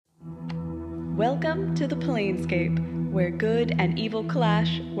Welcome to the Planescape, where good and evil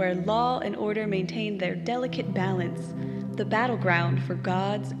clash, where law and order maintain their delicate balance. The battleground for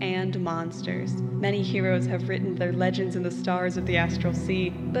gods and monsters. Many heroes have written their legends in the stars of the astral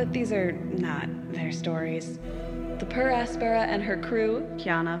sea, but these are not their stories. The Per Aspera and her crew,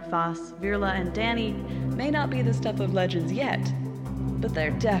 Kiana, Voss, Virla, and Danny, may not be the stuff of legends yet, but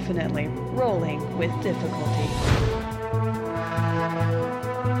they're definitely rolling with difficulty.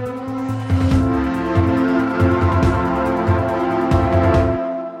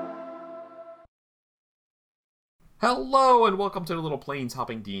 Hello and welcome to the Little Planes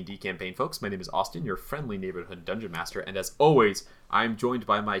Hopping D&D campaign, folks. My name is Austin, your friendly neighborhood dungeon master, and as always, I'm joined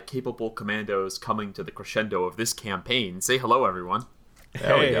by my capable commandos coming to the crescendo of this campaign. Say hello, everyone.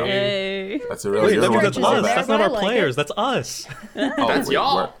 There we go. Hey. That's a really good one. That's us. That's not our players. That's us. That's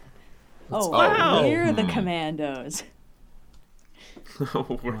y'all. Wow. We're the commandos.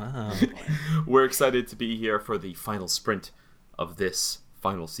 Wow. We're excited to be here for the final sprint of this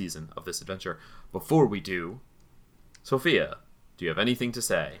final season of this adventure. Before we do, Sophia, do you have anything to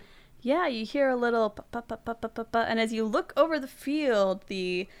say? Yeah, you hear a little pa-pa-pa-pa-pa-pa, and as you look over the field,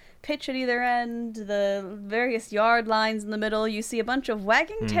 the pitch at either end, the various yard lines in the middle, you see a bunch of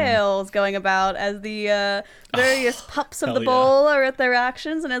wagging tails going about as the various pups of the bowl are at their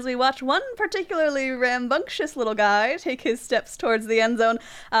actions, and as we watch one particularly rambunctious little guy take his steps towards the end zone,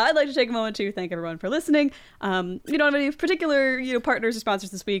 I'd like to take a moment to thank everyone for listening. We don't have any particular partners or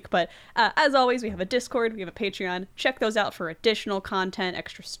sponsors this week, but as always, we have a Discord, we have a Patreon. Check those out for additional content,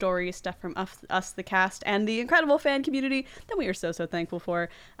 extra stories, stuff from us, the cast, and the incredible fan community that we are so thankful for.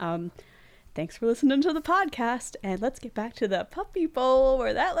 Thanks for listening to the podcast, and let's get back to the puppy bowl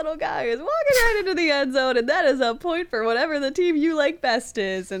where that little guy is walking right into the end zone, and that is a point for whatever the team you like best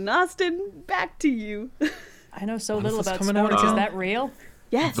is. And Austin, back to you. I know so little about coming sports. out Is that real?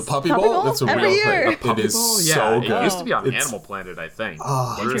 Yes. The Puppy Bowl? That's a every real year. thing. It is Yeah, so it good. used to be on It's- Animal Planet, I think.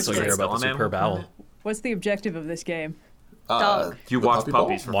 Interesting. Like I hear about the Superb Owl. What's the objective of this game? You the watch Puppy Bowl?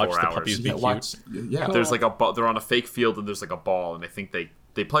 puppies for Watch 4 the hours. puppies be Yeah, cute. yeah. Cool. There's like they're on a fake field and there's like a ball, and I think they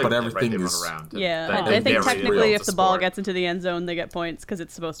play with it, right? everything They run is- around. Yeah, They- and they I think vary technically with if the ball sport. gets into the end zone, they get points because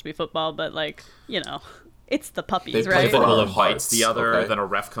it's supposed to be football, but it's the puppies, They play right? for One our of them bites hearts, the other, okay? then a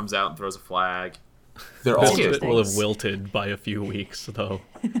ref comes out and throws a flag. They're all Biscuit good Will have things. wilted by a few weeks, though,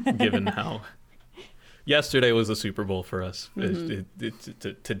 given how yesterday was the Super Bowl for us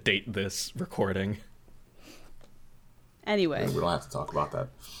to date this recording. Anyway. We don't have to talk about that.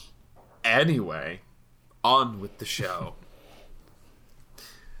 Anyway, on with the show.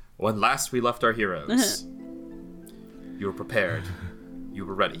 When last we left our heroes, you were prepared. You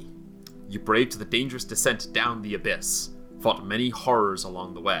were ready. You braved the dangerous descent down the abyss, fought many horrors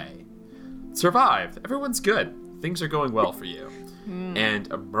along the way. Survived. Everyone's good. Things are going well for you. And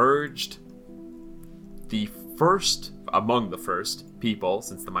emerged among the first people,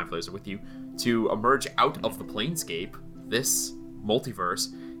 since the Mind Flayers are with you, to emerge out of the Planescape, this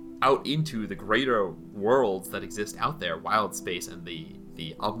multiverse, out into the greater worlds that exist out there, wild space and the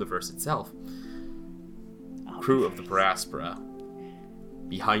Omniverse itself. Crew of the Per Aspera.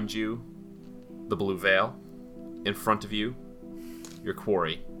 Behind you, the Blue Veil. In front of you, your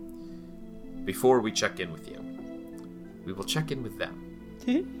quarry. Before we check in with you, we will check in with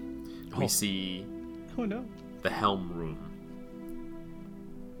them. We see the helm room,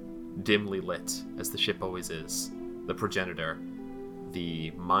 dimly lit, as the ship always is. The progenitor,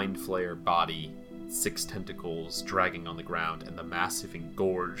 the Mind Flayer body, 6 tentacles dragging on the ground, and the massive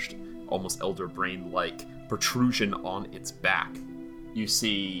engorged, almost Elder Brain-like protrusion on its back. You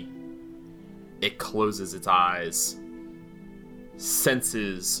see it closes its eyes,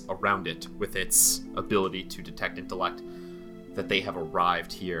 senses around it with its ability to detect intellect that they have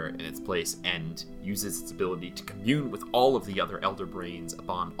arrived here in its place, and uses its ability to commune with all of the other Elder Brains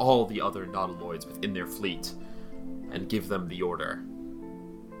upon all the other Nautiloids within their fleet and give them the order.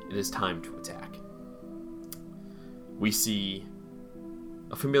 It is time to attack. We see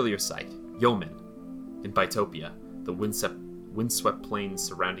a familiar sight, Yeoman in Bytopia, the windswept plains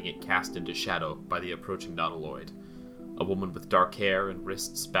surrounding it cast into shadow by the approaching Nautiloid. A woman with dark hair and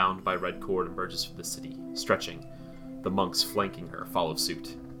wrists bound by red cord emerges from the city, stretching. The monks flanking her follow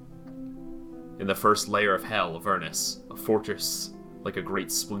suit. In the first layer of hell, Avernus, a fortress like a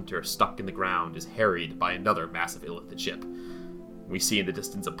great splinter stuck in the ground, is harried by another massive illithid ship. We see in the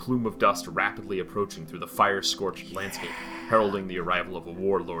distance a plume of dust rapidly approaching through the fire-scorched landscape, heralding the arrival of a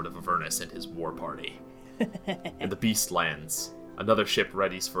warlord of Avernus and his war party. In the Beast Lands, another ship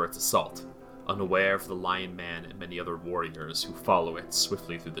readies for its assault, unaware of the Lion Man and many other warriors who follow it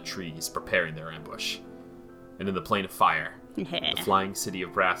swiftly through the trees, preparing their ambush. And in the Plain of Fire, The flying city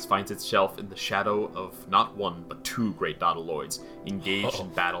of brass finds itself in the shadow of not one, but two great nautiloids, engaged in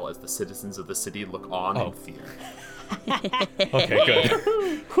battle as the citizens of the city look on in fear. Okay, good.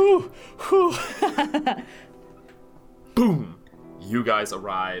 Whew, whew. Boom! You guys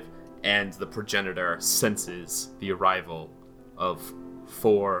arrive, and the progenitor senses the arrival of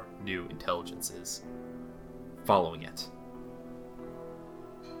 4 new intelligences following it.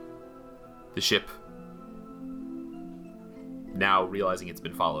 The ship, now realizing it's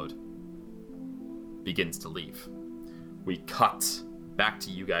been followed, begins to leave. We cut back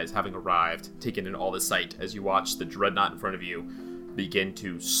to you guys having arrived, taken in all the sight as you watch the dreadnought in front of you begin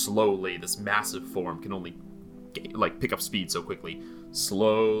to slowly, this massive form can only pick up speed so quickly,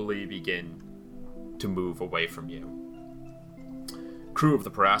 slowly begin to move away from you. Crew of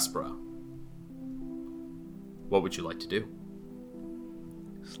the Paraspora, what would you like to do?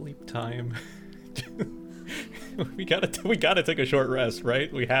 Sleep time. we gotta take a short rest,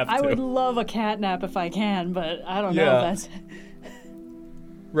 right? We have to. I would love a cat nap if I can, but I don't know Yeah. if that's...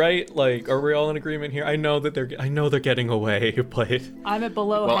 Right? Like, are we all in agreement here? I know they're getting away, but I'm at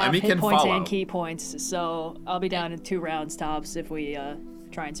below Well, half Emmy hit can points follow. and key points, so I'll be down in 2 rounds tops if we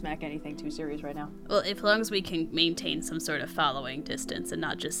try and smack anything too serious right now. Well, as long as we can maintain some sort of following distance and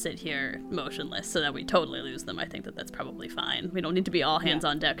not just sit here motionless so that we totally lose them, I think that that's probably fine. We don't need to be all hands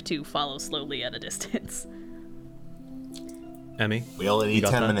on deck to follow slowly at a distance. Emmy, We only You need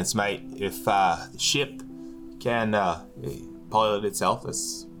got 10 that? minutes, mate. If the ship can pilot itself,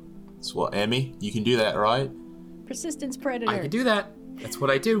 that's what, Emmy? You can do that, right? Persistence predator. I can do that. That's what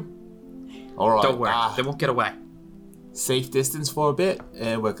I do. All right. Don't worry, they won't get away. Safe distance for a bit,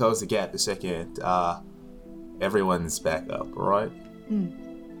 and we'll close the gap the second everyone's back up, all right?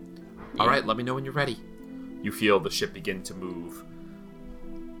 All right, let me know when you're ready. You feel the ship begin to move.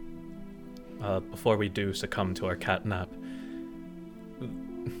 before we do succumb to our catnap,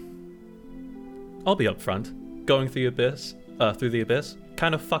 I'll be upfront. Going through the abyss,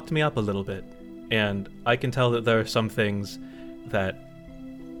 kind of fucked me up a little bit, and I can tell that there are some things that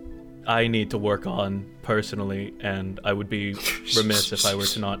I need to work on personally, and I would be remiss if I were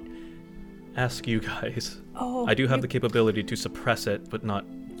to not ask you guys. Oh, I do have the capability to suppress it, but not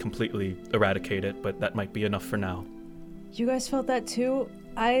completely eradicate it, but that might be enough for now. You guys felt that too?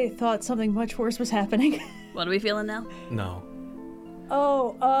 I thought something much worse was happening. What are we feeling now? No,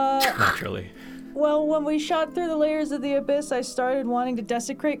 Oh, naturally. well, when we shot through the layers of the abyss, I started wanting to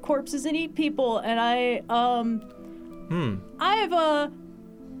desecrate corpses and eat people, and I've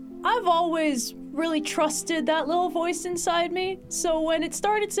always really trusted that little voice inside me, so when it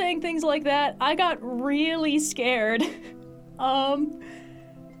started saying things like that, I got really scared.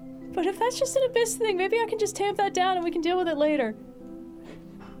 But if that's just an abyss thing, maybe I can just tamp that down and we can deal with it later.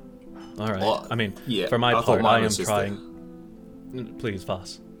 All right. Well, I mean, yeah, for my I thought part, mine I am was just trying. Please,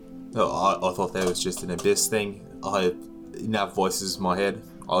 Voss. No, I thought that was just an abyss thing. I had enough voices in my head.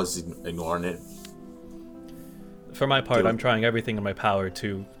 I was ignoring it. For my part, Do it. I'm trying everything in my power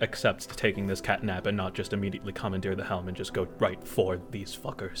to accept taking this cat nap and not just immediately commandeer the helm and just go right for these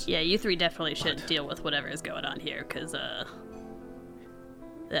fuckers. Yeah, you three definitely should deal with whatever is going on here, because,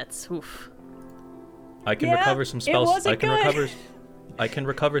 that's, oof. I can Yeah, recover some it spells. wasn't good. I can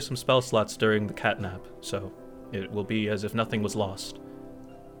recover some spell slots during the cat nap, so it will be as if nothing was lost.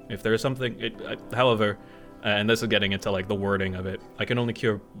 If there is something, however, and this is getting into like the wording of it, I can only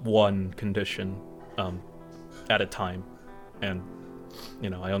cure one condition, at a time, and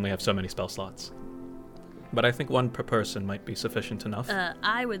I only have so many spell slots. But I think one per person might be sufficient enough.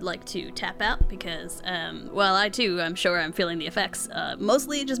 I would like to tap out because, well, I too, I'm sure I'm feeling the effects.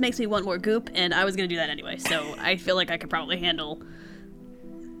 Mostly it just makes me want more goop, and I was going to do that anyway, so I feel like I could probably handle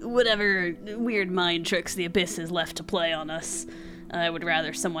whatever weird mind tricks the Abyss is left to play on us. I would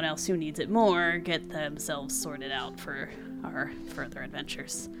rather someone else who needs it more get themselves sorted out for our further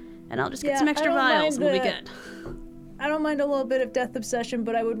adventures. And I'll just get Yeah, some I extra don't vials and mind we'll be the- good. I don't mind a little bit of death obsession,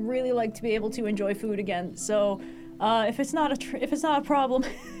 but I would really like to be able to enjoy food again. So, if it's not a problem,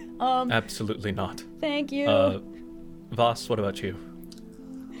 Absolutely not. thank you. Voss, what about you?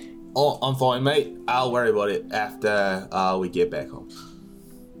 Oh, I'm fine, mate. I'll worry about it after we get back home.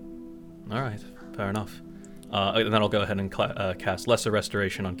 All right, fair enough. And then I'll go ahead and cast Lesser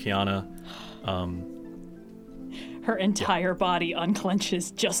Restoration on Kiana. Her entire body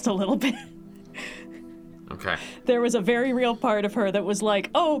unclenches just a little bit. Okay. There was a very real part of her that was like,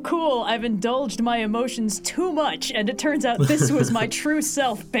 oh, cool, I've indulged my emotions too much, and it turns out this was my true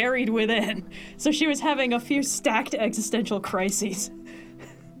self buried within. So she was having a few stacked existential crises.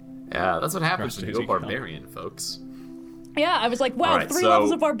 Yeah, that's what happens when you go Frustrating. barbarian, folks. Yeah, I was like, wow, Alright, 3 so-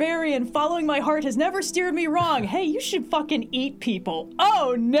 levels of barbarian. Following my heart has never steered me wrong. Hey, you should fucking eat people.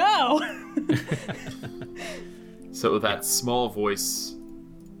 Oh, no! So that small voice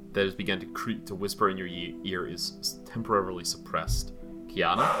that has begun to creep, to whisper in your ear is temporarily suppressed.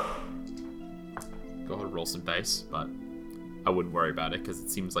 Kiana, go ahead and roll some dice, but I wouldn't worry about it because it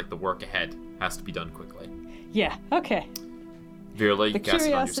seems like the work ahead has to be done quickly. Yeah, okay. Virla, you The cast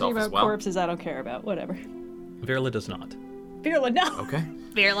it on curiosity yourself as about well. corpses I don't care about. Whatever. Virla does not. Virla, no! Okay.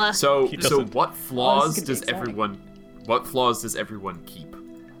 Virla. So He so doesn't. what flaws gonna be does exciting. everyone keep?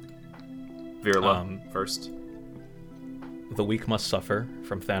 Virla first. The weak must suffer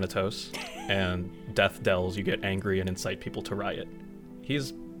from Thanatos, and Death Dells, you get angry and incite people to riot.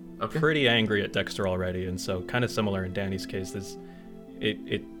 He's Okay. pretty angry at Dexter already, and so kind of similar in Danny's case.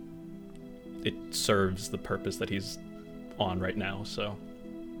 It serves the purpose that he's on right now. So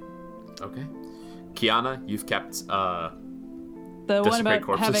Okay. Kiana, you've kept The one Desecrate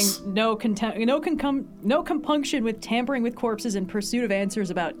about having corpses. no compunction with tampering with corpses in pursuit of answers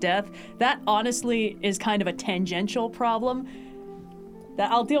about death. That honestly is kind of a tangential problem.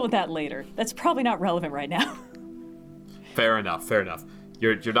 That I'll deal with that later. That's probably not relevant right now. Fair enough.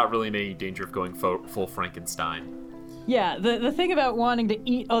 You're not really in any danger of going full Frankenstein. Yeah, the thing about wanting to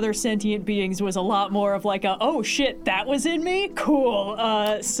eat other sentient beings was a lot more of like a, oh shit, that was in me? Cool.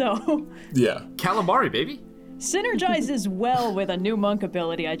 So Yeah. Calamari, baby. synergizes well with a new monk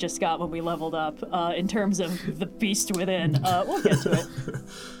ability I just got when we leveled up, in terms of the beast within. We'll get to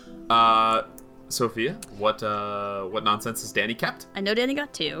it. Sophia, what nonsense has Danny kept? I know Danny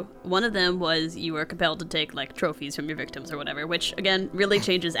got 2. One of them was you were compelled to take, like, trophies from your victims or whatever, which, again, really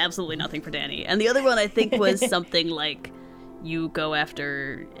changes absolutely nothing for Danny. And the other one, I think, was something like you go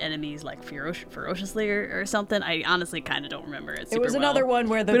after enemies, like, ferociously or something. I honestly kind of don't remember it super It was well. another one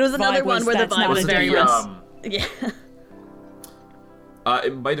where the But it was another vibe one where the that's vibe not was a very difference. much... Yeah.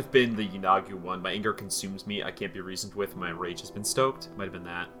 It might have been the Yanagu one. My anger consumes me. I can't be reasoned with. My rage has been stoked. Might have been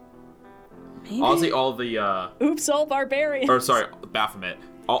that. Maybe. Honestly, all the Oops, all barbarians. or sorry, Baphomet.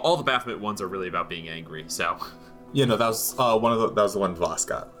 All the Baphomet ones are really about being angry. So, Yeah, no, that was that was the one Voss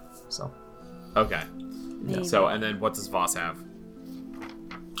got. So okay. Maybe. So, and then what does Voss have?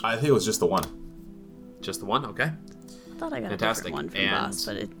 I think it was just the one. Just the one? Okay. I thought I got Fantastic. a different one from And- Boss,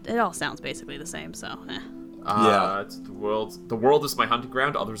 but it all sounds basically the same, so Yeah. It's the world. The world is my hunting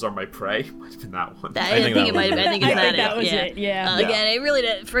ground. Others are my prey. Might have been that one. I think that it might have. I think it's I think that. that was yeah. it, yeah. Yeah. Again, it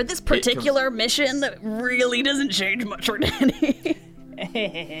really for this particular mission that really doesn't change much for Danny.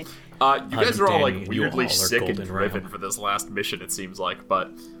 You guys are all Danny, like you weirdly all are sick and golden driven round. for this last mission. It seems like.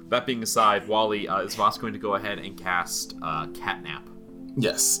 But that being aside, Wally, is Voss going to go ahead and cast Catnap?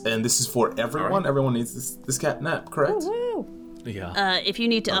 Yes, and this is for everyone. Alright. Everyone needs this cat nap, correct? Woo. yeah. If you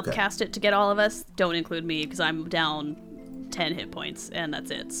need to Okay. upcast it to get all of us, don't include me because I'm down 10 hit points and that's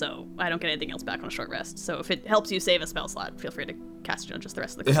it. So I don't get anything else back on a short rest. So if it helps you save a spell slot, feel free to cast it on just the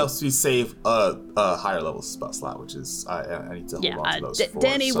rest of the It crew. helps me save a higher level spell slot, which is I need to hold Yeah, on to those.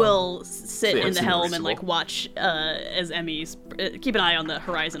 Danny so- will sit Yeah, in the seems helm and reasonable. like watch as Emmy's keep an eye on the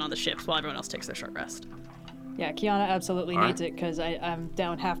horizon on the ships while everyone else takes their short rest. Yeah, Kiana absolutely All needs it because I'm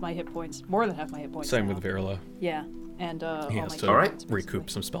down half my hit points, more than half my hit points. Same now. with Virla. Yeah, and He all has my to hit Alright. points, basically. recoup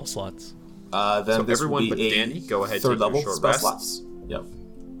some spell slots. Then So this everyone will but be a Danny, go ahead, third take your level short spell rests. slots. Yep.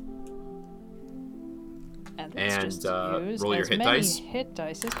 And, let's And, just use roll your as hit many dice. hit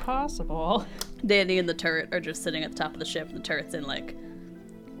dice as possible. Danny and the turret are just sitting at the top of the ship, and the turret's in like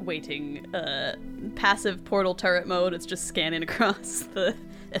waiting passive portal turret mode. It's just scanning across the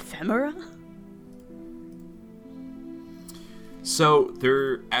ephemera. So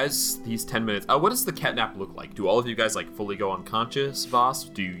there, as these 10 minutes, what does the catnap look like? Do all of you guys like fully go unconscious, Voss?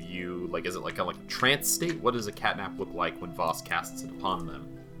 Do you like? Is it like a trance state? What does a catnap look like when Voss casts it upon them?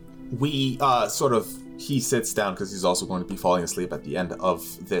 We he sits down because he's also going to be falling asleep at the end of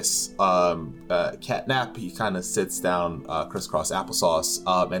this cat nap. He kind of sits down, crisscross applesauce,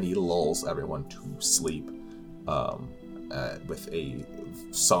 and he lulls everyone to sleep with a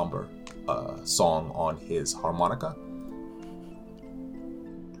somber song on his harmonica.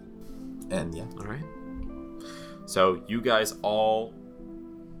 And yeah, All right. So you guys all,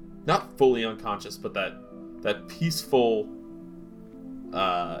 not fully unconscious, but that peaceful,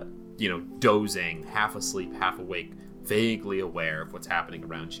 dozing, half asleep, half awake, vaguely aware of what's happening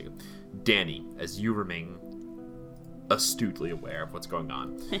around you. Danny, as you remain astutely aware of what's going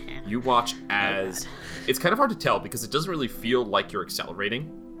on, you watch as it's kind of hard to tell because it doesn't really feel like you're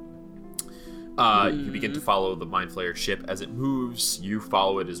accelerating. You begin to follow the Mind Flayer ship as it moves. You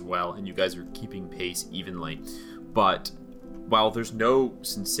follow it as well, and you guys are keeping pace evenly. But while there's no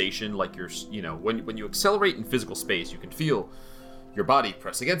sensation like when you accelerate in physical space, you can feel your body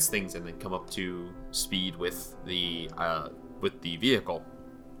press against things and then come up to speed with the vehicle.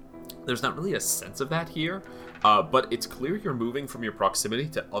 There's not really a sense of that here, but it's clear you're moving from your proximity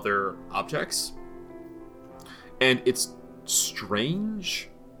to other objects. And it's strange,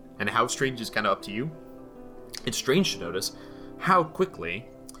 and how strange is kind of up to you. It's strange to notice how quickly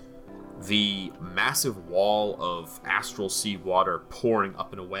the massive wall of astral sea water pouring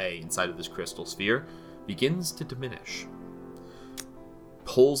up and away inside of this crystal sphere begins to diminish.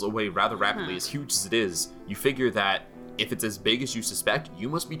 Pulls away rather rapidly. As huge as it is, you figure that if it's as big as you suspect, you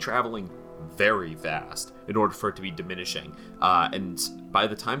must be traveling very fast in order for it to be diminishing. And by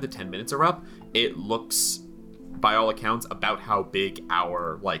the time the 10 minutes are up, it looks, by all accounts, about how big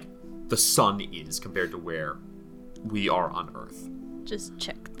the sun is compared to where we are on Earth. Just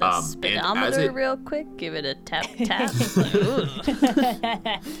check the speedometer real quick. Give it a tap tap.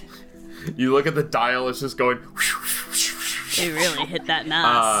 You look at the dial, it's just going... You really hit that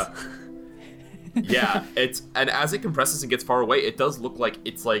nos. Yeah, and as it compresses and gets far away, it does look like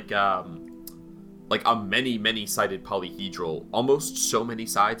it's like a many-sided polyhedral. Almost so many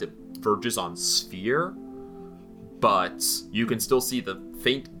sides it verges on sphere, but you can still see the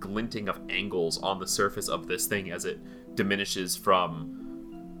faint glinting of angles on the surface of this thing as it diminishes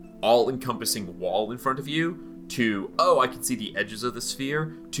from all-encompassing wall in front of you to, I can see the edges of the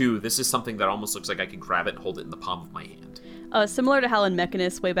sphere, to this is something that almost looks like I can grab it and hold it in the palm of my hand. Similar to how in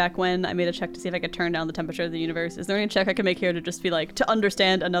Mechanist way back when, I made a check to see if I could turn down the temperature of the universe. Is there any check I can make here to just be like, to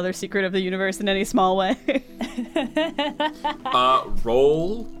understand another secret of the universe in any small way?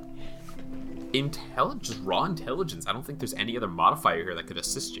 Roll intelligence, raw intelligence. I don't think there's any other modifier here that could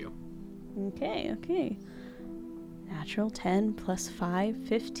assist you. Okay. Natural 10 plus 5,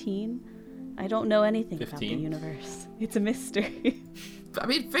 15. I don't know anything 15? about the universe. It's a mystery. I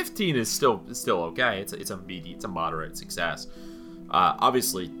mean, 15 is still okay. It's a moderate success.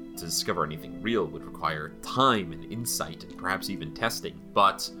 Obviously, to discover anything real would require time and insight and perhaps even testing.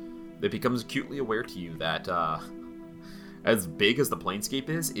 But it becomes acutely aware to you that as big as the planescape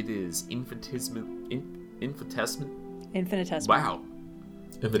is, it is infinitesimal. Wow. Infinitesimal.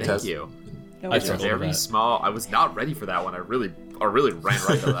 Thank you. No, It's struggled with very that. small. I was not ready for that one. I really ran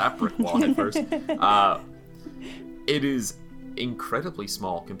right into that brick wall at first. It is incredibly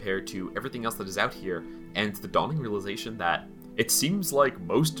small compared to everything else that is out here, and the dawning realization that it seems like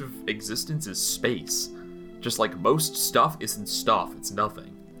most of existence is space. Just like most stuff isn't stuff, it's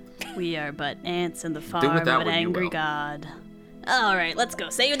nothing. We are but ants in the farm with of that an what you angry will. god. Alright, let's go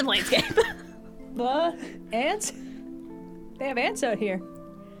save the planescape. The ants? They have ants out here.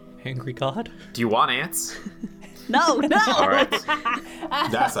 Angry God? Do you want ants? No! All right.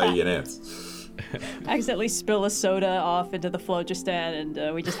 That's how you get ants. Accidentally spill a soda off into the phlogiston,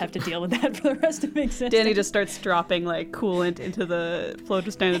 and we just have to deal with that for the rest of existence. Danny just starts dropping like coolant into the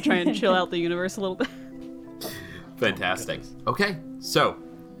phlogiston to try and chill out the universe a little bit. Fantastic. Okay, so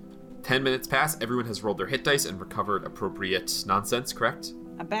 10 minutes pass. Everyone has rolled their hit dice and recovered appropriate nonsense, correct?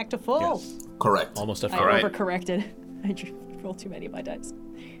 I'm back to full. Yes. Correct. Almost at I full. right. overcorrected. I rolled too many of my dice.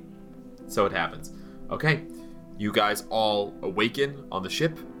 So it happens. Okay, you guys all awaken on the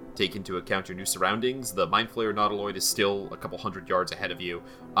ship. Take into account your new surroundings. The Mind Flayer Nautiloid is still a couple hundred yards ahead of you.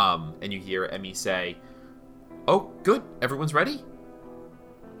 And you hear Emmy say, "Oh, good. Everyone's ready?"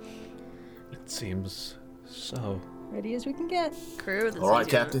 It seems so. Ready as we can get. Crew, this All right,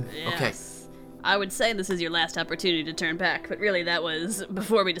 is your- Captain. Yes. I would say this is your last opportunity to turn back, but really that was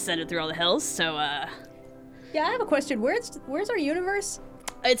before we descended through all the hells, so Yeah, I have a question. Where's our universe?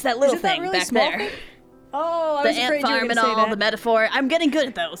 it's that little Is it that thing really back small there. thing? Oh, I The was ant afraid you were farm going and to say all, that. the metaphor. I'm getting good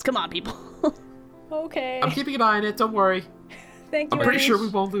at those. Come on, people. Okay. I'm keeping an eye on it. Don't worry. Thank you, I'm pretty Eddie. sure we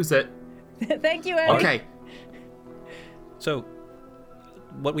won't lose it. Thank you, Eddie. Okay. So,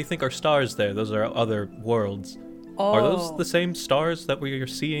 what we think are stars there, those are other worlds. Oh. Are those the same stars that we are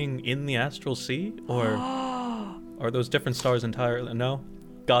seeing in the astral sea? Or are those different stars entirely? No?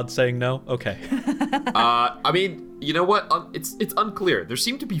 God saying no? Okay. I mean, you know what? It's unclear. There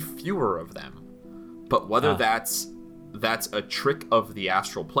seem to be fewer of them. But whether that's a trick of the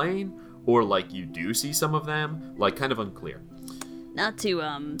astral plane, or like you do see some of them, like kind of unclear. Not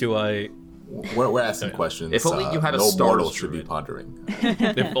to, Do I... We're asking questions. If only you had a no Star mortal Wars should be druid. pondering.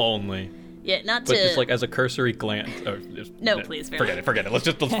 If only. yeah, not But to, just like as a cursory glance. Or just, No, please, Forget it. Let's forget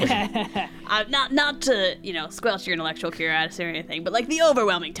it. not to, squelch your intellectual curiosity or anything, but like the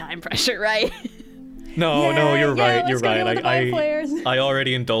overwhelming time pressure, right? No, you're yeah, right. You're let's go deal with the mind right. flayers. I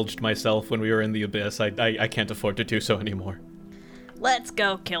already indulged myself when we were in the abyss. I can't afford to do so anymore. Let's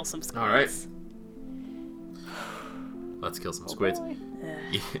go kill some squirrels. All right. Let's kill some squids. boy.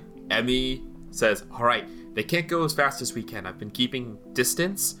 Emmy says, all right, they can't go as fast as we can. I've been keeping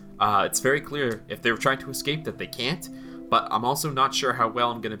distance. It's very clear if they were trying to escape that they can't, but I'm also not sure how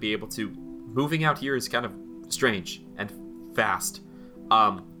well I'm going to be able to. Moving out here is kind of strange and fast.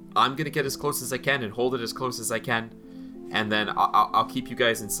 I'm going to get as close as I can and hold it as close as I can, and then I'll keep you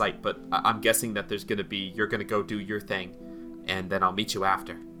guys in sight, but I'm guessing that there's going to be, you're going to go do your thing, and then I'll meet you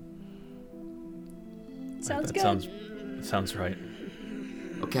after. Sounds That good. sounds right.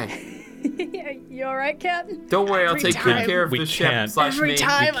 Okay. You all right, Captain? Don't worry, I'll Every take good time- care of We the ship can't. slash Every me.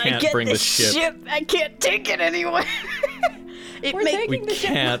 time I can't get bring the this ship. I can't take it anymore. We're taking We the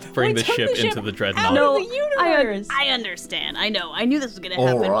ship. can't bring We the took ship into the dreadnought. out of the universe. I understand. I know. I knew this was gonna All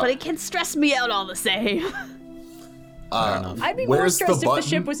happen, right. but it can stress me out all the same. enough. I'd be more Where's stressed the if the ship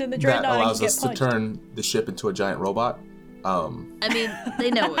button was in the that dreadnought and allows you us get to punched? turn the ship into a giant robot? I mean, they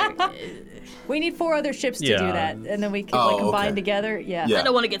know it. We need 4 other ships to do Yeah. that, and then we can Oh, combine okay. together. Yeah. Yeah. I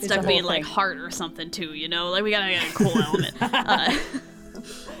don't want to get It's a stuck whole being like thing. heart or something too. You know, like we gotta get a cool element. I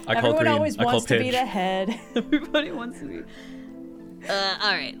call Everyone green. always I call wants to be Pidge. the head. Everybody wants to be.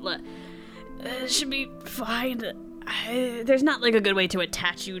 All right. Look, should be fine. There's not like a good way to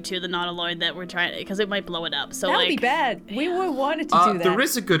attach you to the nautiloid that we're trying, because it might blow it up. So That would like, be bad. We would want it to do that. There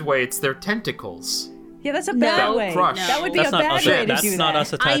is a good way. It's their tentacles. Yeah, that's a bad No, way. crush. That would be That's a not bad us. way to That's do not that.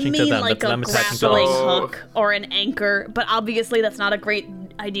 us I attaching mean to them. like That's a them attaching to grappling us. So- hook or an anchor, but obviously that's not a great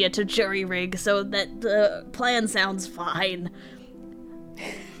idea to jury rig. So that the plan sounds fine.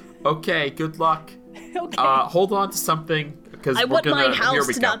 Okay, good luck. Okay. Hold on to something, because I we're want gonna. my Here house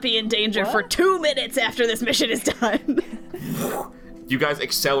we to go. not be in danger for What? 2 minutes after this mission is done. You guys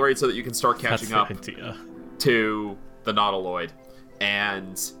accelerate so that you can start That's catching the up idea. to the nautiloid,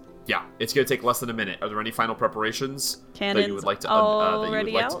 and yeah, it's gonna take less than a minute. Are there any final preparations that Cannons you would like to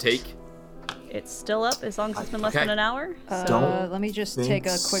already out? take? It's still up as long as it's been less Okay. than an hour. So. Don't Let me just think take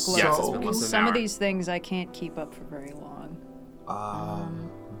a quick look. Yes, it's been less than an Some hour. of these things I can't keep up for very long.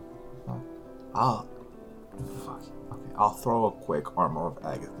 Fuck. Okay, I'll throw a quick Armor of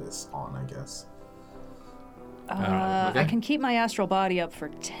Agathis on, I guess. I can keep my astral body up for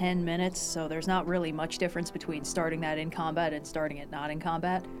 10 minutes, so there's not really much difference between starting that in combat and starting it not in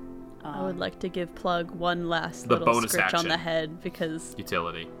combat. I would like to give Plug one last The little bonus scritch on action. the head, because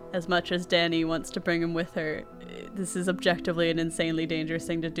Utility. as much as Danny wants to bring him with her, this is objectively an insanely dangerous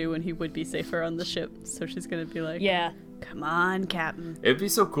thing to do, and he would be safer on the ship. So she's gonna be like, Yeah. come on, Captain. It'd be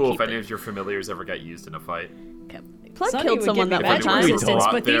so cool Keep if any it. of your familiars ever got used in a fight. Plug Sonny killed would someone give that me one magic time. resistance,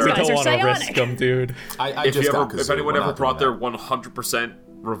 We but don't these want guys are want to risk psionic. them, dude. I If just you got ever, Kazoo, if anyone we're ever not brought doing their 100%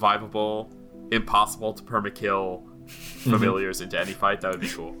 revivable, impossible to permakill familiars into any fight, that would be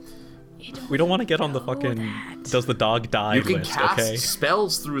cool. We don't want to get on the fucking does the dog die You can list, cast okay?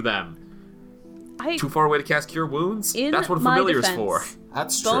 spells through them. I, Too far away to cast Cure Wounds? in That's what my familiar's defense, for. that.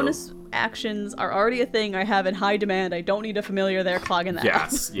 That's true. bonus actions are already a thing I have in high demand. I don't need a familiar there clogging that up.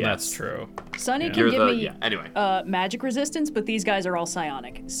 Yes, yes. That's true. Sonny Yeah. can You're give the me anyway. magic resistance, but these guys are all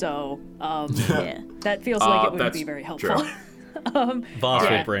psionic, so Yeah. that feels like it wouldn't that's be very true. helpful. Voss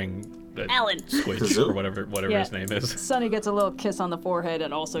Yeah. will bring the Alan. Squidge Kazoo? or whatever Yeah. his name is. Sonny gets a little kiss on the forehead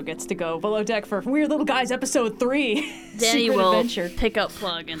and also gets to go below deck for Weird Little Guys episode 3. Danny Secret will Adventure. pick up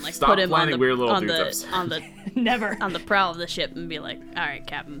Plug and like Stop put him on planning the Weird Little on Dudes the episodes. on the Never. on the prow of the ship and be like, "All right,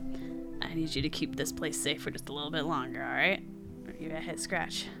 Captain, I need you to keep this place safe for just a little bit longer. All right? Or you a head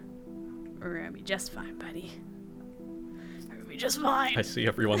scratch. We're gonna be just fine, buddy. We're gonna be just fine." I see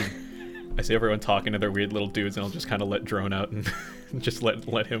everyone talking to their weird little dudes, and I'll just kind of let Drone out and just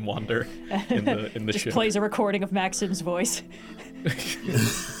let him wander in the Just ship. plays a recording of Maxim's voice.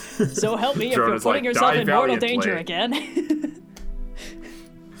 So help me if Drone you're is putting like, yourself "Die in mortal valiantly." danger again.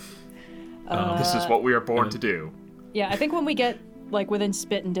 This is what we are born to do. Yeah, I think when we get like within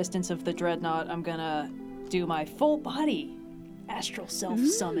spitting distance of the dreadnought, I'm gonna do my full body astral self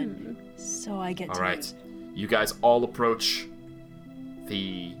summon, so I get All to. right. You guys all approach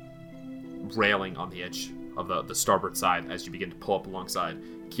the railing on the edge of the starboard side as you begin to pull up alongside.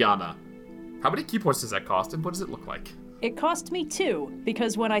 Kiana, how many key points does that cost, and what does it look like? It cost me 2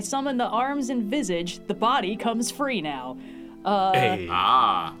 because when I summon the arms and visage, the body comes free now. Hey.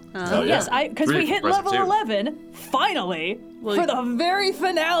 Ah. Hell Yes, yeah. because we Really hit impressive, level too. 11 finally Well, for the very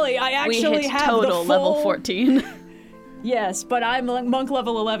finale. I We actually hit have total the full, level 14. Yes, but I'm like monk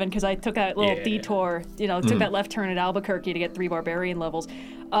level 11 because I took that little Yeah. detour, took that left turn at Albuquerque to get 3 barbarian levels.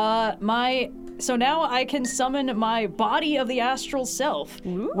 So now I can summon my body of the astral self,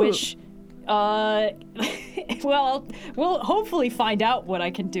 which, well, we'll hopefully find out what I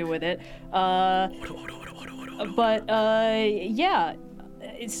can do with it. Yeah,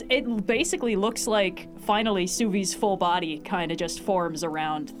 it basically looks like finally Suvi's full body kind of just forms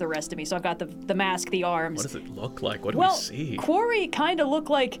around the rest of me. So I've got the mask, the arms. What does it look like? What do Well, we see? Quarry kind of look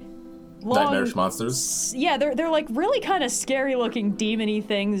like long, Nightmarish monsters. Yeah, they're like really kind of scary looking demon-y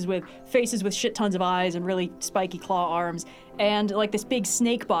things with faces with shit tons of eyes and really spiky claw arms, and like this big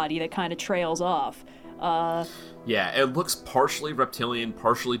snake body that kind of trails off. Yeah, it looks partially reptilian,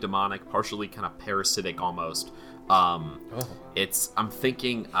 partially demonic, partially kind of parasitic almost. I'm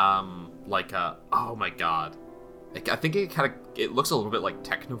thinking oh my god. I think it looks a little bit like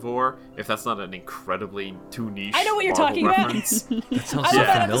Technivore, if that's not an incredibly too niche. I know what you're Marvel talking reference. That sounds I so love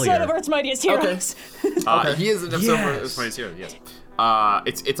that familiar. episode of Earth's Mightiest Heroes. He is an episode of Yes. Earth's Mightiest Heroes, yes.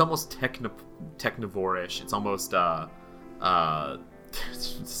 It's almost Technivore-ish. It's almost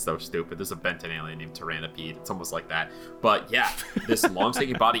it's so stupid. There's a Benton alien named Tyrannopede. It's almost like that. But yeah, this long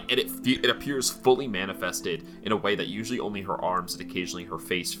snaky body, and it appears fully manifested in a way that usually only her arms and occasionally her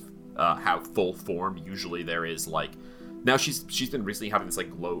face have full form. Usually there is like, now she's been recently having this like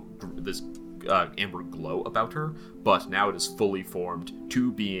glow, this amber glow about her, but now it is fully formed.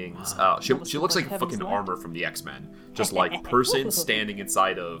 Two beings. She looks like Heaven's fucking Light. Armor from the X-Men, just like person standing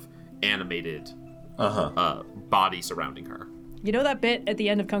inside of animated body surrounding her. You know that bit at the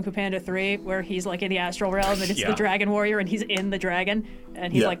end of Kung Fu Panda 3 where he's like in the astral realm and it's Yeah. the dragon warrior and he's in the dragon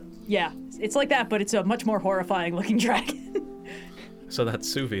and he's Yeah. like, yeah, it's like that, but it's a much more horrifying looking dragon. So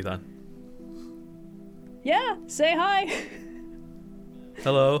that's Suvi then. Yeah, say hi.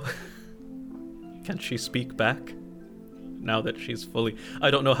 Hello. Can she speak back? Now that she's fully... I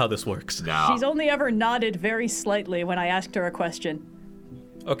don't know how this works. No. She's only ever nodded very slightly when I asked her a question.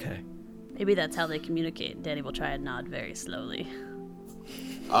 Okay. Maybe that's how they communicate. Danny will try and nod very slowly.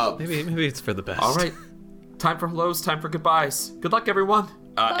 Maybe it's for the best. All right, time for hellos, time for goodbyes. Good luck, everyone.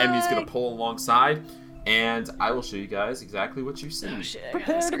 Emmy's gonna pull alongside, and I will show you guys exactly what you see.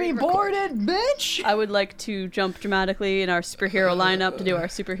 Prepare to be boarded, bitch! I would like to jump dramatically in our superhero lineup to do our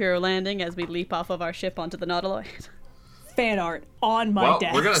superhero landing as we leap off of our ship onto the Nautiloid. Fan art on my Well,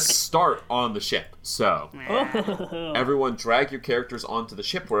 desk. we're gonna start on the ship. So, everyone, drag your characters onto the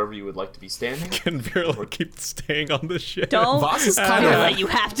ship wherever you would like to be standing. Can Virla keep staying on the ship? Don't Voss is kind feel of like you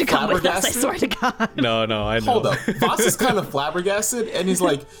have to come with us, I swear to God. No, I know. Hold up. Voss is kind of flabbergasted, and he's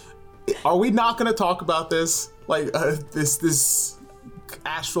like, "Are we not going to talk about this? Like this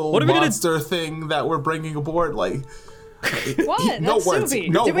astral What are we gonna- monster thing that we're bringing aboard? Like, What? no That's words. Suvi.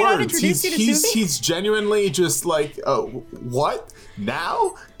 No Did we not words. introduce you to Suvi? He's genuinely just like, what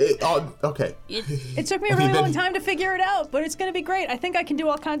now? Okay. It took me a Have you really been- long time to figure it out, but it's gonna be great. I think I can do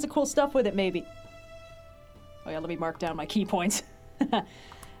all kinds of cool stuff with it, maybe. Oh yeah, let me mark down my key points.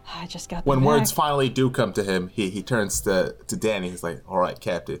 I just got When them words back. finally do come to him, he turns to Danny. He's like, "All right,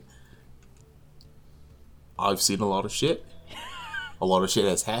 Captain. I've seen a lot of shit. A lot of shit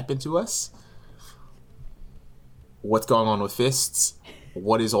has happened to us. What's going on with fists?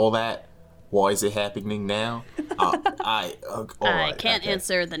 What is all that? Why is it happening now? All I right, can't okay.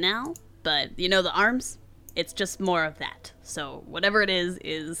 answer the now, but you know the arms? It's just more of that. So whatever it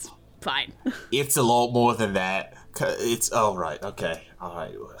is fine. It's a lot more than that. It's all right. Okay. All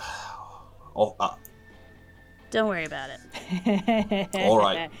right. Don't worry about it. All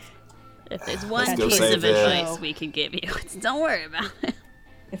right. If there's one Let's go piece save of the- advice we can give you, it's don't worry about it.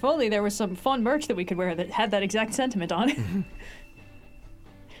 If only there was some fun merch that we could wear that had that exact sentiment on it.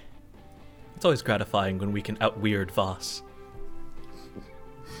 It's always gratifying when we can out-weird Voss.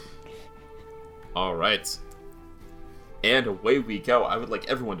 All right. And away we go. I would like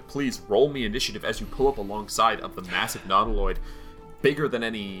everyone to please roll me initiative as you pull up alongside of the massive Nautiloid, bigger than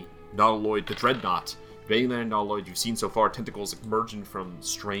any Nautiloid, the Dreadnought. Bigger than any Nautiloid you've seen so far, tentacles emerging from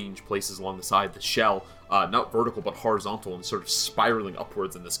strange places along the side. The shell, not vertical but horizontal and sort of spiraling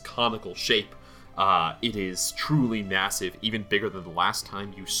upwards in this conical shape. It is truly massive, even bigger than the last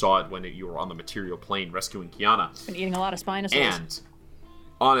time you saw it when you were on the material plane rescuing Kiana. Been eating a lot of Spinosaurus. And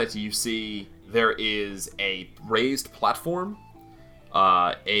on it, you see there is a raised platform,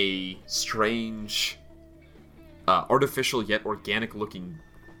 a strange, artificial yet organic-looking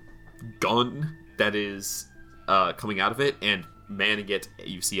gun that is coming out of it, and manning it,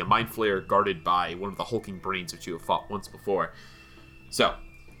 you see a mind flayer guarded by one of the hulking brains which you have fought once before. So,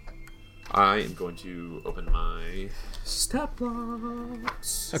 I am going to open my stat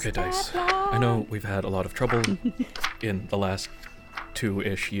blocks. Okay, Dice. I know we've had a lot of trouble in the last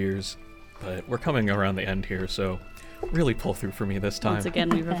 2-ish years, but we're coming around the end here, so really pull through for me this time. Once again,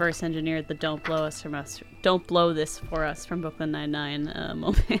 we reverse engineered the don't blow this for us from Brooklyn Nine-Nine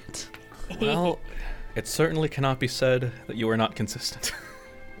moment. Well, it certainly cannot be said that you are not consistent.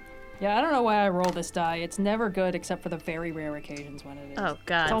 Yeah, I don't know why I roll this die. It's never good except for the very rare occasions when it is. Oh It's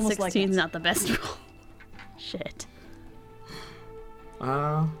god, almost 16's like not the best roll. Shit.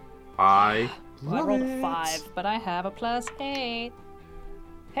 I Well, I rolled a 5, but I have a +8.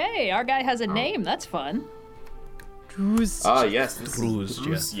 Hey, our guy has a name. That's fun. yes, this Druz, is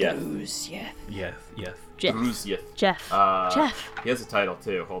Druzyev. Ooze, yeah. Yes. Jeff. Druzyev. Jeff. Jeff. He has a title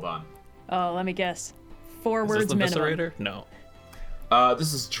too. Hold on. Oh, let me guess. 4 Is words this the minimum. Viscerator? No.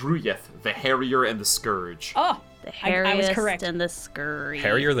 This is Druyeth, the Harrier and the Scourge. Oh, The I was hairiest correct. and the scurvy.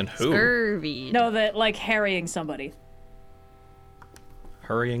 Hairier than who? Scurvy. No, like harrying somebody.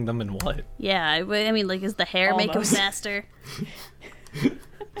 Hurrying them in what? Yeah, I mean, like, is the hair make him Almost. faster?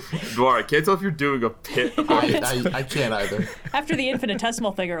 Dwar, I can't tell if you're doing a pit. I can't either. After the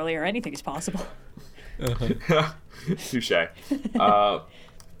infinitesimal thing earlier, anything's possible. Touche. All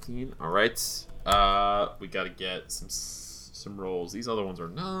right. We gotta get some rolls. These other ones are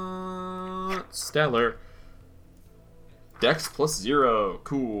not stellar. Dex +0.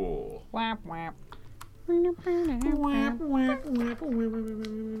 Cool. Whap, whap.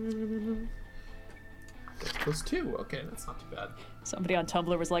 Dex +2. Okay, that's not too bad. Somebody on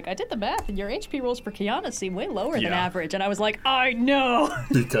Tumblr was like, I did the math, and your HP rolls for Kiana seem way lower than Yeah. average. And I was like, I know.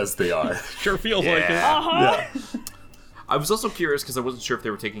 Because they are. Sure feels like it. Yeah. I was also curious because I wasn't sure if they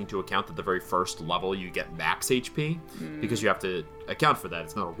were taking into account that the very first level you get max HP because you have to account for that.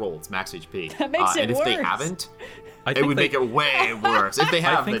 It's not a roll; it's max HP. That makes it and if they worse. haven't, I it think would they, make it way worse. If they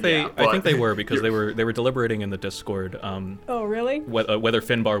have, I think then they. yeah, I think but- they were because they were deliberating in the Discord Oh, really? whether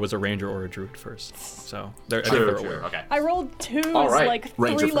Finbar was a ranger or a druid first. So I think True, they're true. aware. Okay. I rolled 2s All right. like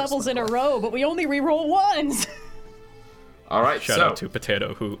Ranger 3 first, levels by in the a way. row, but we only reroll ones. All right. Shout so out to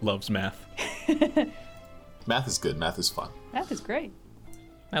Potato who loves math. Math is good. Math is fun. Math is great.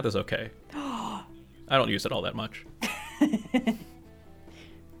 Math is okay. I don't use it all that much.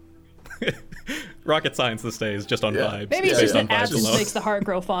 Rocket science this day is just on Yeah. vibes. Maybe it's based just on that vibes absence alone. makes the heart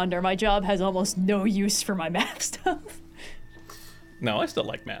grow fonder. My job has almost no use for my math stuff. No, I still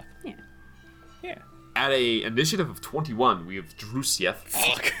like math. Yeah. Yeah. at a initiative of 21, we have Drusieth,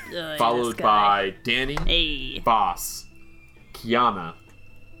 Fuck. Yeah, followed this guy. by Danny, Hey. Boss, Kiana,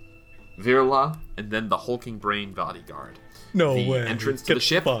 Virla, and then the hulking brain bodyguard. No The way. entrance to Get the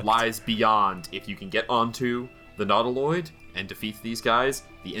ship fucked. lies beyond. If you can get onto the Nautiloid and defeat these guys,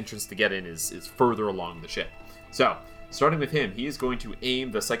 the entrance to get in is further along the ship. So, starting with him, he is going to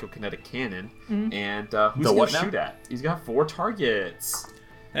aim the psychokinetic cannon, and who's The going what to now? shoot at? He's got 4 targets.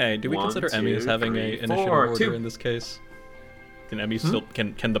 Hey, do we 1, consider Emmy as 2, having 3, a initiative 4, order 2. in this case? Can Emmy still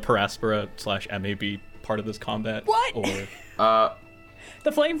can the Paraspora / Emmy be part of this combat? What? Or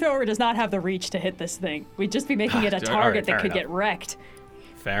The flamethrower does not have the reach to hit this thing. We'd just be making it a All right, target fair that could enough. get wrecked.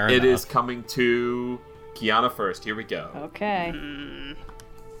 fair It enough. is coming to Kiana first. Here we go. Okay. And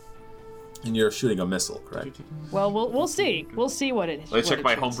you're shooting a missile, correct? Well, we'll see. We'll see what it is. Let's check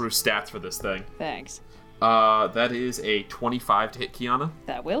my homebrew stats for this thing. Thanks. That is a 25 to hit Kiana.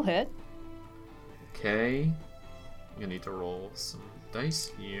 That will hit. Okay. I'm gonna need to roll some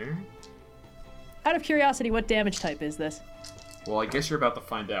dice here. Out of curiosity, what damage type is this? Well, I guess you're about to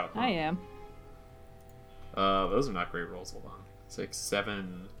find out. I am. Those are not great rolls. Hold on. 6,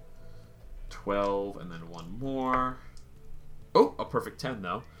 7, 12, and then one more. Oh, a perfect 10,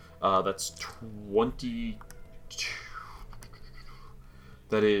 though. That's 20.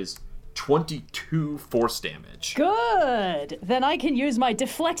 That is 22 force damage. Good. Then I can use my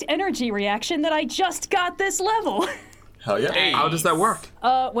deflect energy reaction that I just got this level. Hell yeah. How does that work?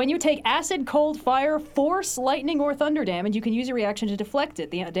 When you take acid, cold, fire, force, lightning, or thunder damage, you can use your reaction to deflect it.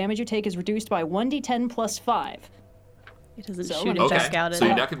 The damage you take is reduced by 1d10 plus 5. It doesn't So, shoot it Okay, back out at so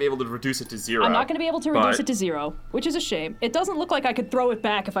you're all. not gonna be able to reduce it to 0. I'm not going to be able to reduce but- it to 0, which is a shame. It doesn't look like I could throw it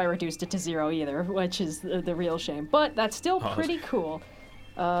back if I reduced it to 0 either, which is the real shame. But that's still pretty cool.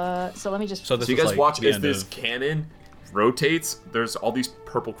 So let me just... So this So you is guys like watch the as end this of- cannon rotates. There's all these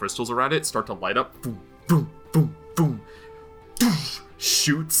purple crystals around it start to light up. Boom, boom, boom, boom.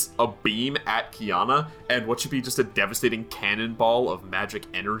 Shoots a beam at Kiana, and what should be just a devastating cannonball of magic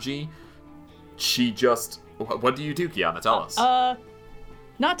energy. She just... What do you do, Kiana? Tell us.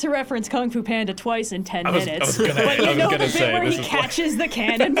 Not to reference Kung Fu Panda twice in 10 was minutes, gonna- but I you was know gonna the bit say, where this he is like- catches the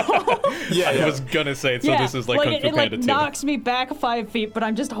cannonball? Yeah, I yeah. was gonna say it, so this is like Kung Fu it Panda 2. knocks me back 5 feet, but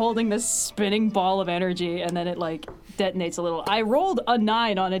I'm just holding this spinning ball of energy, and then it like detonates a little. I rolled a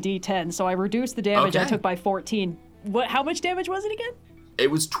 9 on a d10, so I reduced the damage I Okay. took by 14. What? How much damage was it again? It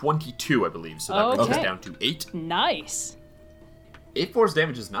was 22, I believe, so that brings us Okay. down to 8. Nice. 8 force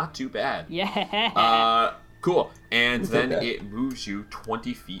damage is not too bad. Yeah. Cool. And then bad. it moves you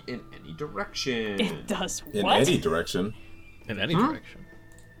 20 feet in any direction. It does In what? any direction. In any direction.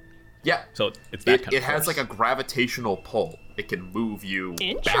 Yeah. So it's that kind It of has force. like a gravitational pull. It can move you back.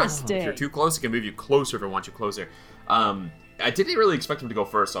 Interesting. If you're too close, it can move you closer if it wants you closer. I didn't really expect him to go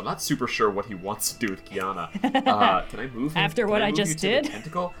first, so I'm not super sure what he wants to do with Kiana. Can I move him? After Can what I move just you to did? the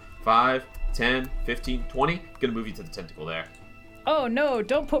tentacle? 5, 10, 15, 20. Gonna move you to the tentacle there. Oh no,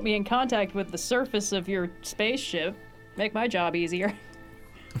 don't put me in contact with the surface of your spaceship. Make my job easier.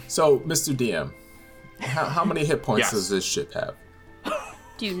 So, Mr. DM, how many hit points Yes. does this ship have?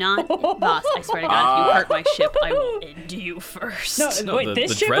 Do not, boss. I swear to God, if you hurt my ship, I will end you first. No, wait, the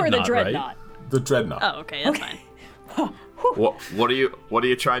this ship or the dreadnought, right? dreadnought? The dreadnought. Oh, okay, that's fine. What are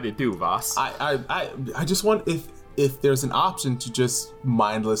you trying to do, Voss? I just want if there's an option to just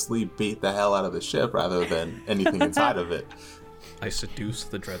mindlessly beat the hell out of the ship rather than anything inside of it. I seduce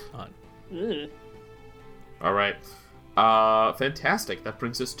the dreadnought. Ugh. All right. Fantastic. That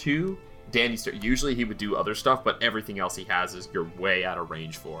brings us to Danny's turn. Usually he would do other stuff, but everything else he has is you're way out of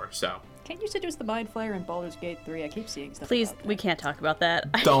range for. So Can't you seduce the Mind Flayer in Baldur's Gate 3? I keep seeing stuff. Please, about we that. can't talk about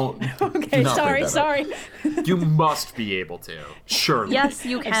that. Don't. Okay, do not bring sorry. that up. you must be able to. Surely. Yes,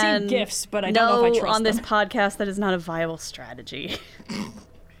 you can. I've seen GIFs, but I don't know if I trust on this them. podcast that is not a viable strategy.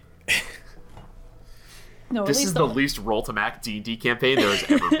 No, at This least is the least roll to mac D&D campaign there has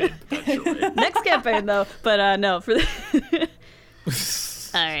ever been, potentially. Next campaign though, but no for the.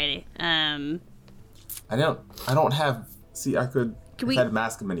 Alrighty. I don't have. See, I could. Can If we- I had a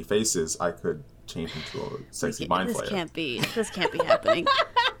mask of many faces, I could change into a sexy mind This flayer. can't be. This can't be happening.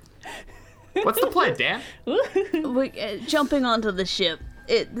 What's the plan, Dan? Jumping onto the ship,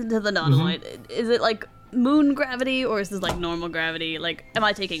 to the Nautiloid. Is it like moon gravity or is this like normal gravity? Like, am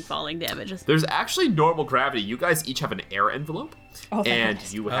I taking falling damage? There's actually normal gravity. You guys each have an air envelope, Oh, thank and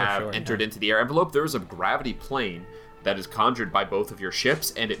goodness. you have sure, entered yeah. into the air envelope. There's a gravity plane that is conjured by both of your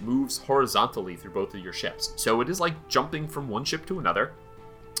ships, and it moves horizontally through both of your ships. So it is like jumping from one ship to another.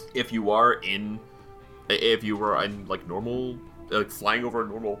 If you were in like normal, like flying over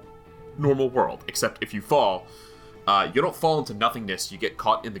a normal world, except if you fall, you don't fall into nothingness. You get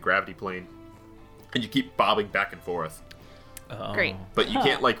caught in the gravity plane, and you keep bobbing back and forth. Oh. Great. But you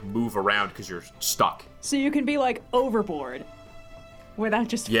can't like move around because you're stuck. So you can be like overboard without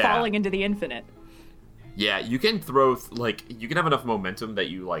just Yeah. falling into the infinite. Yeah, you can throw you can have enough momentum that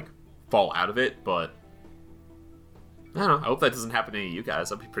you like fall out of it, but I don't know. I hope that doesn't happen to any of you guys.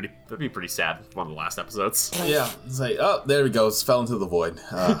 That'd be pretty sad. One of the last episodes. Yeah, it's like, oh, there we go. It fell into the void.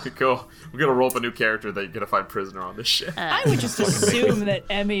 Cool. We're gonna roll up a new character that you're gonna find prisoner on this shit. I would just assume that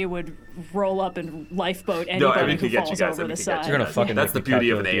Emmy would roll up and lifeboat anybody Emmy who can get you falls guys, over Emmy the can get side. you You're gonna guys. fucking That's make the me beauty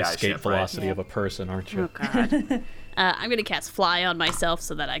of an calculate the AI escape ship, right? velocity of a person, aren't you? Oh god. I'm gonna cast fly on myself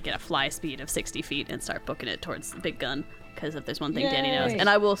so that I get a fly speed of 60 feet and start booking it towards the big gun. Because if there's one thing Danny knows, Yay. and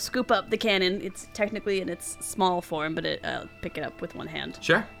I will scoop up the cannon. It's technically in its small form, but pick it up with one hand.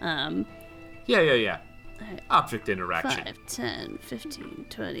 Sure. Yeah. Alright. Object interaction. 5, 10, 15,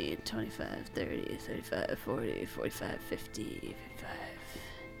 20, 25, 30, 35, 40, 45, 50, 55,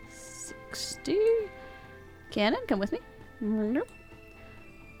 60. Cannon, come with me.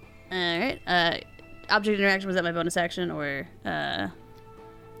 Alright. Object interaction, was that my bonus action or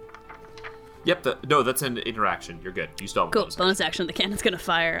Yep. No, that's an interaction. You're good. You still have a cool. bonus Bonus action, the cannon's gonna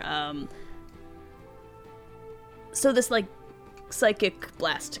fire. So this like psychic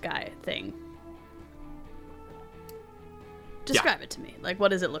blast guy thing. Describe it to me. Like, what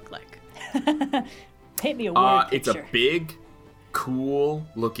does it look like? Paint me a word It's picture. a big,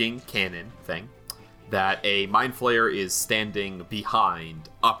 cool-looking cannon thing that a mind flayer is standing behind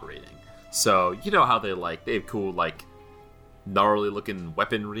operating. So you know how they have cool gnarly-looking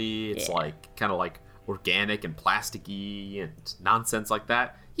weaponry. It's Yeah. like kind of like organic and plasticky and nonsense like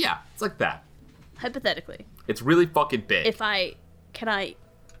that. Yeah, it's like that. Hypothetically, It's really fucking big. can I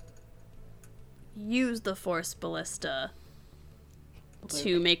use the Force Ballista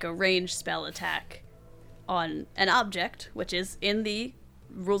to make a ranged spell attack on an object, which is in the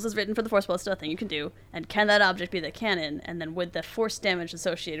rules as written for the Force Ballista, a thing you can do, and can that object be the cannon, and then would the force damage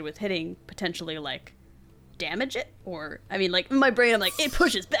associated with hitting potentially, like, damage it? Or, I mean, like, in my brain, I'm like, it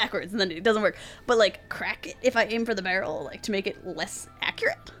pushes backwards, and then it doesn't work. But, like, crack it if I aim for the barrel, like, to make it less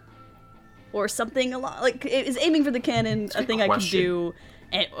accurate? Or something like, is aiming for the cannon a thing I can question. do?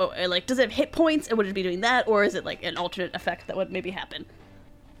 And, or, like, does it have hit points, and would it be doing that? Or is it, like, an alternate effect that would maybe happen?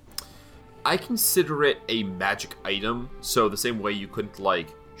 I consider it a magic item, so the same way you couldn't,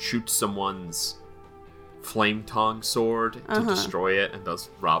 shoot someone's flame tongue sword to destroy it and thus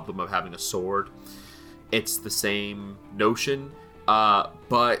rob them of having a sword. It's the same notion,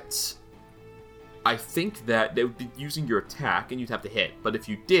 but I think that they would be using your attack and you'd have to hit. But if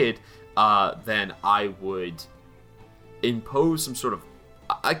you did, then I would impose some sort of...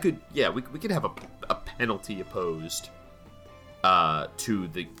 I could, yeah, we could have a penalty opposed to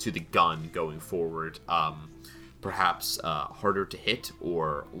the gun going forward. Perhaps harder to hit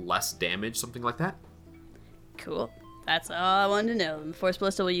or less damage, something like that. Cool. That's all I wanted to know. The Force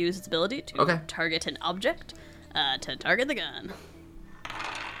Ballista will use its ability to target an object to target the gun.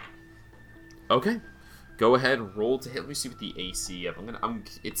 Okay. Go ahead and roll to hit. Let me see what the AC of.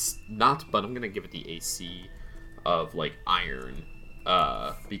 It's not, but I'm gonna give it the AC of like iron,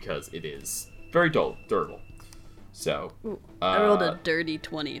 because it is very durable. So. I rolled a dirty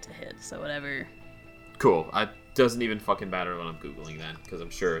 20 to hit, so whatever. Cool. It doesn't even fucking matter when I'm googling that, because I'm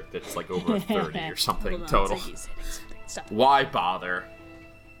sure that's like over a 30 or something Hold on, total. Stop. Why bother?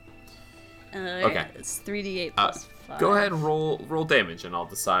 Okay. It's 3d8 plus 5. Go ahead and roll damage, and I'll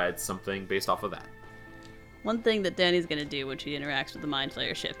decide something based off of that. One thing that Danny's gonna do when she interacts with the Mind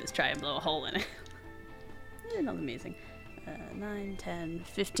Flayer ship is try and blow a hole in it. Not amazing. 9, 10,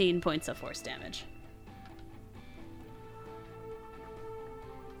 15 points of force damage.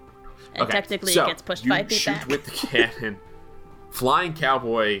 And technically it gets pushed 5 feet back. You shoot with the cannon. Flying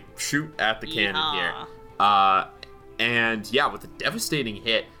cowboy, shoot at the cannon here. And yeah, with a devastating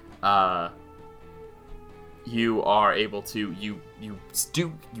hit, you are able to you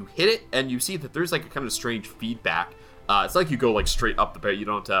hit it, and you see that there's like a kind of strange feedback. It's like you go like straight up the barrel. You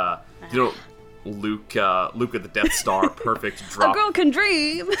don't Luke at the Death Star perfect drop. A girl can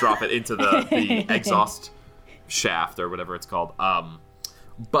dream. Drop it into the exhaust shaft or whatever it's called.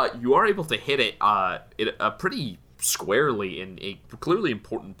 But you are able to hit it pretty squarely in a clearly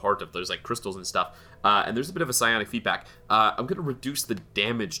important part of there's like crystals and stuff. And there's a bit of a psionic feedback. I'm going to reduce the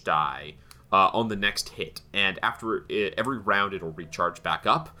damage die on the next hit. And after every round, it'll recharge back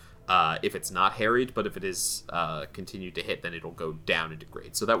up if it's not harried. But if it is continued to hit, then it'll go down into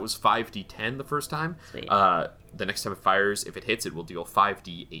grade. So that was 5d10 the first time. Sweet. The next time it fires, if it hits, it will deal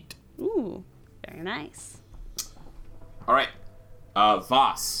 5d8. Ooh, very nice. All right.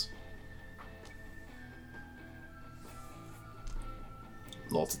 Voss.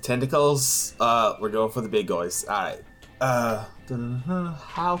 Lots of tentacles. We're going for the big guys. Alright.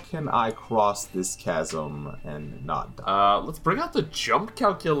 How can I cross this chasm and not die? Let's bring out the jump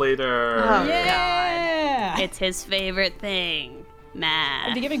calculator. Oh, Yeah! God. It's his favorite thing. Math.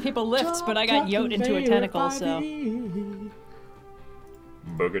 I'd be giving people lifts, but I got yoked into a tentacle, so.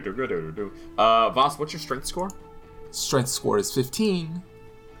 Voss, what's your strength score? Strength score is 15.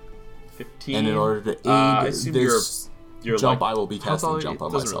 15. And in order to I aid assume this your jump, like, I will be casting jump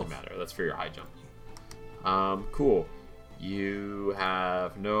on doesn't myself. really matter. That's for your high jump. Cool. You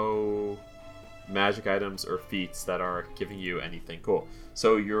have no magic items or feats that are giving you anything. Cool.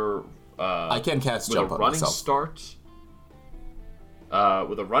 So you're I can cast with jump a on running myself. start.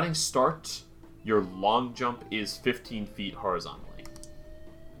 With a running start, your long jump is 15 feet horizontally.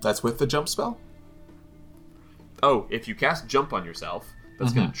 That's with the jump spell? Oh, if you cast jump on yourself,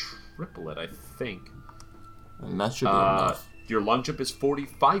 that's going to triple it, I think. And that should be enough. Your long jump is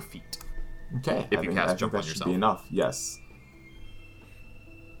 45 feet. Okay. If you cast jump on that should yourself. be enough, yes.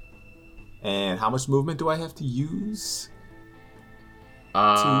 And how much movement do I have to use?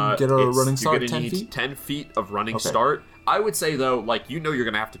 To get a running start, you're 10 need feet? 10 feet of running start. I would say, though, like, you're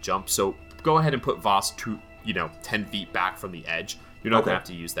going to have to jump, so go ahead and put Voss 10 feet back from the edge. You're not going to have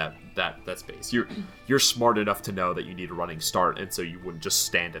to use that space. You're smart enough to know that you need a running start, and so you wouldn't just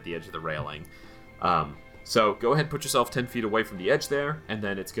stand at the edge of the railing. So go ahead and put yourself 10 feet away from the edge there, and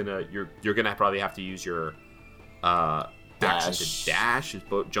then you're gonna probably have to use your action to dash. Is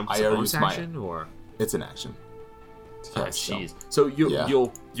jump a bonus action or? It's an action. Jeez. So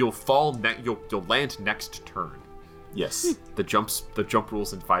you'll fall. You'll land next turn. Yes. The jump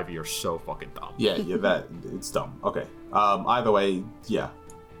rules in 5e are so fucking dumb. Yeah, it's dumb. Okay. Either way, yeah.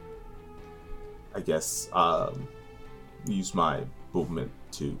 I guess use my movement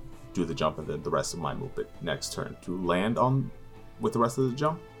to do the jump, and then the rest of my movement next turn to land on with the rest of the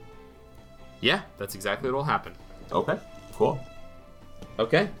jump. Yeah, that's exactly what'll happen. Okay. Cool.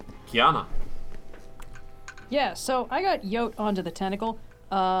 Okay, Kiana. Yeah, so I got yoked onto the tentacle.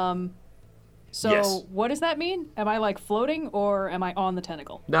 Yes. What does that mean? Am I like floating or am I on the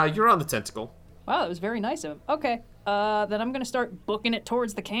tentacle? No, you're on the tentacle. Wow, that was very nice of him. Okay, then I'm gonna start booking it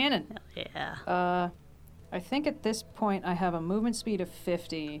towards the cannon. Yeah. I think at this point I have a movement speed of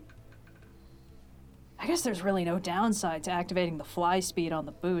 50. I guess there's really no downside to activating the fly speed on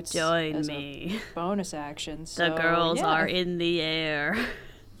the boots. Join as me. A bonus action. The girls are in the air.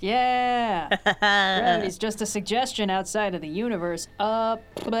 Yeah. Right, it's just a suggestion outside of the universe.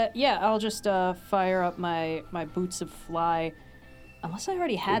 But yeah, I'll just fire up my boots of fly. Unless I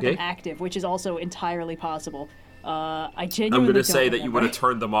already had them active, which is also entirely possible. I I'm genuinely going to say don't that you would remember. have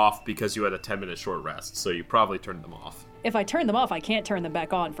turned them off because you had a 10-minute short rest, so you probably turned them off. If I turn them off, I can't turn them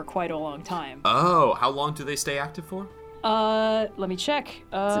back on for quite a long time. Oh, how long do they stay active for? Let me check. It's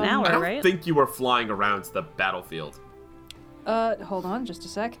an hour, I don't right? think you were flying around the battlefield. Hold on, just a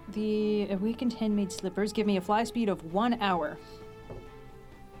sec. The awakened handmade slippers give me a fly speed of 1 hour.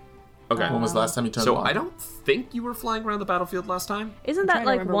 Okay. When was the last time you turned So them on? I don't think you were flying around the battlefield last time. Isn't I'm that trying to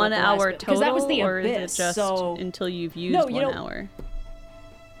like remember 1 what the last hour bit- total, 'cause that was the or is abyss, it just so- until you've used No, you 1 don't- hour?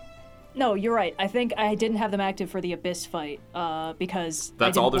 No, you're right. I think I didn't have them active for the abyss fight, because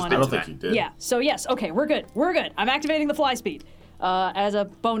That's I all didn't there's want I been don't to think that. you did. Yeah, so yes, okay, we're good. We're good. I'm activating the fly speed as a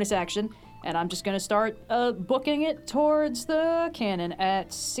bonus action, and I'm just going to start booking it towards the cannon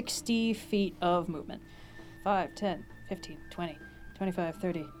at 60 feet of movement. 5, 10, 15, 20, 25,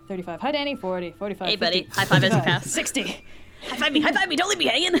 30, 35. Hi, Danny. 40, 45, Hey, buddy. 50, High five as you 55, pass. 60. High five me! High five me! Don't leave me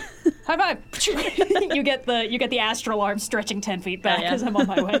hanging. High five. you get the astral arm stretching 10 feet back yeah. as I'm on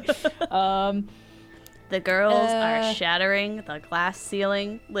my way. The girls are shattering the glass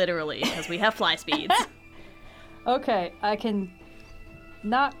ceiling, literally, because we have fly speeds. Okay, I can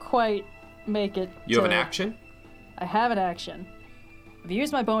not quite make it. You have an to- action? I have an action. I've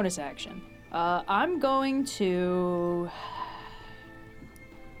used my bonus action. I'm going to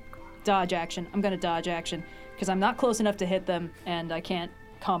dodge action. I'm going to dodge action because I'm not close enough to hit them, and I can't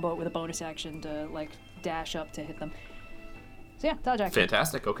combo it with a bonus action to like dash up to hit them. So yeah, dodge action.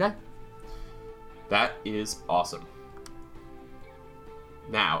 Fantastic, okay. That is awesome.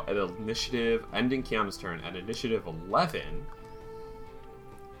 Now, at initiative, ending Kiana's turn, at initiative 11.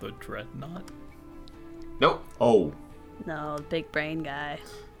 The Dreadnought. Nope. Oh. No, big brain guy.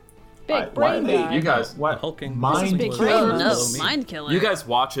 Big brain hey, guy. You guys, What? Hulking Mind big killers? brain. No, Below me. mind killer. you guys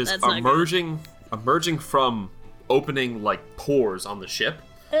watch as That's not emerging from opening like pores on the ship.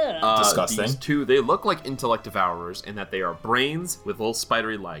 Disgusting. These two, they look like intellect devourers in that they are brains with little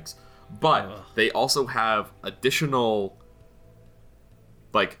spidery legs, but Ugh. they also have additional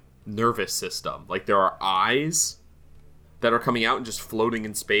like nervous system. Like there are eyes that are coming out and just floating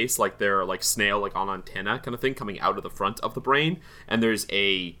in space, like they're like snail, like on antenna kind of thing, coming out of the front of the brain. And there's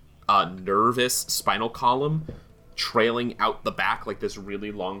a nervous spinal column trailing out the back, like this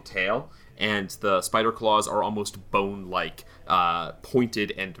really long tail. And the spider claws are almost bone-like,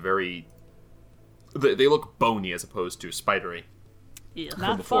 pointed and very. They look bony as opposed to spidery. Ugh.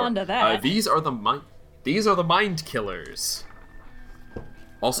 Not Before. fond of that. These are the mind killers,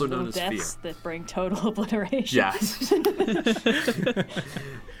 also known Little as deaths fear. that bring total obliteration. Yes. Bunch of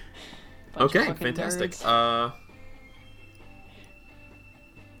Okay, fucking fantastic. nerds.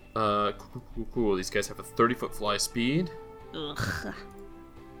 Cool. These guys have a 30-foot fly speed. Ugh,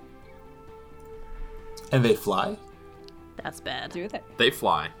 And they fly? that's bad. Do they? They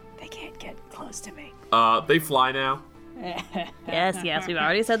fly. They can't get close to me. They fly now. Yes, we've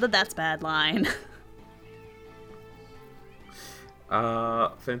already said that that's bad line.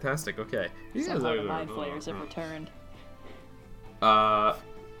 Fantastic. Okay. These guys Somehow the are- mind flayers have returned.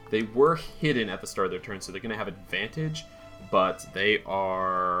 They were hidden at the start of their turn, so they're going to have advantage, but they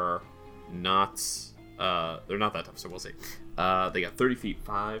are not. They're not that tough, so we'll see. They got 30 feet,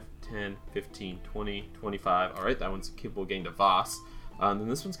 5, 10, 15, 20, 25. All right, that one's capable of getting to Voss. And then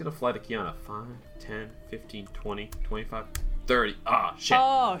this one's going to fly to Kiana. 5, 10, 15, 20, 25, 30. Ah, shit.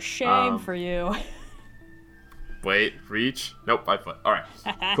 Oh, shame for you. Wait, reach. Nope, 5 foot. All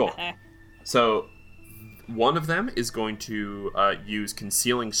right, cool. So one of them is going to use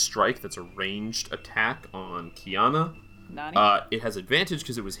Concealing Strike. That's a ranged attack on Kiana. Nani? It has advantage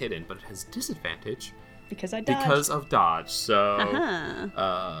because it was hidden, but it has disadvantage because I dodged. because of dodge. So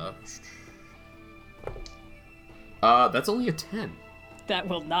that's only a 10. That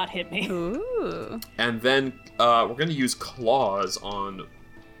will not hit me. Ooh. And then we're going to use Claws on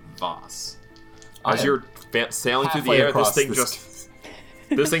Voss. As I you're sailing through the halfway air, across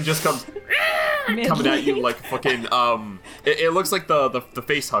this thing just comes coming at you like fucking it looks like the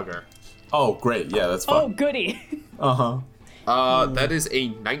face hugger. Oh, great. Yeah, that's Oh, fun. goody. Uh-huh. That is a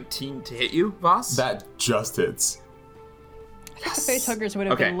 19 to hit you, Voss. That just hits. The face huggers would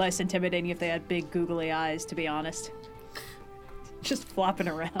have Okay. been less intimidating if they had big googly eyes, to be honest. Just flopping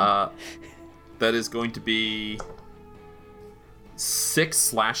around. That is going to be 6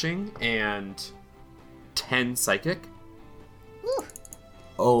 slashing and 10 psychic,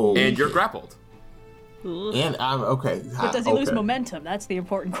 Oh. and you're grappled. Ooh. And I'm okay. but does he lose okay. momentum? That's the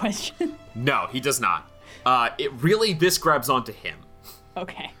important question. No, he does not. This grabs onto him,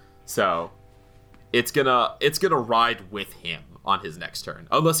 Okay. so it's gonna ride with him on his next turn,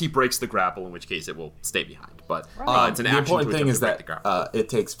 unless he breaks the grapple, in which case it will stay behind. But it's an The action important to thing attempt is to break that the grapple. it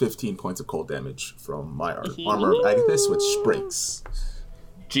takes 15 points of cold damage from my Armor of Agathis, which breaks.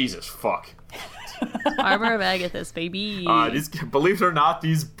 Jesus fuck. Armor of Agathis, baby. Believe it or not,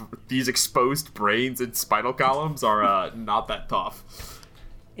 these exposed brains and spinal columns are not that tough.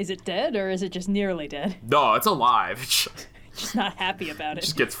 Is it dead or is it just nearly dead? No, it's alive. Just not happy about it.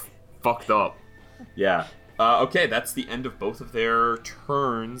 Just gets fucked up. Yeah. Okay, that's the end of both of their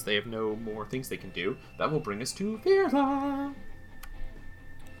turns. They have no more things they can do. That will bring us to Virla.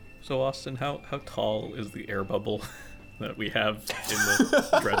 So Austin, how tall is the air bubble that we have in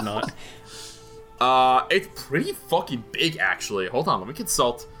the dreadnought? It's pretty fucking big, actually. Hold on, let me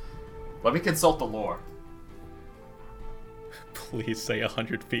consult the lore. Please say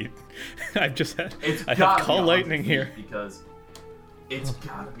 100 feet. I have gotta call be lightning 100 here. feet because it's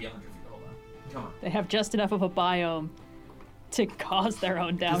gotta be 100 feet. Hold on. Come on. They have just enough of a biome to cause their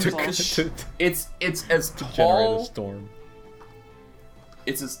own downfall. It's as Generate a tall. storm.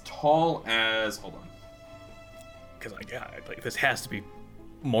 It's as tall as. Hold on. Because like this has to be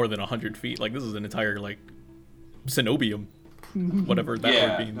more than 100 feet. Like this is an entire like cenobium, whatever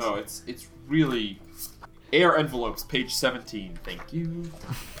that word means. No, it's really air envelopes, page 17. Thank you.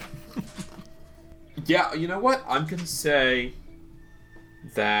 Yeah, you know what? I'm gonna say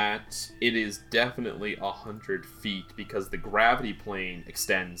that it is definitely 100 feet because the gravity plane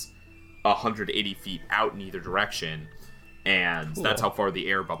extends 180 feet out in either direction, and that's how far the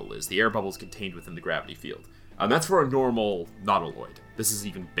air bubble is. The air bubble is contained within the gravity field. And that's for a normal nautiloid. This is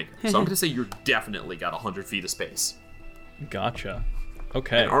even bigger. So I'm going to say you're definitely got 100 feet of space. Gotcha.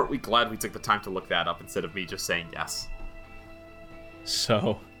 Okay. And aren't we glad we took the time to look that up instead of me just saying yes?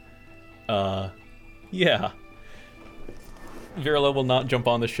 So, yeah. Virla will not jump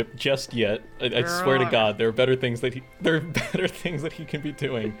on the ship just yet. I swear to God, there are better things that he can be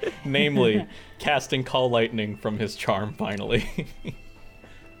doing. Namely, casting Call Lightning from his charm. Finally.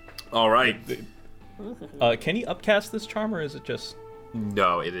 All right. Can he upcast this charm, or is it just?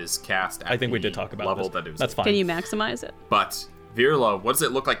 No, it is cast. At I think we the did talk about level this. That it was That's at. fine. Can you maximize it? But Virla, what does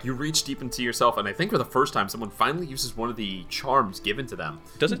it look like? You reach deep into yourself, and I think for the first time, someone finally uses one of the charms given to them.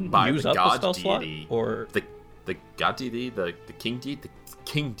 Does it by use the up god the spell slot, deity, or the god deity, the king deity, the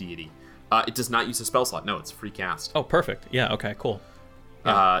king deity? It does not use a spell slot. No, it's free cast. Oh, perfect. Yeah. Okay. Cool.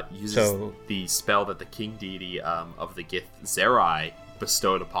 Uses the spell that the king deity of the Gith Zerai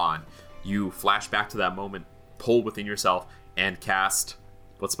bestowed upon. You flash back to that moment, pull within yourself, and cast.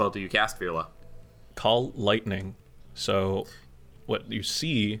 What spell do you cast, Virla? Call Lightning. So what you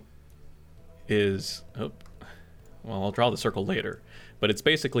see is... well, I'll draw the circle later. But it's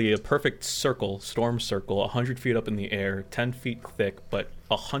basically a perfect circle, storm circle, 100 feet up in the air, 10 feet thick, but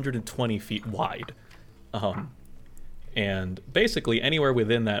 120 feet wide. And basically anywhere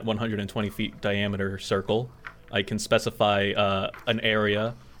within that 120 feet diameter circle, I can specify an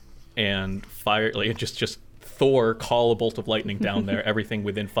area and fire, like just Thor call a bolt of lightning down there. Everything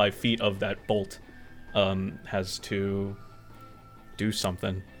within 5 feet of that bolt has to do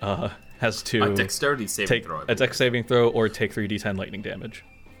something. Has to A dexterity saving take throw. a dex saving throw or take 3d10 lightning damage.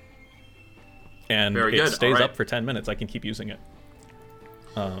 And Very it good. stays All right. up for 10 minutes. I can keep using it.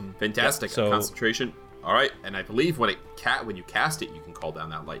 Fantastic. Yeah, so- Concentration. All right, and I believe when you cast it, you can call down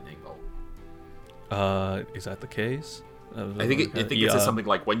that lightning bolt. Is that the case? I think it says something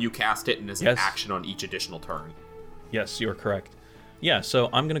like when you cast it and as an Yes. action on each additional turn. Yes, you are correct. Yeah, so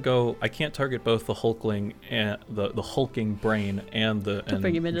I'm gonna go. I can't target both the hulkling and the hulking brain and the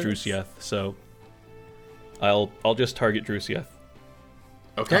bring him into this. Drusieth. So I'll just target Drusieth.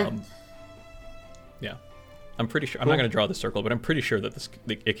 Okay. Yeah, I'm pretty sure. I'm not gonna draw the circle, but I'm pretty sure that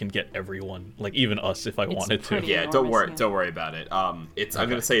it can get everyone, like even us, if I wanted to. pretty- Yeah, enormous, don't worry. yeah. Don't worry about it. It's. I'm Okay.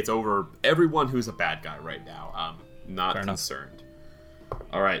 gonna say it's over everyone who's a bad guy right now. Not Fair enough. concerned.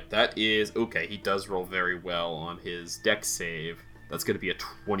 All right, that is okay. He does roll very well on his dex save. That's gonna be a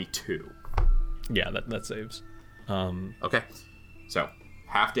 22. Yeah, that saves. Okay, so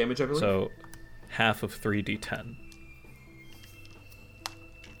half damage, I believe. So half of 3d10.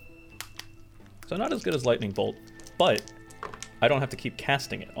 So not as good as lightning bolt, but I don't have to keep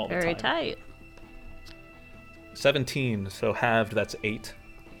casting it all the time. Very tight. 17, so halved, that's 8.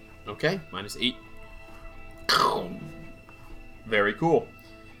 Okay, -8. Very cool.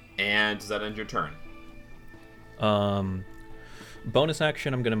 And does that end your turn? Bonus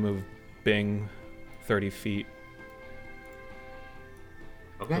action, I'm going to move Bing 30 feet.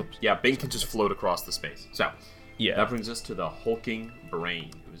 Okay. Oops. Yeah, Bing can just float across the space. So, Yeah. that brings us to the hulking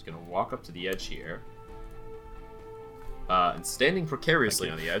brain, who's going to walk up to the edge here. And standing precariously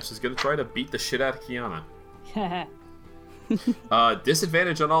on the edge is going to try to beat the shit out of Kiana.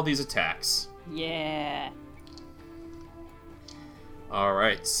 Disadvantage on all these attacks. Yeah. All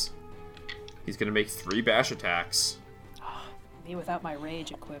right. He's gonna make 3 bash attacks. Me without my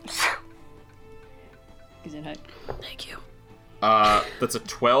rage equipped. Gesundheit. Thank you. That's a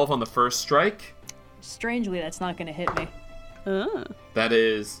 12 on the first strike. Strangely, that's not going to hit me. Oh. That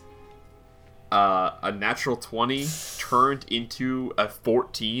is a natural 20 turned into a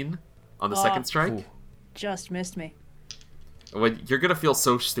 14 on the second strike. Ooh. Just missed me. You're gonna feel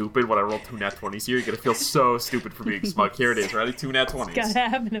so stupid when I roll 2 nat 20s here. You're gonna feel so stupid for being smug. Here it is, ready? 2 nat 20s. Gotta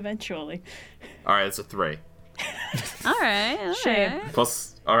happen eventually. All right, it's a 3. All right. Shame.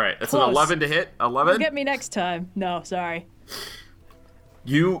 Plus, all right, it's Close. an 11 to hit. 11. Get me next time. No, sorry.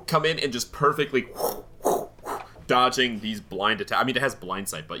 You come in and just perfectly dodging these blind attacks. I mean, it has blind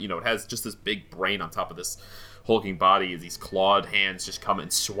sight, but it has just this big brain on top of this hulking body. These clawed hands just come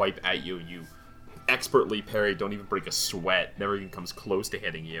and swipe at you. You expertly parry, don't even break a sweat, never even comes close to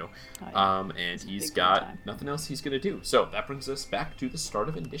hitting you. And he's got nothing else he's gonna do. So that brings us back to the start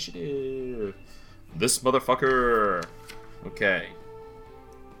of initiative. This motherfucker. Okay.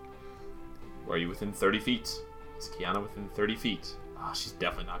 Are you within 30 feet? Is Kiana within 30 feet? Oh, she's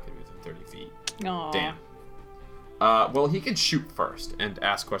definitely not gonna be within 30 feet. Aww. Damn. Well, he can shoot first and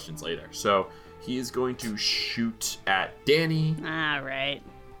ask questions later. So he is going to shoot at Danny. All right.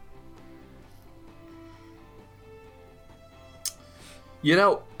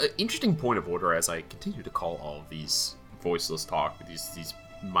 Interesting point of order as I continue to call all of these voiceless talk, these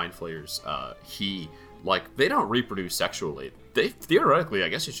mind flayers, they don't reproduce sexually. They theoretically, I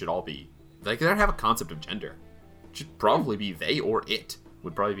guess it should all be, they don't have a concept of gender. It should probably be they or it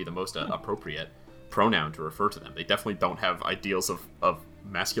would probably be the most appropriate pronoun to refer to them. They definitely don't have ideals of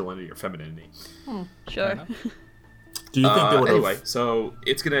masculinity or femininity. Sure. Do you think they would anyway, so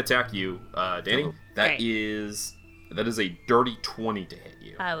it's going to attack you, Danny. That Right. is a dirty 20 to hit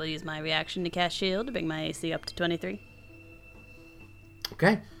you. I will use my reaction to cast shield to bring my AC up to 23.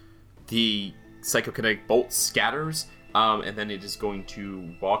 Okay. The psychokinetic bolt scatters, and then it is going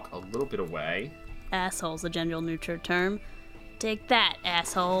to walk a little bit away. Asshole's a general neutral term. Take that,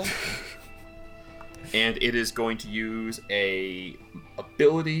 asshole. And it is going to use a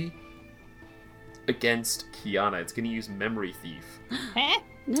ability against Kiana. It's going to use Memory Thief.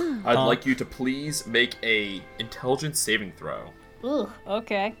 I'd like you to please make a intelligence saving throw. Ugh,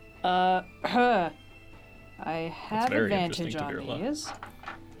 okay. I have very advantage interesting to on hear a lot. these,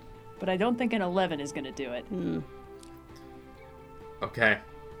 but I don't think an 11 is going to do it. Okay.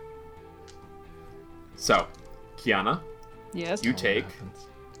 So, Kiana, Yes? you take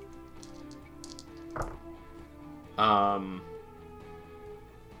oh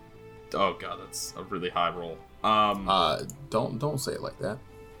god, that's a really high roll. Don't say it like that.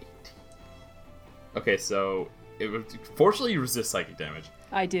 Okay, so fortunately you resist psychic damage.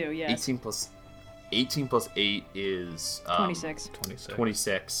 I do, yes. 18 plus 8 is 26.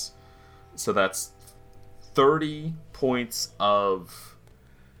 26. So that's 30 points of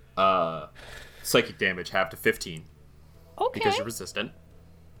psychic damage, half to 15 Okay. because you're resistant.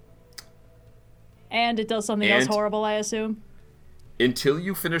 And it does something else horrible, I assume? Until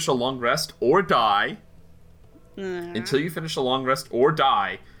you finish a long rest or die,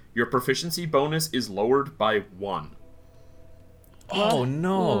 your proficiency bonus is lowered by 1. Oh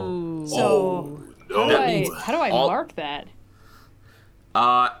no! So, how do I mark that?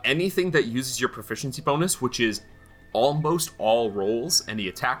 Anything that uses your proficiency bonus, which is almost all rolls, any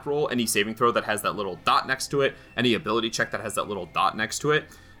attack roll, any saving throw that has that little dot next to it, any ability check that has that little dot next to it,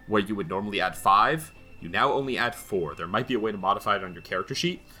 where you would normally add 5, you now only add 4. There might be a way to modify it on your character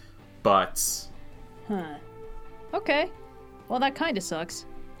sheet, but... Okay. Well, that kind of sucks.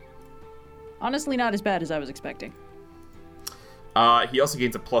 Honestly, not as bad as I was expecting. He also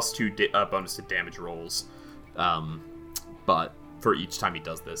gains a +2 bonus to damage rolls, but for each time he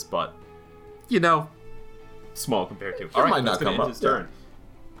does this, but, small compared to... All right, might that's not going to come end up, his turn.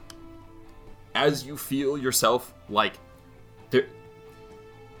 As you feel yourself,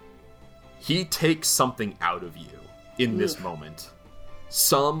 he takes something out of you in this moment.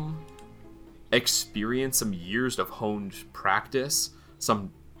 Some experience, some years of honed practice,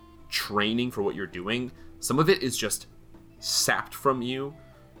 some training for what you're doing. Some of it is just sapped from you,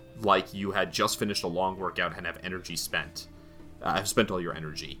 like you had just finished a long workout and have energy spent. I've spent all your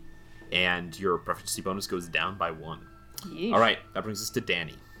energy. And your proficiency bonus goes down by 1. Yeesh. All right, that brings us to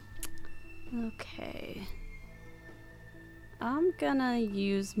Danny. Okay. I'm gonna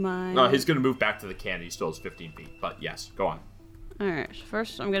use my... No, he's going to move back to the cannon. He still has 15 feet. But yes, go on. Alright,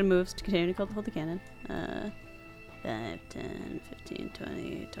 first I'm gonna move to continue to hold the cannon. 5, 10, 15,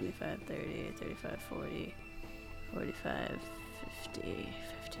 20, 25, 30, 35, 40. 45, 50,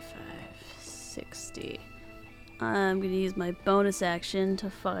 55, 60. I'm going to use my bonus action to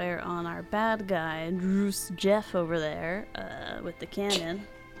fire on our bad guy, Druce Jeff over there, with the cannon.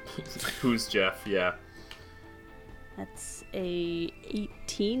 Who's Jeff? Yeah. That's a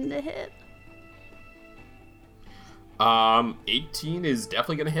 18 to hit. 18 is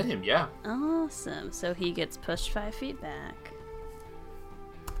definitely gonna hit him, yeah. Awesome. So he gets pushed 5 feet back.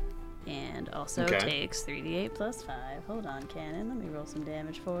 And also takes 3d8 plus 5. Hold on, cannon. Let me roll some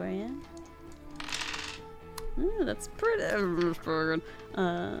damage for you. Ooh, that's pretty good.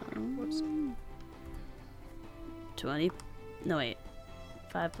 20. No, wait.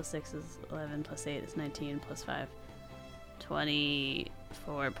 5 plus 6 is 11 plus 8 is 19 plus 5.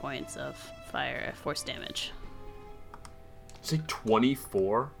 24 points of fire force damage. Say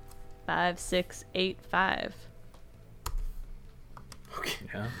 24? 5, 6, 8, 5. Okay.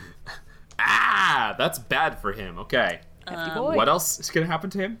 Yeah. Ah, that's bad for him. Okay. Hefty boy. What else is gonna happen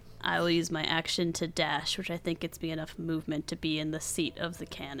to him? I will use my action to dash, which I think gets me enough movement to be in the seat of the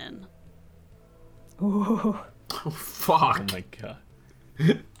cannon. Ooh. Oh, fuck. Oh my god.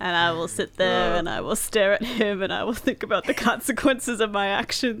 And I will sit there and I will stare at him and I will think about the consequences of my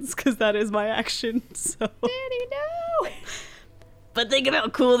actions, because that is my action. So. Daddy, no! But think of how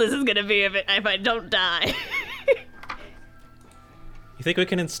cool this is gonna be if I don't die. You think we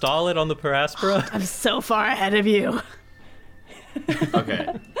can install it on the Paraspora? I'm so far ahead of you. Okay.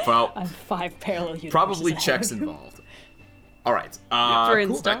 Well, I'm 5 parallel universes probably ahead checks of you. involved. All right. For Cool.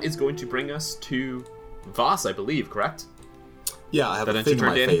 install? That is going to bring us to Voss, I believe, correct? Yeah, I have That a ends thing your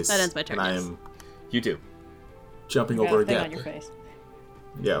on my turn, Danny? face. That ends my turn, And I yes. am You do. jumping You got over a thing again. on your face.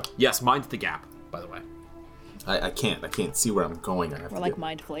 Yeah. Yes, mind the gap, by the way. I can't see where I'm going. I have Or to like get...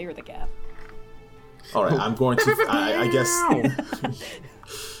 Mind Flayer the Gap. All right, I'm going to. I guess.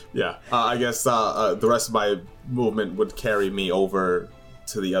 Yeah, I guess the rest of my movement would carry me over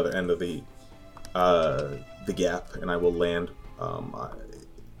to the other end of the gap, and I will land.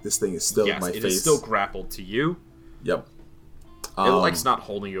 This thing is still in Yes, my it face. is still grappled to you. Yep. It likes not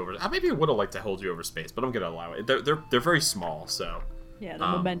holding you over. Maybe it would have liked to hold you over space, but I'm gonna allow it. They're very small, so Yeah, the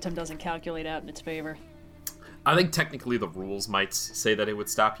momentum doesn't calculate out in its favor. I think technically the rules might say that it would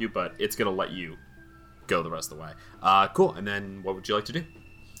stop you, but it's gonna let you go the rest of the way. Cool. And then what would you like to do?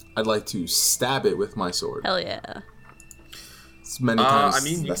 I'd like to stab it with my sword. Hell yeah. As many times I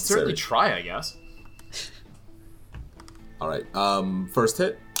mean, you can necessary. certainly try, I guess. All right. First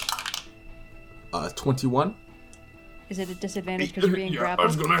hit. 21. Is it a disadvantage because you're being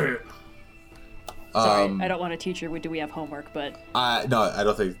grappled? gonna hit. Sorry, I don't want to teach you. Do we have homework? But No, I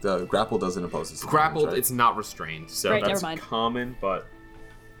don't think the grapple doesn't impose this. Grappled, right? it's not restrained, so Right, that's never mind. common, but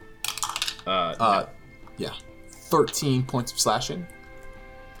no. Yeah. 13 points of slashing.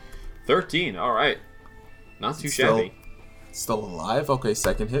 13. All right, not too Still- shabby. Still alive. Okay,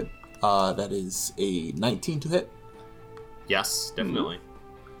 second hit. That is a 19 to hit. Yes, definitely.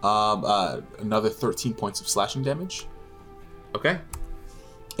 Another 13 points of slashing damage. Okay.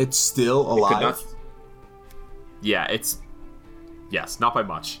 It's still Could alive. not. Yeah, yes, not by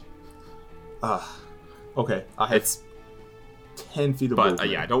much. Okay, I have It's 10 feet of but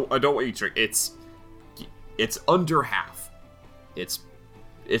movement. yeah, I don't want you to trick. It's under half. It's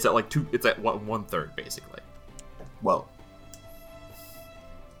at like two. It's at 1/3 basically. Well,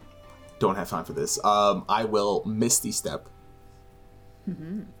 don't have time for this. I will Misty Step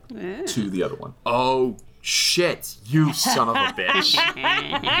to the other one. Oh shit! You son of a bitch!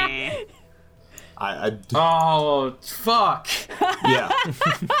 Oh fuck! Yeah.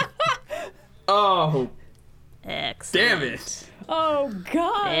 Oh Excellent. damn it! oh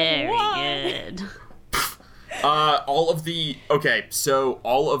god, Very why? good. All of the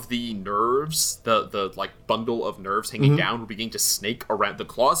nerves, the like bundle of nerves hanging down, will begin to snake around. The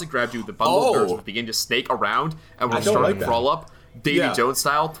claws that grabbed you, the bundle of nerves will begin to snake around, and will don't start like to that. crawl up, Davy Yeah. Jones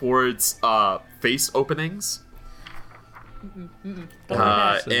style, towards face openings.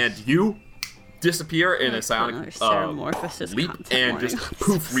 And you disappear in a sonic Ceramorphosis leap content and warning. just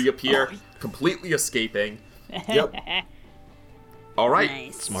poof reappear, completely escaping. Yep. All right,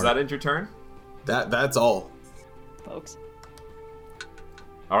 Nice. does that end your turn? That's all. Folks.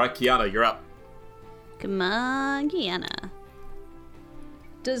 All right, Kiana, you're up. Come on, Kiana.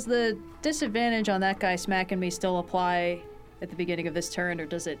 Does the disadvantage on that guy smacking me still apply at the beginning of this turn, or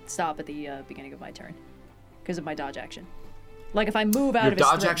does it stop at the beginning of my turn because of my dodge action? Like if I move out Your of his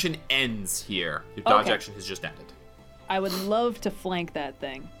dodge threat- action ends here. Your dodge Okay. action has just ended. I would love to flank that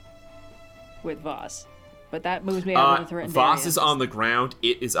thing with Voss, but that moves me out of the threatened area. Voss is on the ground.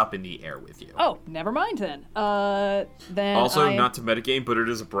 It is up in the air with you. Oh, never mind then. Then Also, I am- not to metagame, but it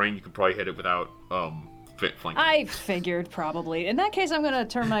is a brain. You could probably hit it without flank. I figured probably. In that case, I'm gonna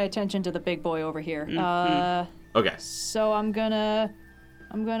turn my attention to the big boy over here. Okay. So I'm gonna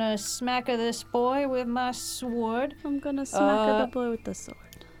smack this boy with my sword. I'm gonna smack the boy with the sword.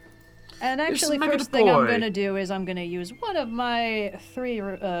 And actually, smack first the thing I'm boy. gonna do is I'm gonna use one of my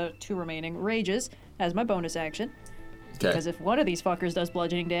two remaining rages as my bonus action. Okay. Because if one of these fuckers does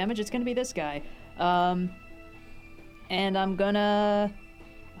bludgeoning damage, it's gonna be this guy. And I'm gonna.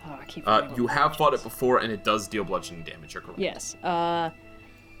 Oh, I keep. forgetting what You my have rage fought is. it before, and it does deal bludgeoning damage. You're correct. Yes.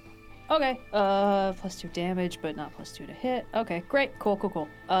 Okay. +2 damage, but not +2 to hit. Okay, great. Cool.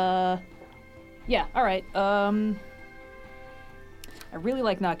 Yeah. All right. I really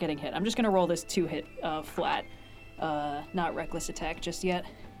like not getting hit. I'm just gonna roll this 2-hit flat. Not reckless attack just yet.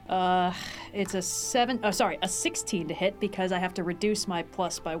 It's a 16 to hit because I have to reduce my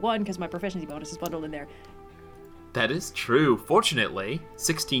plus by 1 because my proficiency bonus is bundled in there. That is true. Fortunately,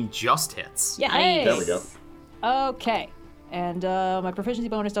 16 just hits. Yeah. There we go. Okay. And my proficiency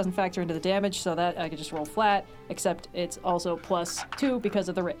bonus doesn't factor into the damage, so that I can just roll flat, except it's also +2 because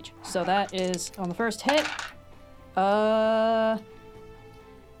of the rage. So that is on the first hit.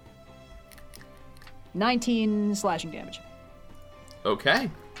 19 slashing damage. Okay.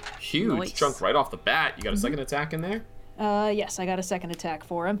 Huge Nice. chunk right off the bat. You got a second attack in there? Yes, I got a second attack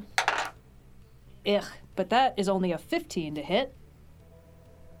for him. Ugh, but that is only a 15 to hit.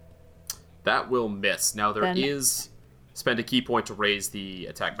 That will miss. Now there Then- is spend a key point to raise the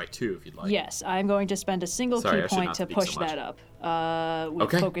attack by 2 if you'd like. Yes, I'm going to spend a single Sorry, I key should point not to speak push so much. that up with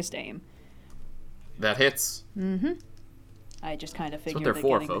Okay. focused aim. That hits. I just kind of what figured they're that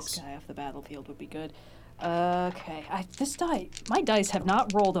for, getting folks. this guy off the battlefield would be good. Okay, my dice have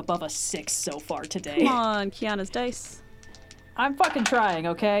not rolled above a 6 so far today. Come on, Kiana's dice. I'm fucking trying,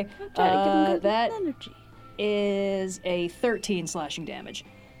 okay? Try to give him good That energy. is a 13 slashing damage.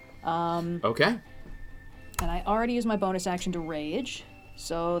 Okay. And I already used my bonus action to rage,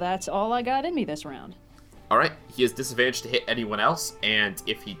 so that's all I got in me this round. All right. He has disadvantage to hit anyone else, and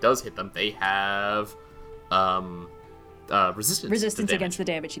if he does hit them, they have resistance. Resistance to against the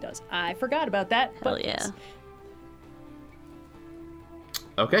damage he does. I forgot about that. Hell But yeah.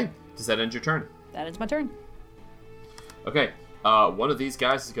 Okay. Does that end your turn? that is my turn. Okay. One of these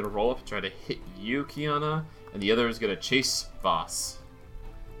guys is going to roll up and try to hit you, Kiana, and the other is going to chase Voss.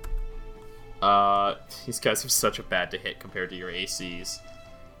 These guys are such a bad to hit compared to your ACs.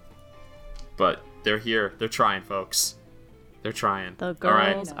 But they're here. They're trying, folks. They're trying. The All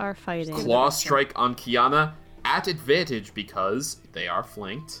right. girls are fighting. Claw strike on Kiana at advantage because they are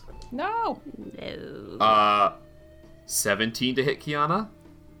flanked. No! No. 17 to hit Kiana.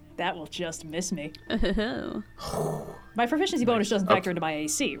 That will just miss me. Oh. My proficiency bonus doesn't factor into my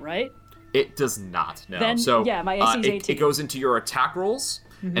AC, right? It does not. No. Then, so yeah, my AC is 18. it goes into your attack rolls,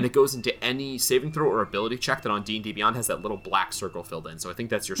 and it goes into any saving throw or ability check that on D&D Beyond has that little black circle filled in. So I think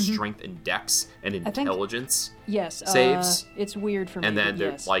that's your strength and dex and think- intelligence. Yes. Saves. It's weird for me. And then but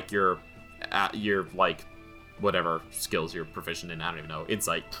there's yes. like your like whatever skills you're proficient in. I don't even know.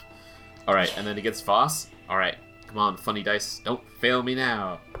 Insight. All right, and then against Voss. All right, come on, funny dice, don't fail me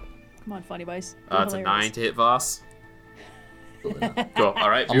now. Come on, funny vice. It's a 9 to hit Voss. Cool. All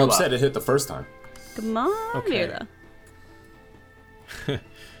right, I'm Mira. upset it hit the first time. Come on, Okay. Mira. I'm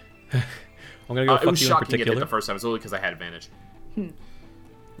gonna go It fuck was you in shocking it hit particular. the first time. It's only because I had advantage. I'm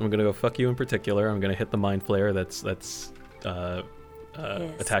gonna go fuck you in particular. I'm gonna hit the mind flayer that's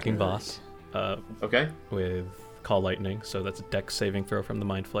attacking good. boss Okay. with call lightning. So that's a dex saving throw from the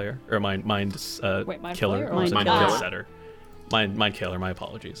mind flayer or mind Mind killer. flayer Or was it Mind mind killer? setter? Mind killer. My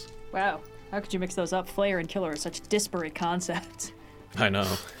apologies. Wow. How could you mix those up? Flayer and killer are such disparate concepts. I know.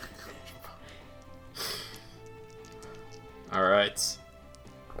 All right.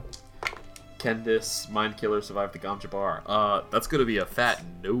 Can this mind killer survive the Gamjabar? That's gonna be a fat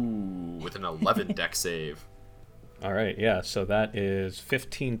no with an 11 dex save. All right, yeah. So that is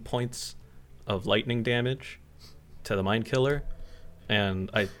 15 points of lightning damage to the mind killer, and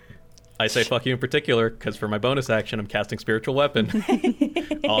I say fuck you in particular because for my bonus action I'm casting spiritual weapon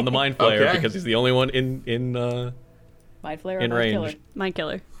on the mind flayer Okay. because he's the only one in Mind flayer or In mind range. killer? Mind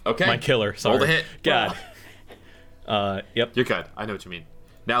killer. Okay. mind killer. Sorry. Roll the hit. God. Yep. You're good. I know what you mean.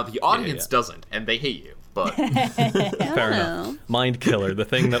 Now the audience yeah. doesn't, and they hate you. But Fair Oh. enough. Mind killer, the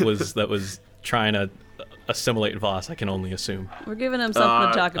thing that was trying to assimilate Voss. I can only assume. We're giving him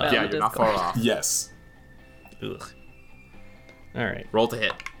something to talk about yeah, in the you're not far Discord. off. Yes. Ugh. All right. Roll to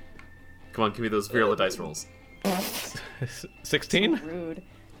hit. Come on, give me those Virula dice rolls. 16. Rude.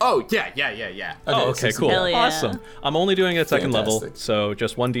 Oh yeah. Oh, okay, 16. cool. Hell yeah. Awesome. I'm only doing it at second level, Fantastic. so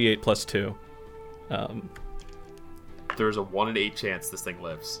just 1d8 plus 2. There's a 1 in 8 chance this thing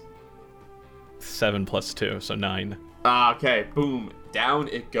lives. 7 plus 2, so 9. Okay, boom. Down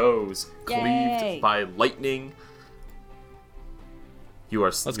it goes. Yay. Cleaved by lightning. You are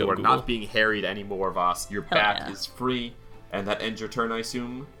Let's go, Google. not being harried anymore, Voss. Your Hell back yeah. is free, and that ends your turn, I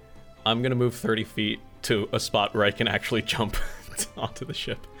assume. I'm gonna move 30 feet to a spot where I can actually jump onto the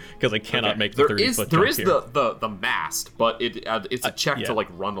ship, because I cannot Okay. make the 30-foot jump There is here. the mast, but it's a check yeah. to like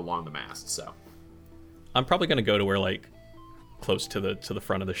run along the mast. So I'm probably gonna go to where like close to the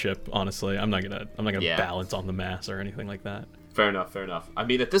front of the ship. Honestly, I'm not gonna Yeah. balance on the mast or anything like that. fair enough. I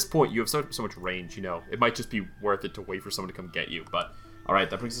mean, at this point, you have so much range. You know, it might just be worth it to wait for someone to come get you. But all right,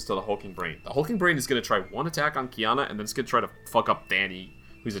 that brings us to the hulking brain. The hulking brain is gonna try one attack on Kiana, and then it's gonna try to fuck up Danny,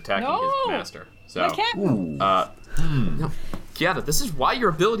 who's attacking No! his master. So. I can't. No, Kiana, this is why your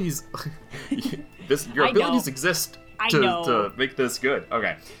abilities, your I abilities know. exist I to know. make this good.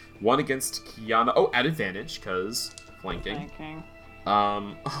 Okay, one against Kiana. Oh, at advantage because flanking. Thinking.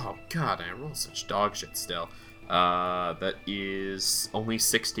 Oh god, I roll such dog shit still. That is only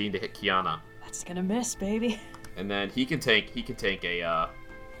 16 to hit Kiana, That's gonna miss, baby. and then he can take a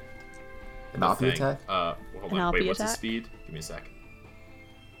An offhand thing. attack? Hold An on, wait, Alpi what's his attack? speed? Give me a sec.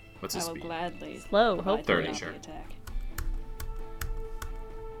 What's his I will speed? gladly. Slow, provide hopefully. the 30, sure. attack.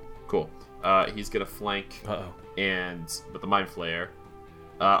 Cool. He's gonna flank Uh-oh. and with the mind flayer.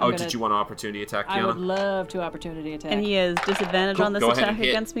 gonna- Did you want an opportunity attack, I would Kiana? love to opportunity attack. And he has disadvantage Cool, on this go ahead and attack hit.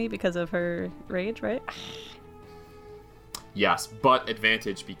 against me because of her rage, right? Yes, but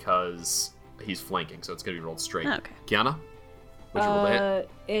advantage because he's flanking, so it's gonna be rolled straight. Oh, okay. Kiana, what'd you roll to hit?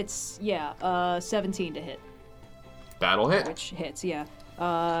 It's 17 to hit, Battle hit. which hits, yeah.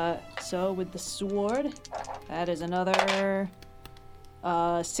 So with the sword, that is another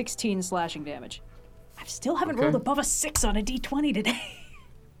 16 slashing damage. I still haven't Okay. rolled above a 6 on a d20 today.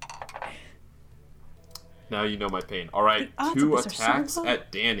 Now you know my pain. All right, The odds 2 of this are so attacks low.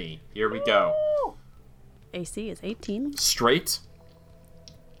 at Danny. Here we go. AC is 18. Straight.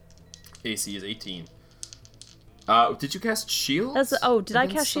 AC is 18. Did you cast shield? Did I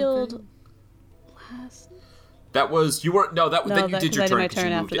against cast shield something? last? That was you weren't. No, that No, then you that- did 'cause your I did turn my because you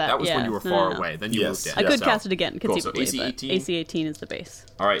turn moved after it. that. That was when Yeah. you were No, far no. away. Then you Yes. moved it. I could So- cast it again Cool, so conceivably, AC but 18. AC 18 is the base.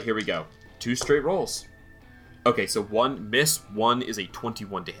 All right, here we go. 2 straight rolls. Okay, so 1 miss, 1 is a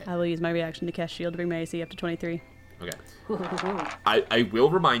 21 to hit. I will use my reaction to cast shield to bring my AC up to 23. Okay. I will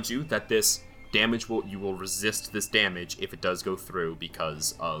remind you that this damage you will resist this damage if it does go through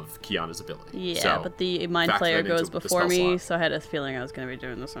because of Kiana's ability. Yeah, So, but the mind factor flayer that goes into the before spell me, slot. so I had a feeling I was going to be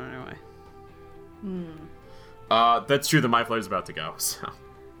doing this one anyway. That's true. The mind flayer is about to go. So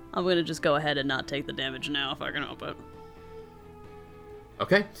I'm going to just go ahead and not take the damage now if I can help it.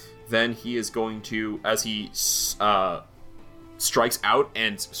 okay, then he is going to, as he strikes out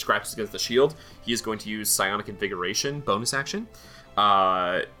and scratches against the shield, he is going to use Psionic Invigoration bonus action.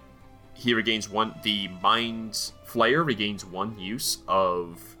 He regains the mind flayer regains 1 use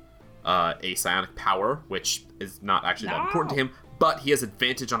of a psionic power, which is not actually that important to him, but he has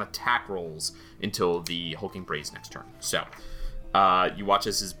advantage on attack rolls until the hulking brain's next turn. So you watch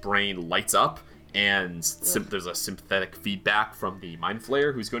as his brain lights up, and there's a sympathetic feedback from the mind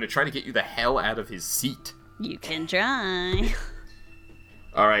flayer, who's going to try to get you the hell out of his seat. You can try.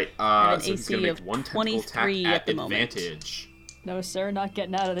 All right, have an so he's going AC to of make 1 tentacle attack 23 at at the moment. advantage. No, sir, not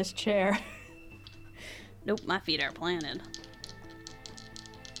getting out of this chair. Nope, my feet are planted.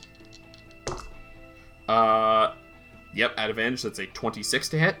 Yep, at advantage, that's a 26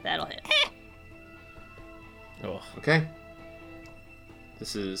 to hit. That'll hit. Oh, Okay.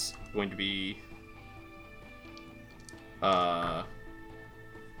 This is going to be 12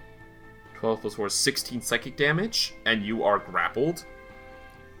 plus 4 is 16 psychic damage, and you are grappled.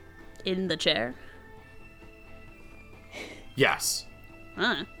 In the chair. Yes.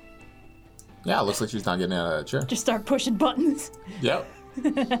 Huh. Yeah, it looks like she's not getting out of that chair. Just start pushing buttons. Yep.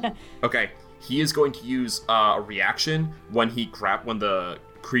 Okay. He is going to use a reaction when when a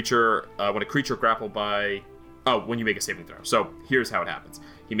creature grappled by when you make a saving throw. So here's how it happens.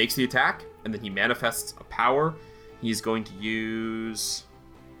 He makes the attack, and then he manifests a power. He's going to use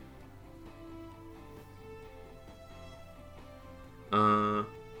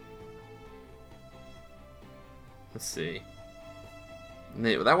let's see.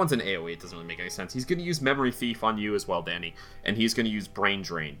 No, that one's an AoE. It doesn't really make any sense. He's going to use Memory Thief on you as well, Danny. And he's going to use Brain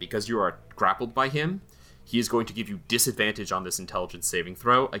Drain. Because you are grappled by him, he is going to give you disadvantage on this intelligence saving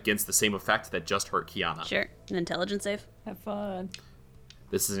throw against the same effect that just hurt Kiana. Sure. An intelligence save. Have fun.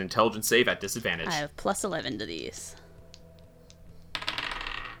 This is an intelligence save at disadvantage. I have plus 11 to these.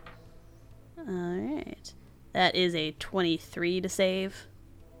 Alright. That is a 23 to save.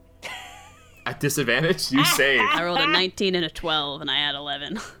 At disadvantage, you save. I rolled a 19 and a 12, and I had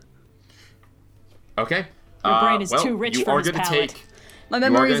 11. Okay. Your brain is well, too rich you for are his gonna palate. take. My You are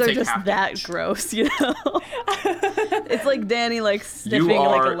memories gonna are take just half that damage. gross, you know? It's like Danny, like, sniffing, You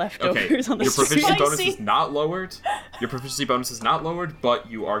are like, leftovers on the Your street. proficiency bonus Spicy. is not lowered. Your proficiency bonus is not lowered, but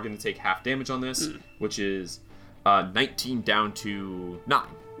you are going to take half damage on this, which is 19 down to 9.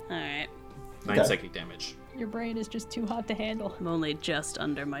 Alright. 9 Okay. psychic damage. Your brain is just too hot to handle. I'm only just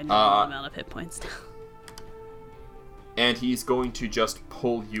under my normal amount of hit points now. And he's going to just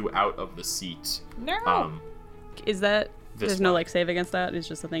pull you out of the seat. No. Is that... This There's no, way. like, save against that? It's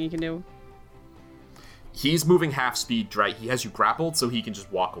just a thing you can do? He's moving half speed, right? He has you grappled, so he can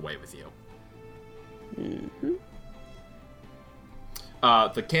just walk away with you.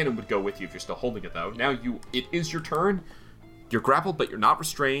 The cannon would go with you if you're still holding it, though. Now it is your turn. You're grappled, but you're not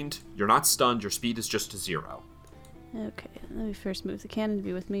restrained. You're not stunned. Your speed is just to 0. Okay, let me first move the cannon to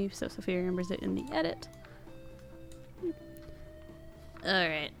be with me so Sophia remembers it in the edit.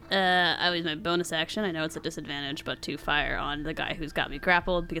 Alright, I use my bonus action. I know it's a disadvantage, but to fire on the guy who's got me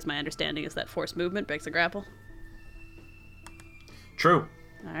grappled, because my understanding is that forced movement breaks a grapple. True.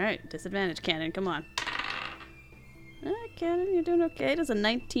 Alright, disadvantage cannon, come on. Cannon, you're doing okay. Does a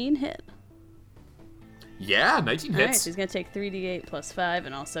 19 hit? Yeah, 19 Alright, hits. so he's gonna take 3d8 plus 5,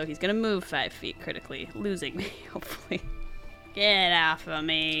 and also he's gonna move 5 feet critically, losing me, hopefully. Get off of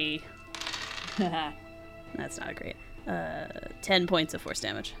me. That's not great. 10 points of force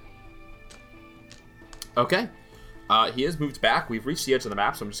damage. Okay. He has moved back. We've reached the edge of the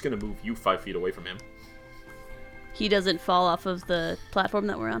map, so I'm just going to move you 5 feet away from him. He doesn't fall off of the platform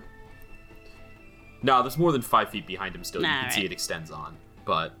that we're on? No, there's more than 5 feet behind him still. You can Alright. see it extends on.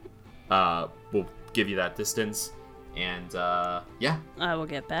 But we'll give you that distance. And, yeah. I will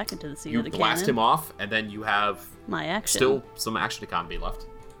get back into the seat You of the blast cannon. him off, and then you have My action. still some action economy left.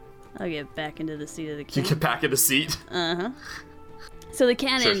 I'll get back into the seat of the You cannon. get back in the seat. So the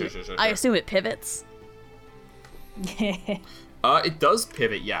cannon, Sure. I assume it pivots. It does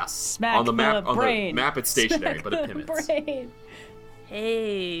pivot, yes. Smack on the map. On the brain. map, it's stationary, Smack but it the pivots. brain.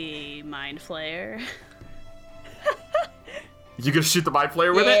 Hey, Mind Flayer. You gonna shoot the mind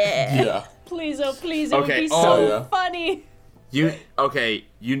flayer with it? Yeah. Please, oh please, it would Okay, be so yeah. funny. You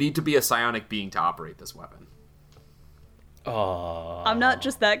need to be a psionic being to operate this weapon. Aww. I'm not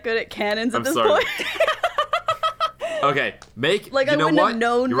just that good at cannons I'm at this sorry. point. Okay, make Like, you I know wouldn't what? have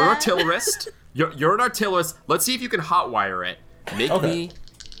known You're an that. artillerist. You're an artillerist. Let's see if you can hotwire it.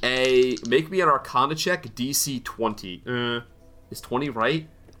 Make me an Arcana check, DC 20. Is 20 right?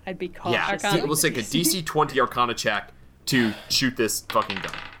 I'd be cautious. Yeah. Arcana. Let's take a DC 20 Arcana check to shoot this fucking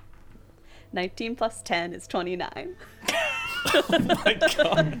gun. 19 plus 10 is 29. My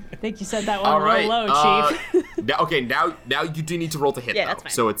God. I think you said that one All a right. little low, Chief. Now you do need to roll to hit. Yeah, though. that's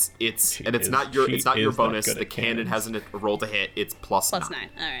fine. So it's She and it's is- not your she it's not your is not bonus. good The at cannon cannons. hasn't a roll to hit. It's plus 9. 9.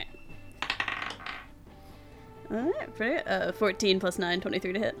 Alright. Alright, pretty good. 14 plus 9,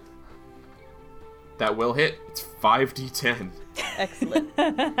 23 to hit. That will hit. It's 5d10. Excellent.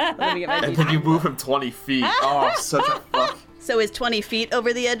 Let me get my And then D10. you move him 20 feet. Oh, such a fuck. So is 20 feet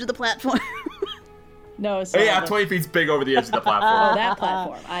over the edge of the platform. No, so Yeah, 20 feet's big over the edge of the Oh, platform. that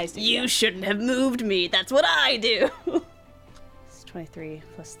platform. I see. You yeah. shouldn't have moved me. That's what I do. It's 23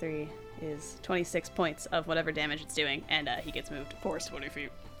 plus 3 is 26 points of whatever damage it's doing, and he gets moved force 20 feet.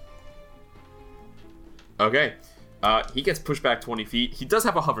 Okay. He gets pushed back 20 feet. He does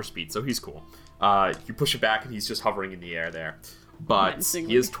have a hover speed, so he's cool. You push him back, and he's just hovering in the air there. But Menacingly.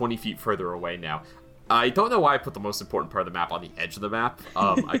 he is 20 feet further away now. I don't know why I put the most important part of the map on the edge of the map.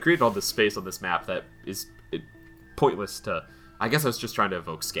 I created all this space on this map that is pointless to... I guess I was just trying to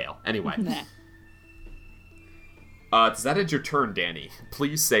evoke scale. Anyway. Nah. Does that end your turn, Danny?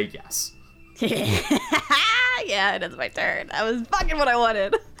 Please say yes. Yeah, it is my turn. That was fucking what I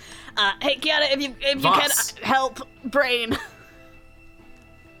wanted. Hey, Kiana, if you Voss. can help Brain.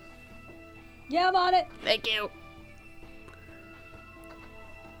 Yeah, I'm on it. Thank you.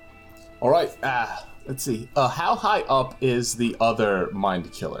 All right. Let's see. How high up is the other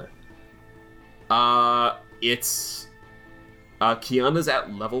mind killer? It's... Kiana's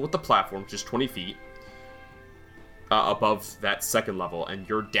at level with the platform, which is 20 feet. Above that second level, and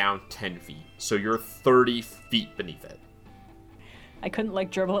you're down 10 feet. So you're 30 feet beneath it. I couldn't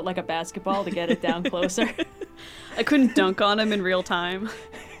like dribble it like a basketball to get it down closer. I couldn't dunk on him in real time.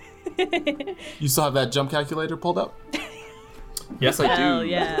 You still have that jump calculator pulled up? Yes, I do. Hell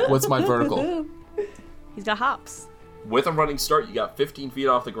yeah. What's my vertical? He's got hops. With a running start, you got 15 feet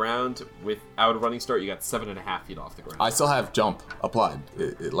off the ground. Without a running start, you got 7.5 feet off the ground. I still have jump applied.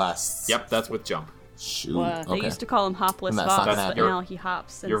 It lasts. Yep, that's with jump. Shoot. What? They Okay. used to call him hopless And that's not hops, gonna but happen. now he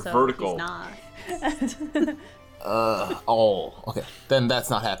hops, and You're so vertical. he's not. Oh, okay. Then that's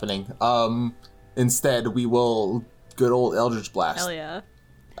not happening. Instead, we will good old Eldritch Blast. Hell yeah.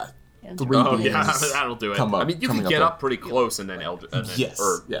 3 Oh beings yeah, that'll do it. come up- I mean, you coming can get up up pretty close and then Yes,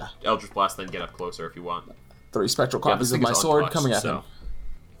 yeah. Eldritch Blast, then get up closer if you want. 3 spectral Yeah, copies this of thing my is sword untouched, coming at so- him.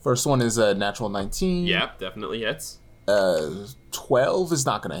 First one is a natural 19. Yeah, definitely hits. 12 is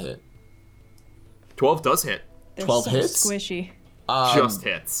not gonna hit. 12 does hit. They're 12 so hits? squishy. Just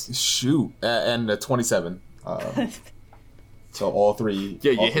hits. Shoot, and a 27. So all 3.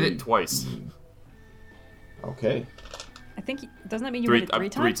 Yeah, you all hit 3. it twice. Okay. I think, doesn't that mean you hit it 3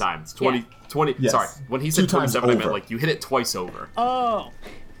 times? 3 times. 20. Yeah. 20. Yes. Sorry, when he 2 said times 27, I meant over. like you hit it twice over. Oh.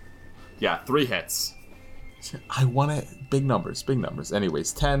 Yeah, 3 hits. I want it. Big numbers, big numbers.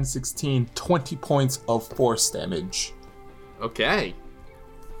 Anyways, 10, 16, 20 points of force damage. Okay.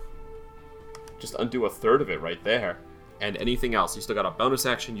 Just undo a third of it right there. And anything else? You still got a bonus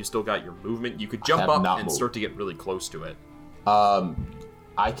action. You still got your movement. You could jump have up not and moved. start to get really close to it.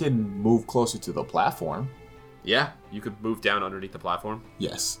 I can move closer to the platform. Yeah, you could move down underneath the platform.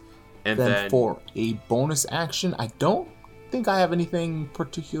 Yes. And Then then for a bonus action, I don't think I have anything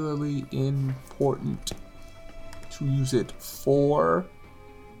particularly important to use it for.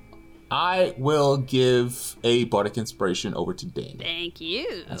 I will give a bardic inspiration over to Dane Thank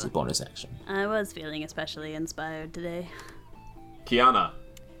you. as a bonus action. I was feeling especially inspired today. Kiana.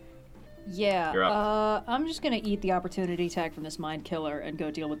 Yeah, You're up. I'm just gonna eat the opportunity tag from this mind killer and go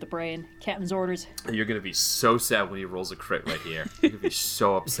deal with the brain. Captain's orders. You're gonna be so sad when he rolls a crit right here. You're gonna be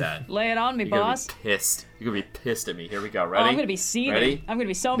so upset. Lay it on me, You're gonna boss. be pissed. You're gonna be pissed at me. Here we go. Oh, Ready? I'm gonna be seething. Ready? I'm gonna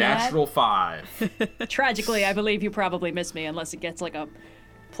be so Natural 5. mad. Tragically, I believe you probably miss me unless it gets like a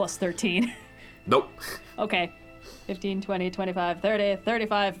plus 13. Nope. Okay. 15, 20, 25, 30,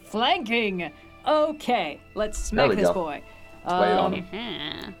 35. Flanking! Okay, let's smack we this go. boy. Lay it on him.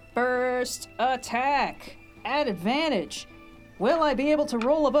 Huh. First attack. At advantage. Will I be able to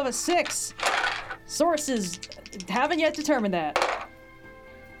roll above a 6? Sources haven't yet determined that.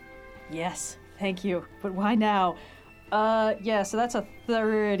 Yes, thank you. But why now? Yeah, so that's a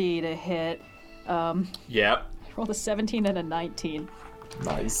 30 to hit. Yep. I rolled a 17 and a 19.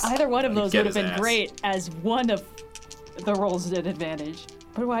 Nice. Either one of those Get would have his been ass. great as one of the rolls at advantage.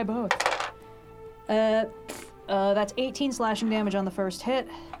 But why both? That's 18 slashing damage on the first hit.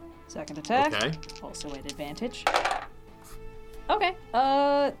 Second attack. Okay. Also at advantage. Okay.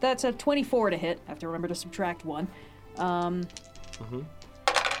 That's a 24 to hit. I have to remember to subtract 1.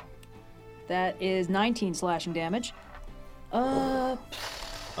 That is 19 slashing damage. And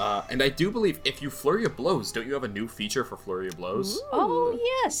I do believe if you flurry of blows, don't you have a new feature for flurry of blows? Oh,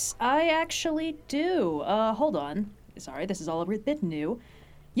 yes, I actually do. Hold on. Sorry, this is all a bit new.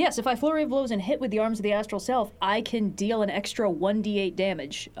 Yes, if I flurry of blows and hit with the arms of the astral self, I can deal an extra 1d8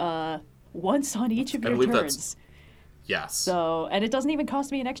 damage, once on each of I your believe turns. that's- Yes. So, and it doesn't even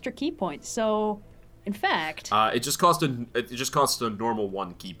cost me an extra key point. So, in fact, It just cost a normal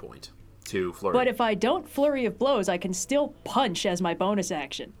 1 key point to flurry. but if I don't flurry of blows, I can still punch as my bonus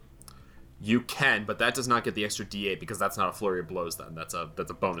action. You can, but that does not get the extra D8 because that's not a flurry of blows. Then that's a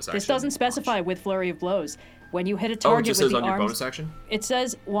bonus action. This doesn't specify punch. with flurry of blows. When you hit a Oh, it target just with says the on your arms, bonus action. it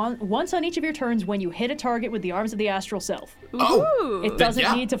says once on each of your turns when you hit a target with the arms of the astral self. Oh, It doesn't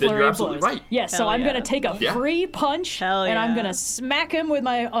yeah, need to then flurry you're of blows. absolutely right. Yeah, so Hell I'm yeah. gonna take a Yeah. free punch Hell and I'm yeah. gonna smack him with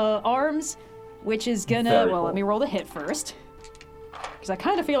my arms, which is gonna. Very well, cool. let me roll the hit first, because I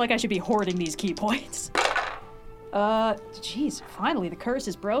kind of feel like I should be hoarding these key points. Jeez, finally the curse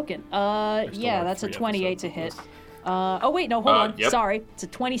is broken. Yeah, like that's a 3 28 to episodes hit. of Oh wait, no, hold on. Yep. Sorry, it's a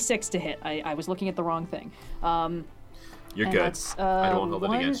 26 to hit. I was looking at the wrong thing. You're And good. that's, I don't hold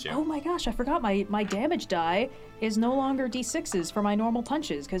that against you. Oh my gosh, I forgot my damage die is no longer d6s for my normal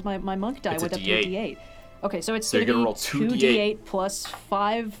punches because my monk die It's a went up to a D8. d8. Okay, so it's So gonna you're gonna be roll 2 2d8 plus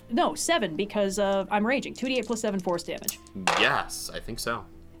 5. No, 7 because I'm raging. 2d8 plus 7 force damage. Yes, I think so.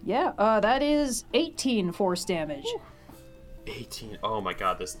 Yeah, that is 18 force damage. 18. Oh my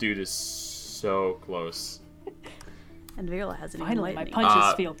god, this dude is so close. And Virla hasn't even Finally, my lightning.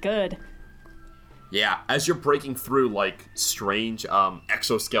 punches feel good. Yeah, as you're breaking through, like, strange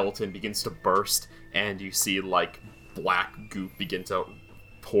exoskeleton begins to burst, and you see, like, black goop begin to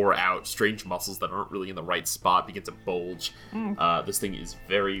pour out. Strange muscles that aren't really in the right spot begin to bulge. This thing is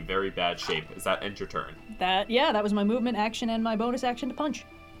very, very bad shape. Does that end your turn? That was my movement action and my bonus action to punch.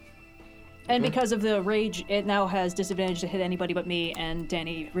 And because of the rage, it now has disadvantage to hit anybody but me, and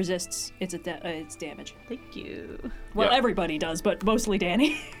Danny resists its damage. Thank you. Well, Yeah. everybody does, but mostly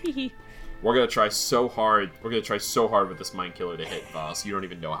Danny. We're gonna try so hard. We're gonna try so hard with this mind killer to hit Voss. You don't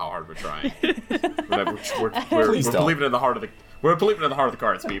even know how hard we're trying. We're Please don't. believing in the heart of the. We're believing in the heart of the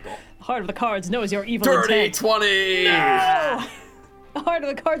cards, people. The heart of the cards knows your evil Dirty intent. 20. The heart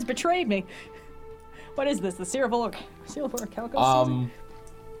of the cards betrayed me. What is this? The silver calico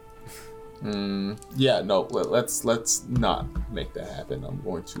season? Yeah, no, let's not make that happen. I'm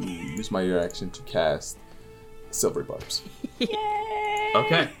going to use my reaction to cast Silvery Barbs. Yay!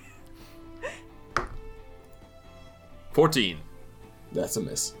 Okay. 14. That's a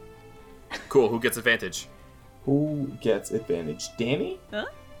miss. Cool. Who gets advantage? Who gets advantage? Danny? Huh?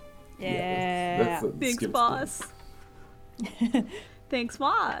 Yeah. Thanks, skip boss. Thanks,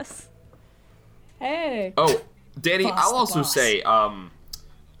 boss. Hey. Oh, Danny, Boss I'll the also boss. say,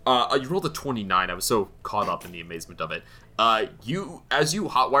 you rolled a 29. I was so caught up in the amazement of it. As you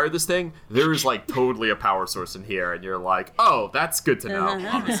hotwire this thing, there's like totally a power source in here, and you're like, oh, that's good to know,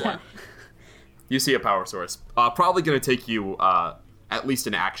 honestly. You see a power source. Probably going to take you at least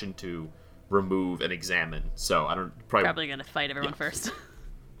an action to remove and examine. So I don't Probably gonna fight everyone first.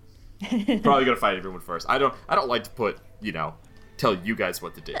 probably going to fight everyone first. I don't like to tell you guys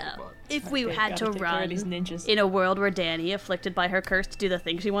what to do. But If we Okay, had to gotta take care of run these ninjas. in a world where Danny, afflicted by her curse to do the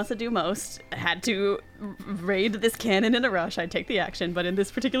thing she wants to do most, had to raid this cannon in a rush, I'd take the action. But in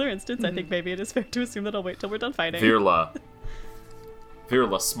this particular instance, I think maybe it is fair to assume that I'll wait till we're done fighting. Virla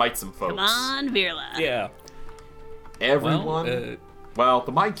smites some folks. Come on, Virla. Yeah. Everyone. Well,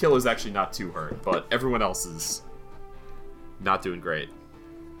 the mind kill is actually not too hurt, but everyone else is not doing great.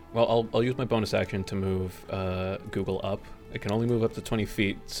 Well, I'll use my bonus action to move Google up. I can only move up to 20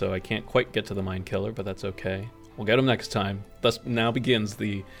 feet, so I can't quite get to the Mind Killer, but that's okay. We'll get him next time. Thus now begins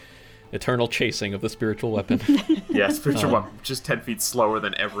the eternal chasing of the spiritual weapon. Yeah, spiritual weapon, just 10 feet slower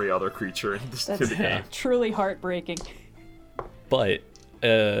than every other creature in That's the game. truly heartbreaking. But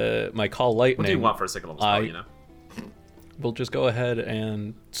my Call Lightning... What do you want for a second level spell, We'll just go ahead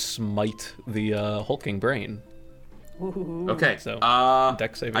and smite the hulking brain. Ooh. Okay, So,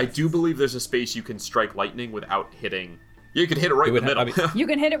 dex saving. I do believe there's a space you can strike lightning without hitting... You can hit it right in the middle. You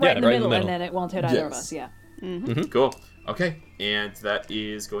can hit it right in the right in the middle, and middle. then it won't hit either of Yes. us, yeah. Cool. Okay, and that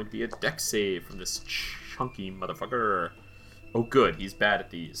is going to be a dex save from this chunky motherfucker. Oh, good. He's bad at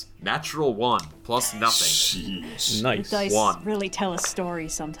these. Natural 1 plus nothing. Sheesh. Nice. Dice One. really tell a story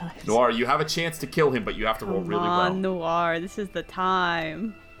sometimes. Noir, you have a chance to kill him, but you have to roll Come really on, well. Noir. This is the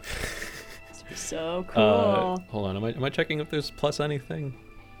time. So cool. Hold on, am I checking if there's plus anything?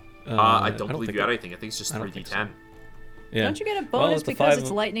 I don't believe think you got it- anything. I think it's just I don't think 3d10. Yeah. Don't you get a Well, bonus it's a because 5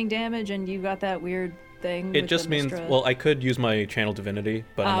 it's lightning damage and you got that weird thing? It with just the means, Mystra? well, I could use my channel divinity,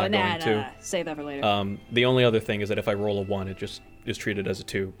 but I'm not going to. Save that for later. The only other thing is that if I roll a 1, it just is treated as a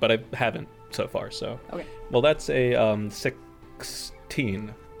 2, but I haven't so far, so. Okay. Well, that's a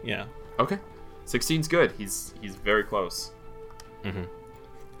 16, yeah. Okay. 16's good. He's very close.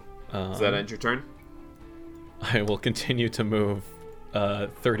 Does that end your turn? I will continue to move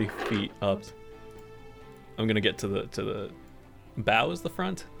 30 feet up. I'm going to get to the bow is the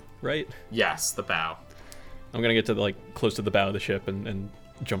front, right? Yes, the bow. I'm going to get to close to the bow of the ship and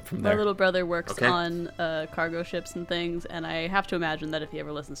jump from My there. little brother works Okay. on cargo ships and things, and I have to imagine that if he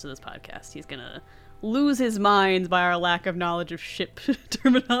ever listens to this podcast, he's gonna lose his mind by our lack of knowledge of ship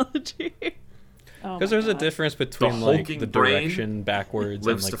terminology. Oh Because my there's a God. difference between hulking the brain direction backwards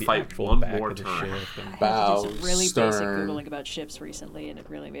lives and to the fight actual one back more of the turn. ship. I And... had to Bow, do some really basic stern. Googling about ships recently, and it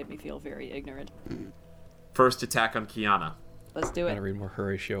really made me feel very ignorant. First attack on Kiana. Let's do Gotta it. read more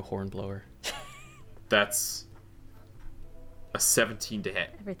Horatio Hornblower. That's a 17 to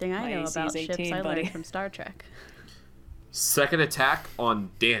hit. Everything I My know AC about is ships 18, I buddy. learned from Star Trek. Second attack on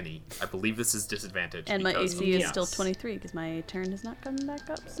Danny. I believe this is disadvantage. And my because AC is Yes. still 23 because my turn has not come back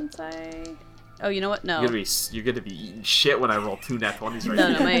up since I. Oh, you know what? No. You're gonna be eating shit when I roll 2 nat 20s right No,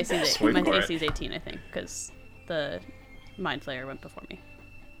 now. no, my AC is Wait my for it. AC is 18, I think, because the Mind Flayer went before me.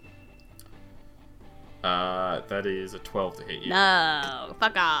 That is a 12 to hit you. No,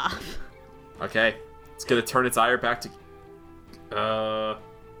 fuck off. Okay. It's gonna turn its ire back to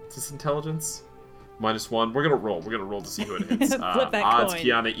is this intelligence? -1. We're gonna roll to see who it hits. Flip that odds coin.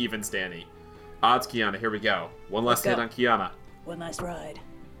 Kiana, evens Danny. Odds Kiana, here we go. One less hit go. on Kiana. One last ride.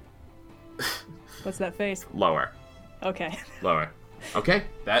 What's that face? Lower. Okay. Lower. Okay,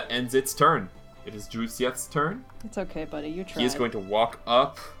 that ends its turn. It is Drusieth's turn. It's okay, buddy. You tried. He is going to walk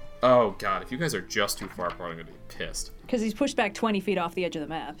up. Oh god, if you guys are just too far apart, I'm gonna be pissed. Because he's pushed back 20 feet off the edge of the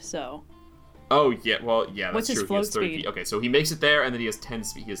map, so. Oh yeah, well yeah, that's What's his true. He float has 30 speed? feet. Okay, so he makes it there, and then he has 10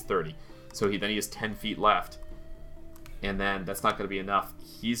 speed. He has 30. So then he has 10 feet left, and then that's not gonna be enough.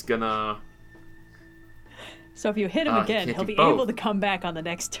 He's gonna. So if you hit him He again, can't he'll do be both. able to come back on the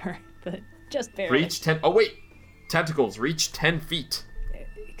next turn, but just barely. Reach 10. Oh, wait! Tentacles, reach 10 feet.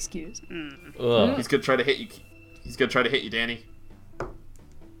 Excuse. Ugh. He's gonna try to hit you. He's gonna try to hit you, Danny.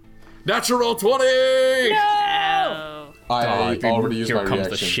 Natural 20! No! I already used here my comes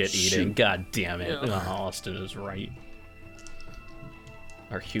reaction. the shit eating. Shoot. God damn it. Ugh. Oh, Austin is right.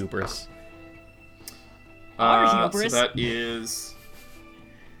 Our hubris. Our So hubris. that is...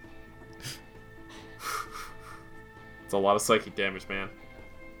 It's a lot of psychic damage, man.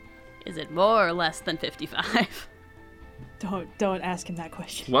 Is it more or less than 55? Don't ask him that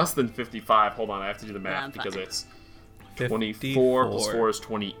question. Less than 55. Hold on, I have to do the I'm math because fine. it's 24 plus 4 is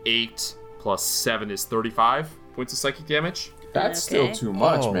 28 plus 7 is 35 points of psychic damage. That's Okay. still too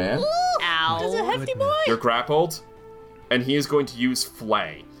much, Oh. man. That's a Ow. hefty boy. You're grappled, and he is going to use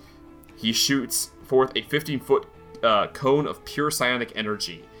Flay. He shoots forth a 15-foot cone of pure psionic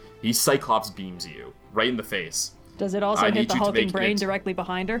energy. He Cyclops beams you right in the face. Does it also I hit need the you to hulking make brain it- directly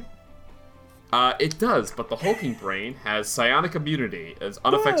behind her? It does, but the hulking brain has psionic immunity, is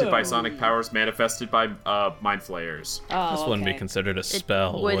unaffected by sonic powers manifested by mind flayers. Oh, This wouldn't be okay. considered a It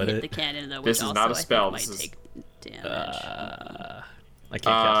spell, would would hit it? the cannon, though, which This is also, not a I think, spell, might this is- take damage. I can't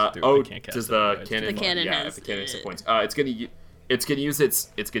cast it through. I can't cast does it through the it. cannon? The cannon yeah, has, if the cannon hits uh, points. It's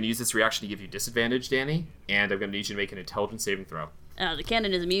gonna use its reaction to give you disadvantage, Danny, and I'm gonna need you to make an intelligence saving throw. The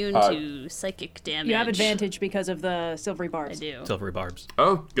cannon is immune to psychic damage. You have advantage because of the silvery I barbs. do. Silvery barbs.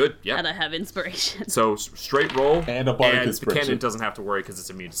 Oh, good. Yeah. And I have inspiration. So straight roll, And a bardic the inspiration. cannon doesn't have to worry because it's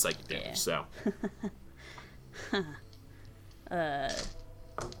immune to psychic damage. Yeah. So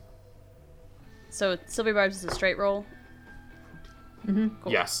So Silver Barbs is a straight roll. Cool.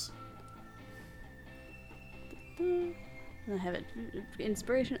 yes, I have it.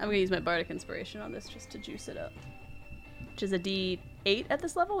 Inspiration. I'm gonna use my bardic inspiration on this just to juice it up. Which is a D8 at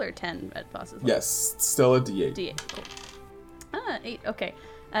this level or 10 at boss's level? Yes, still a D8. D8. Cool. 8. Okay.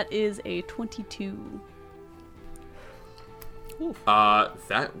 That is a 22.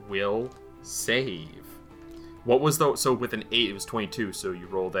 that will save. What was the so with an 8 it was 22, so you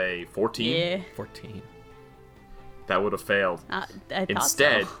rolled a 14. Yeah. 14. That would have failed. I thought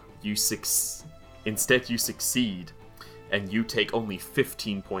Instead, so. you succeed, and you take only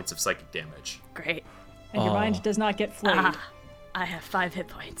 15 points of psychic damage. Great. And your mind does not get flayed. Ah, I have 5 hit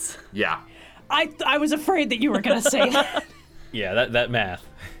points. Yeah. I was afraid that you were going to say that. Yeah, that math.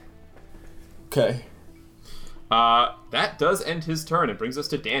 Okay. That does end his turn and brings us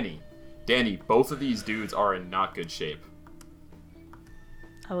to Danny. Danny, both of these dudes are in not good shape.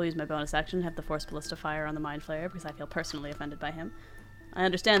 I will use my bonus action and have the Force Ballista fire on the Mind Flayer because I feel personally offended by him. I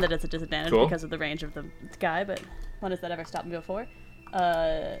understand that it's a disadvantage Cool. because of the range of the guy, but when has that ever stopped me before?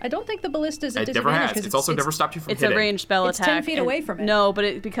 I don't think the ballista is a It never disadvantage. has. 'cause It's also never stopped you from It's hitting. a ranged spell It's attack. 10 feet and- away from it. No,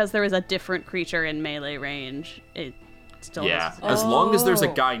 but because there is a different creature in melee range, it still Yeah. has As long as there's a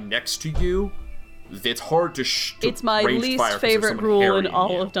Oh. guy next to you, it's hard to It's my range least fire 'cause there's favorite someone rule in harrying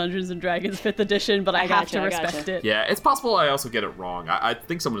all you. of Dungeons and Dragons 5th edition, but I, have gotcha, to I respect gotcha. it. Yeah, it's possible I also get it wrong. I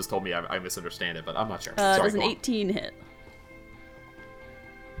think someone has told me I misunderstand it, but I'm not sure. Sorry, Does an go on. 18 hit?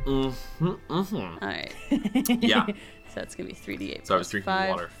 Alright, Yeah. so it's gonna be 3d8 So I was plus drinking 5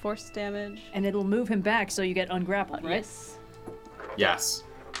 water. force damage. And it'll move him back so you get ungrappled, right? Yes. Yes.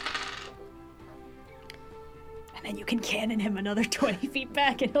 And then you can cannon him another 20 feet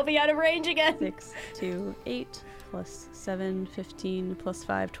back and he'll be out of range again. 6 to 8 plus 7, 15 plus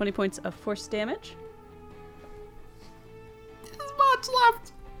 5, 20 points of force damage. There's much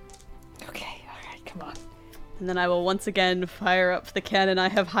left. Okay, alright, come on. And then I will once again fire up the cannon I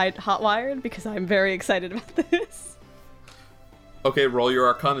have hot-wired because I'm very excited about this. Okay, roll your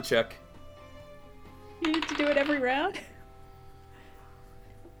Arcana check. You need to do it every round?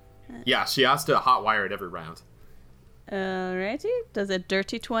 Yeah, she has to hotwire it every round. Alrighty. Does a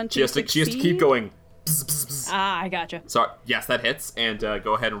dirty 20 She has to keep going. Bzz, bzz, bzz. Ah, I gotcha. So yes, that hits, and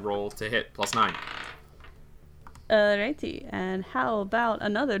go ahead and roll to hit plus 9. Alrighty. And how about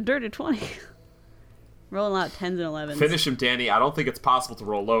another dirty 20? Rolling out 10s and 11s. Finish him, Danny. I don't think it's possible to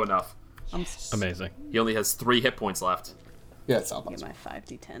roll low enough. Amazing. He only has 3 hit points left. Yeah, it's not Get possible. my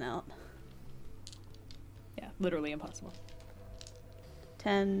 5d10 out. Yeah, literally impossible.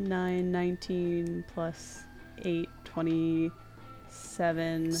 10, 9, 19 plus 8,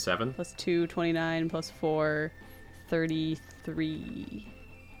 27. 7. Plus 2, 29 plus 4, 33.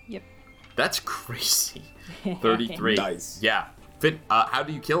 Yep. That's crazy. 33. Nice. Yeah. How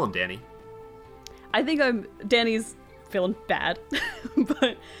do you kill him, Danny? I think Danny's feeling bad,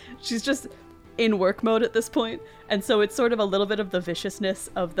 but she's just in work mode at this point, and so it's sort of a little bit of the viciousness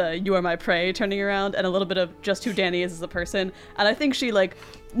of the "you are my prey" turning around, and a little bit of just who Danny is as a person. And I think she, like,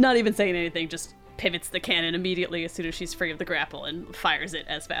 not even saying anything, just pivots the cannon immediately as soon as she's free of the grapple and fires it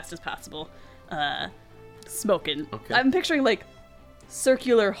as fast as possible. Smoking. Okay. I'm picturing, like,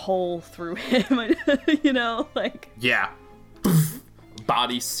 circular hole through him, you know, like. Yeah.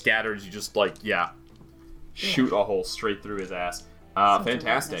 Body scattered. You just, like, yeah. shoot a hole straight through his ass.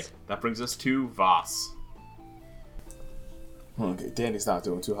 Fantastic. That brings us to Voss. Okay, Danny's not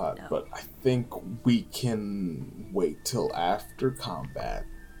doing too hot, but I think we can wait till after combat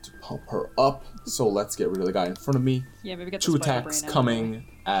to pump her up. So let's get rid of the guy in front of me. Yeah, maybe get the 2 spider attacks brain out coming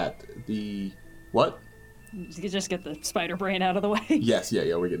at the... What? Just get the spider brain out of the way. Yes,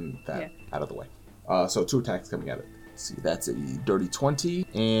 yeah, we're getting that out of the way. So 2 attacks coming at it. Let's see, that's a dirty 20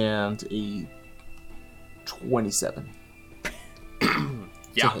 and a 27.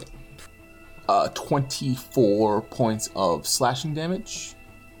 Yeah. 24 points of slashing damage.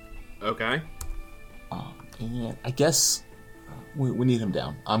 Okay. And I guess we need him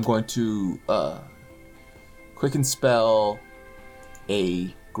down. I'm going to quicken spell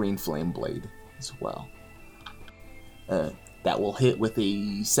a green flame blade as well. That will hit with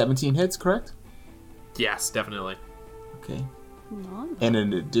a 17 hits, correct? Yes, definitely. Okay. And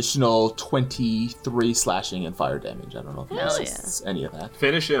an additional 23 slashing and fire damage. I don't know if Hell he has any of that.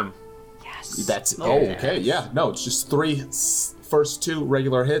 Finish him. Yes. That's okay. Yeah, no, it's just 3 first 2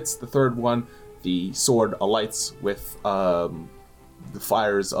 regular hits. The third one, the sword alights with the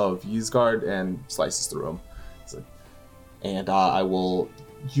fires of Ysgard and slices through him. And I will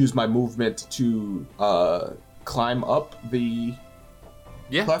use my movement to climb up the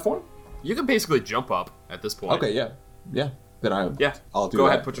platform. You can basically jump up at this point. Okay, yeah. Then I'll do Go that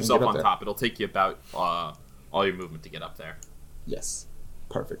ahead, put and yourself get up on there. top. It'll take you about all your movement to get up there. Yes,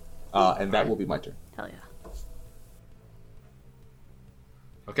 perfect. And that will be my turn. Hell yeah.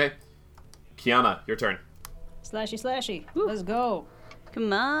 Okay. Kiana, your turn. Slashy. Let's go.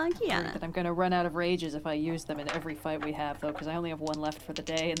 Come on, Kiana. But I'm gonna run out of rages if I use them in every fight we have, though, because I only have 1 left for the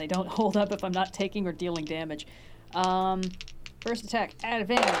day, and they don't hold up if I'm not taking or dealing damage. First attack at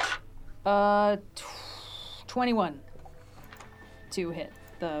advantage. 21 to hit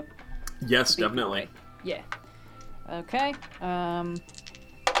the. Yes, the definitely. boy. Yeah. Okay.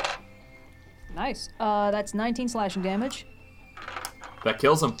 Nice. That's 19 slashing damage. That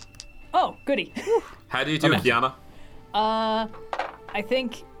kills him. Oh, goody. How do you do, Kiana? I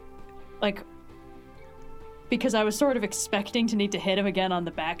think, because I was sort of expecting to need to hit him again on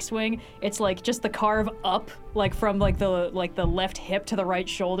the backswing, it's just the carve up, from the left hip to the right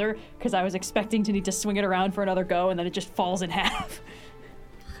shoulder, because I was expecting to need to swing it around for another go, and then it just falls in half.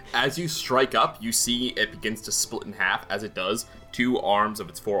 As you strike up, you see it begins to split in half. As it does, 2 arms of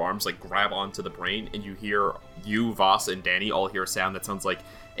its 4 arms grab onto the brain, and you hear Voss, and Danny all hear a sound that sounds like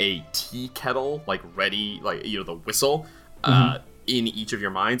a tea kettle, ready, the whistle. In each of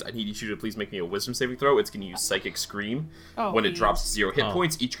your minds. I need each of you to please make me a wisdom saving throw. It's going to use Psychic Scream. When it drops to 0 hit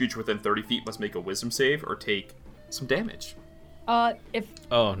points, each creature within 30 feet must make a wisdom save or take some damage. Oh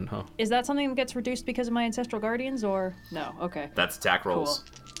no. Is that something that gets reduced because of my ancestral guardians, or no? Okay. That's attack rolls.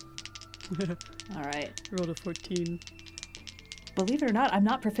 Cool. All right. Rolled a 14. Believe it or not, I'm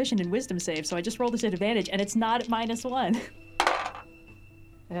not proficient in wisdom save, so I just rolled this at advantage, and it's not at -1.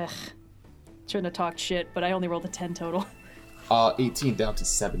 Ugh. Shouldn't have talked shit, but I only rolled a 10 total. 18 down to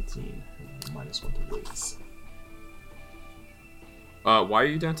 17. -1 to whiz. Why are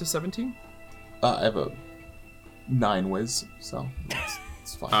you down to 17? I have a 9 whiz, so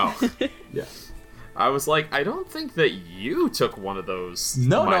it's fine. Oh. Yeah. I was like, I don't think that you took one of those.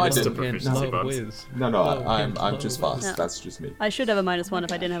 No, I minus to didn't. proficiency No, bonus. whiz. No, I'm just Voss. No. That's just me. I should have a -1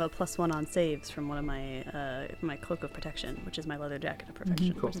 if I didn't have a +1 on saves from one of my my cloak of protection, which is my leather jacket of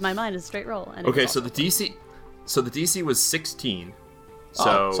protection. Cool. Which is my mind is a straight roll. And Okay, it's so also- the DC was 16.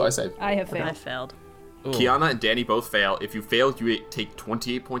 So I saved. I have failed. I failed. Ooh. Kiana and Danny both fail. If you fail, you take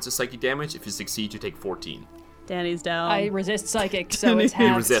 28 points of psychic damage. If you succeed, you take 14. Danny's down. I resist psychic, so it's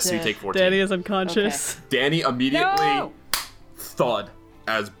half. You resist, so you take 14. Danny is unconscious. Danny immediately No! thud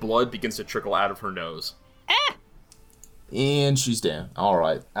as blood begins to trickle out of her nose. And she's down. All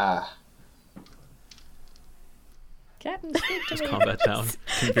right. Captain, speak to me. Combat down.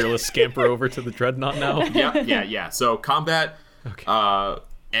 Can Fearless scamper over to the dreadnought now? Yeah. So combat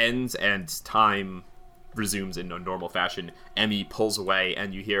ends and time resumes in a normal fashion. Emmy pulls away,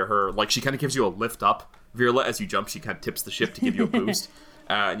 and you hear her, she kind of gives you a lift up, Virla, as you jump. She kind of tips the ship to give you a boost.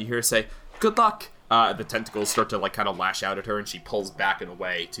 And you hear her say, "Good luck." The tentacles start to kind of lash out at her, and she pulls back and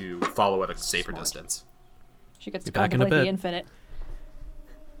away to follow at a safer distance. She gets to Be back in a contemplate the bit. infinite.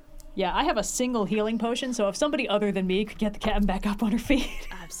 Yeah, I have a single healing potion, so if somebody other than me could get the captain back up on her feet.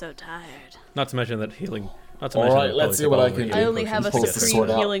 I'm so tired. Not to mention that healing. Not to All mention right, that let's see probably what I took can all do. of I your only healing have a Pulls the potions. sword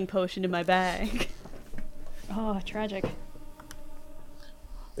supreme out. healing potion in my bag. Oh, tragic.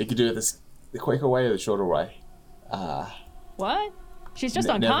 You could do it the quicker way or the shorter way. What? She's just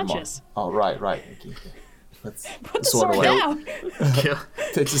Never mind. unconscious. Oh, right. Okay. That's Put the sort of sword like down. Kill,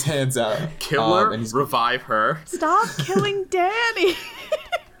 takes his hands out. kill her, and he's revive her. Stop killing Danny.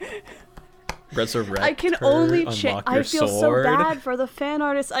 Resurrect. I can her, only unlock I your feel sword. so bad for the fan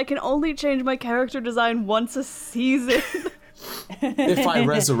artist. I can only change my character design once a season. if I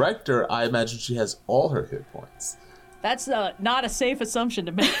resurrect her, I imagine she has all her hit points. That's not a safe assumption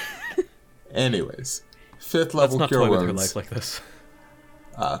to make. Anyways, 5th Let's level not cure toy with her wounds life like this.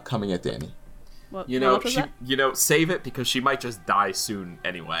 coming at Danny. What, You how know, much was that? save it because she might just die soon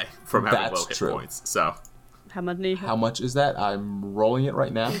anyway from having That's low hit true. points. So How much is that? I'm rolling it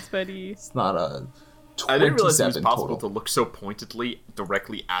right now. It's ready. It's not a 27 I didn't realize it was possible total. to look so pointedly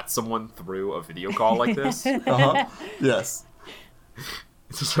directly at someone through a video call like this. Uh-huh. Yes.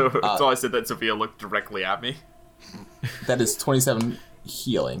 So I said that Sophia looked directly at me. That is 27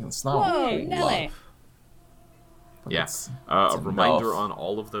 healing. It's not a Whoa, whole Nelly. lot. But Yeah. it's A reminder enough. on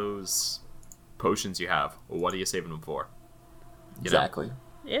all of those potions you have. What are you saving them for? You know? Exactly.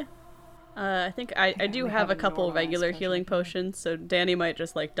 Yeah. I think I do have a couple regular healing potions, so Danny might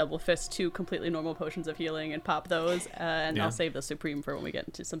just like double fist 2 completely normal potions of healing and pop those, and Yeah. I'll save the Supreme for when we get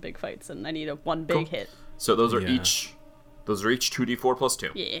into some big fights, and I need one big Cool. hit. So those are Yeah. each 2d4 plus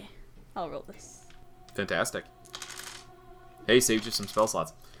 2. Yeah. I'll roll this. Fantastic. Hey, saved you some spell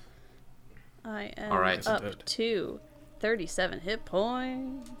slots. I am All right. up to 37 hit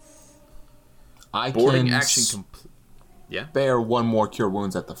points. I Boarding can action complete. Yeah. spare 1 more cure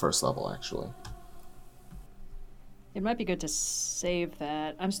wounds at the 1st level, actually. It might be good to save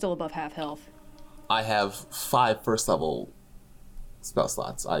that. I'm still above half health. I have 5 1st level spell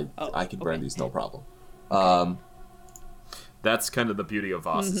slots. I can burn okay. these no problem. That's kind of the beauty of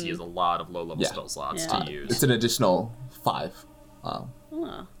Voss, is he has a lot of low-level Yeah. spell slots Yeah. to use. It's an additional 5. Oh.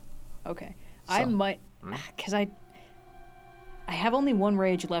 Okay. I might, because I have only 1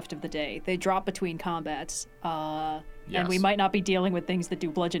 rage left of the day. They drop between combats, and we Yes. might not be dealing with things that do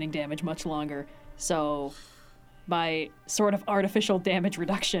bludgeoning damage much longer. So my sort of artificial damage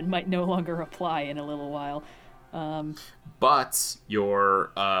reduction might no longer apply in a little while. But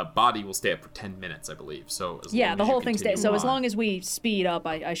your body will stay up for 10 minutes, I believe. So as Yeah, long the as you whole thing stays. continue So as on- long as we speed up,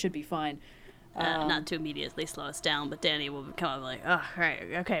 I should be fine. Not to immediately slow us down, but Danny will come up like, oh, right,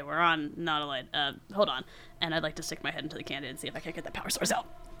 okay, we're on Nautilite. Hold on. And I'd like to stick my head into the cannon and see if I can get that power source out.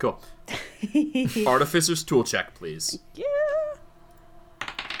 Cool. Artificer's tool check, please. Yeah.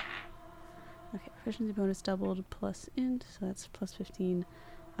 Okay, proficiency bonus doubled plus int, so that's plus 15.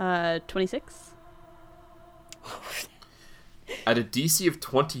 26. At a DC of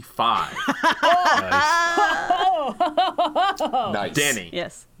 25, Nice. Danny,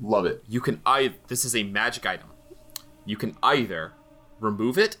 Yes. Love it. you can this is a magic item. You can either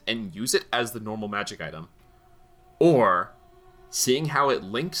remove it and use it as the normal magic item, or, seeing how it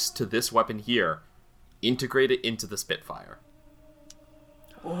links to this weapon here, integrate it into the Spitfire.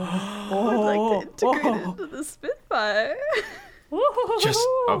 I'd like to integrate it into the Spitfire. Just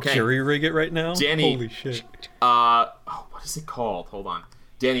okay. Jury rig it right now? Danny. Holy shit. What is it called? Hold on.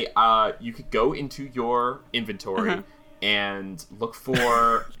 Danny, you could go into your inventory and look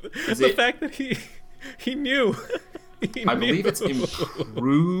for The fact that he knew. He I knew. believe it's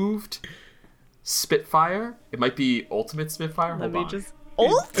improved Spitfire. It might be Ultimate Spitfire. Let Hold me on. just... I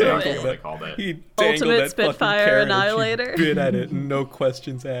forget what Ultimate! they called it. He dangled Ultimate that fucking Spitfire carrot and she Annihilator. bit at it, no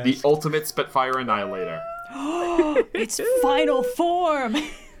questions asked. The Ultimate Spitfire Annihilator. Its final form!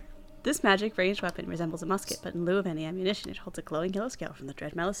 This magic ranged weapon resembles a musket, but in lieu of any ammunition, it holds a glowing yellow scale from the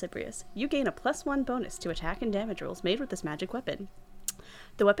Dread Malicibrius. You gain a +1 bonus to attack and damage rolls made with this magic weapon.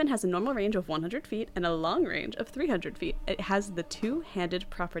 The weapon has a normal range of 100 feet and a long range of 300 feet. It has the two-handed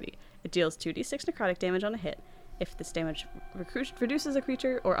property. It deals 2d6 necrotic damage on a hit. If this damage reduces a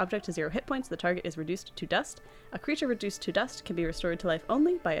creature or object to 0 hit points, the target is reduced to dust. A creature reduced to dust can be restored to life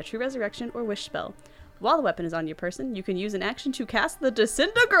only by a true resurrection or wish spell. While the weapon is on your person, you can use an action to cast the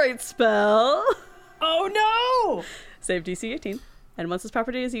Disintegrate spell. Oh no! Save DC 18. And once this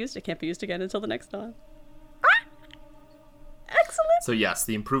property is used, it can't be used again until the next dawn. Ah! Excellent! So yes,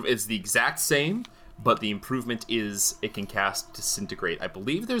 the is the exact same, but the improvement is it can cast Disintegrate. I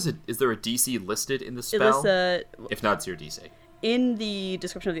believe is there a DC listed in the spell? If not, it's your DC. In the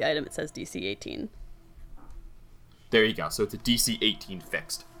description of the item, it says DC 18. There you go. So it's a DC 18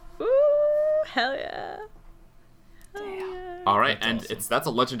 fixed. Ooh, hell yeah. Hell yeah. All right, that's a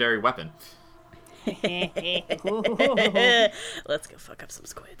legendary weapon. Let's go fuck up some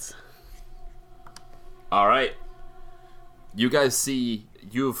squids. All right. You guys see,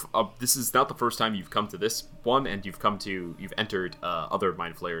 this is not the first time you've come to this one, and you've entered other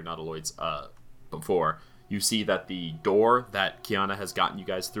Mind Flayer Nautiloids before. You see that the door that Kiana has gotten you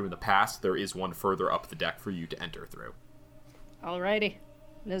guys through in the past, there is one further up the deck for you to enter through. Alrighty,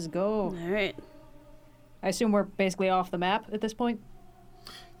 let's go. All right. I assume we're basically off the map at this point?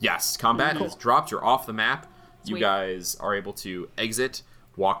 Yes, combat has dropped. You're off the map. You Sweet. guys are able to exit,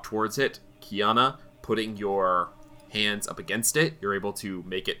 walk towards it. Kiana, putting your hands up against it, you're able to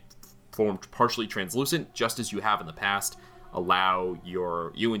make it form partially translucent, just as you have in the past. Allow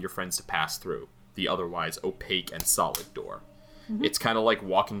you and your friends to pass through the otherwise opaque and solid door. It's kind of like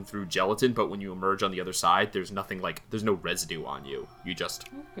walking through gelatin, but when you emerge on the other side, there's no residue on you. You just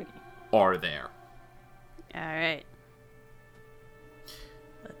are there. All right.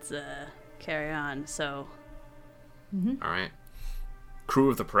 Let's carry on. So, All right. Crew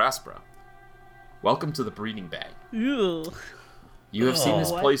of the Paraspora, welcome to the breeding bay. ew. You have seen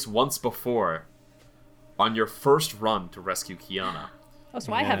this What? place once before on your first run to rescue Kiana. Oh,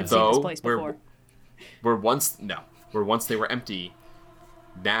 so I haven't seen this place before. Where once they were empty,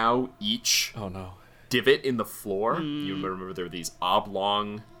 now each Oh no. divot in the floor, you remember there were these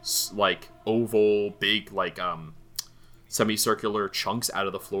oblong, like oval, big, like semicircular chunks out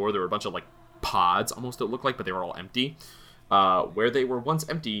of the floor. There were a bunch of like pods, almost it looked like, but they were all empty. Where they were once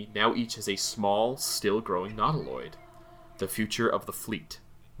empty, now each has a small, still growing nautiloid. The future of the fleet,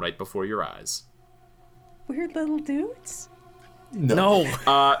 right before your eyes. Weird little dudes? No.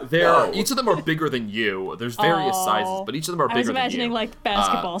 Each of them are bigger than you. There's various sizes, but each of them are bigger I was than you. imagining like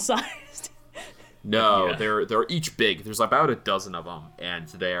basketball sized. No, Yeah. they're each big. There's about a dozen of them, and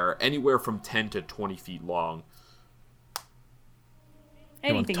they're anywhere from 10 to 20 feet long.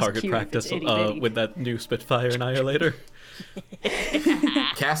 You want Anything's target cute practice if it's itty-bitty. with that new Spitfire Annihilator?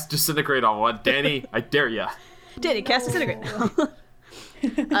 Cast Disintegrate on one. Danny, I dare ya. Danny, cast disintegrate.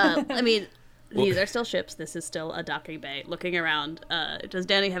 I mean, these are still ships. This is still a docking bay. Looking around, does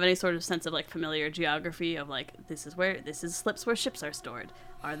Danny have any sort of sense of like familiar geography of like this is slips where ships are stored?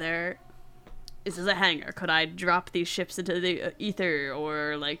 Is this a hangar? Could I drop these ships into the ether,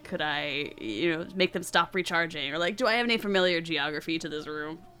 or like could I, make them stop recharging, or like do I have any familiar geography to this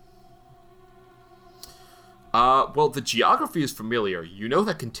room? Well, the geography is familiar. You know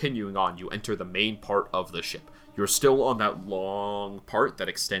that continuing on, you enter the main part of the ship. You're still on that long part that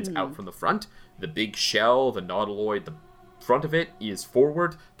extends out from the front. The big shell, the nautiloid, the front of it is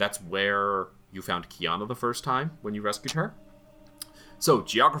forward. That's where you found Kiana the first time when you rescued her. So,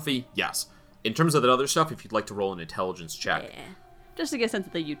 geography, yes. In terms of that other stuff, if you'd like to roll an intelligence check. Yeah. Just to get a sense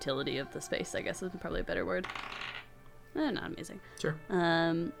of the utility of the space, I guess is probably a better word. Not amazing. Sure.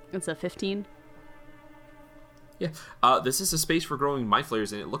 It's a 15. Yeah. This is a space for growing mind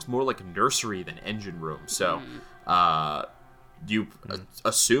flayers, and it looks more like a nursery than engine room. So, you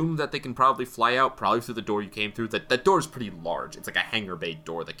assume that they can probably fly out, probably through the door you came through. That door is pretty large. It's like a hangar bay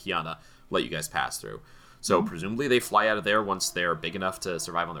door that Kiana let you guys pass through. So, presumably they fly out of there once they're big enough to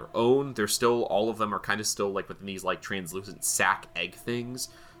survive on their own. They're still, all of them are kind of still like within these like translucent sac egg things.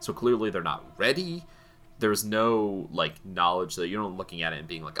 So, clearly they're not ready. There's no like knowledge that you're not looking at it and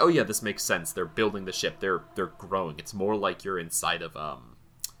being like, oh yeah, this makes sense. They're building the ship. They're growing. It's more like you're inside of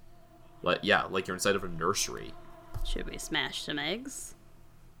like you're inside of a nursery. Should we smash some eggs?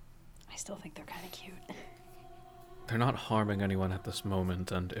 I still think they're kind of cute. They're not harming anyone at this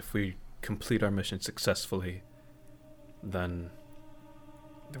moment, and if we complete our mission successfully, then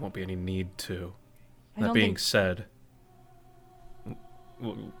there won't be any need to. That being said,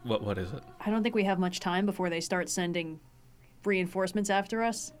 what is it? I don't think we have much time before they start sending reinforcements after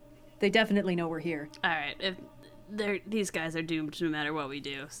us. They definitely know we're here. All right, if these guys are doomed no matter what we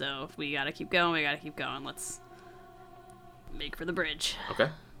do. So if we gotta keep going, we gotta keep going. Let's make for the bridge. Okay.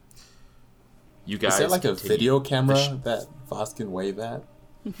 You guys Is there like a continue. video camera that Voss can wave at?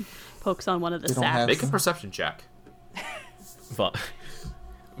 Pokes on one of the They don't sacks. have- Make a perception check.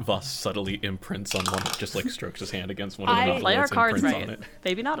 Voss subtly imprints on one, just like strokes his hand against one of the Play our nautiloids, cards imprints right. on it.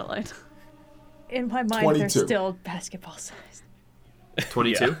 Baby Nautiloid. In my mind, 22. they're still basketball sized.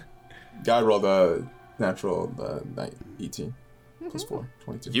 22. Yeah. Guy rolled a natural 18 plus 4,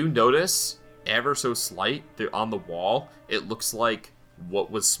 22. You notice ever so slight on the wall. It looks like what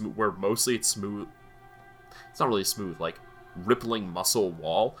was smooth, where mostly it's smooth. It's not really smooth, like rippling muscle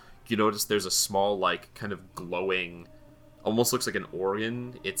wall. You notice there's a small, like, kind of glowing, almost looks like an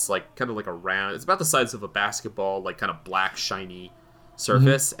organ. It's like kind of like a round. It's about the size of a basketball, like kind of black, shiny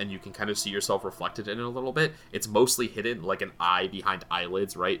surface, and you can kind of see yourself reflected in it a little bit. It's mostly hidden, like an eye behind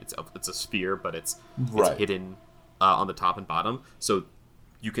eyelids, right? It's a sphere, but it's hidden on the top and bottom, so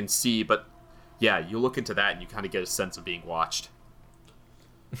you can see. But yeah, you look into that and you kind of get a sense of being watched.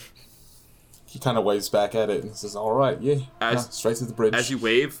 He kind of waves back at it and says, "All right, yeah, straight to the bridge." As you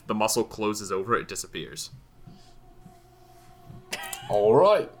wave, the muscle closes over it, disappears. All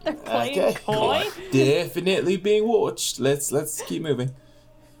right. They're playing coy. Definitely being watched. Let's keep moving.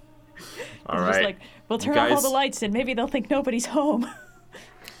 All It's right. just like, we'll turn off all the lights and maybe they'll think nobody's home.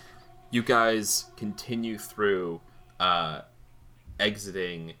 You guys continue through,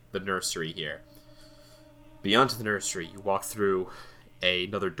 exiting the nursery here. Beyond the nursery, you walk through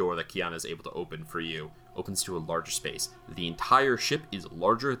another door that Kiana is able to open for you. Opens to a larger space. The entire ship is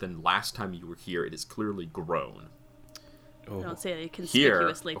larger than last time you were here. It is clearly grown. I don't see any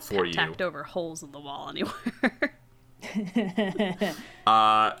conspicuously before you. tacked over holes in the wall anywhere.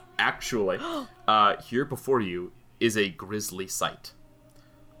 Actually, here before you is a grisly sight.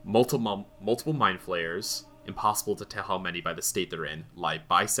 Multiple mind flayers, impossible to tell how many by the state they're in, lie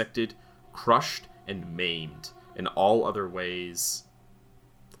bisected, crushed, and maimed, in all other ways,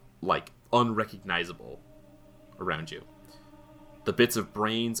 like, unrecognizable around you. The bits of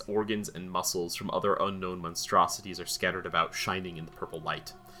brains, organs, and muscles from other unknown monstrosities are scattered about, shining in the purple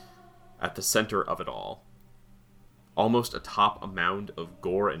light. At the center of it all, almost atop a mound of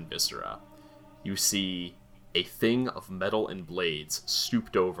gore and viscera, you see a thing of metal and blades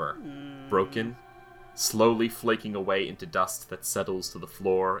stooped over, broken, slowly flaking away into dust that settles to the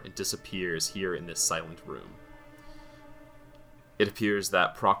floor and disappears here in this silent room. It appears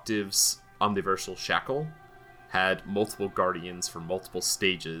that Proctive's omniversal shackle had multiple guardians for multiple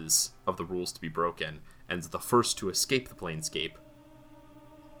stages of the rules to be broken, and the first to escape the planescape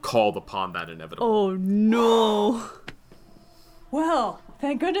called upon that inevitable. Oh no! Well,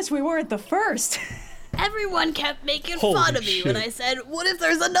 thank goodness we weren't the first. Everyone kept making Holy fun of me shit. when I said, "What if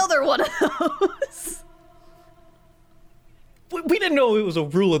there's another one of those?" We didn't know it was a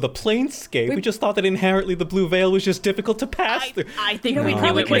rule of the planescape. We just thought that inherently the blue veil was just difficult to pass through. I think No, we it knew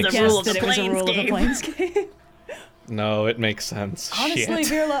it was makes a rule of that the it was a rule of the planescape. planescape. No, it makes sense. Honestly,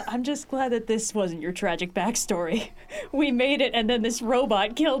 Shit. Virla, I'm just glad that this wasn't your tragic backstory. We made it, and then this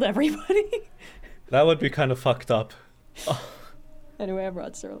robot killed everybody. That would be kind of fucked up. Anyway, I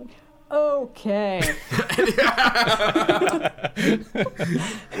brought Sterling. Okay.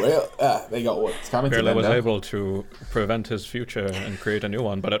 Well, they got what's coming to Pirla them was now. able to prevent his future and create a new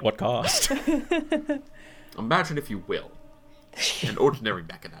one, but at what cost? Imagine, if you will, an ordinary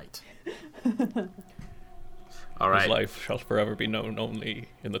mechanite. All His right, life shall forever be known only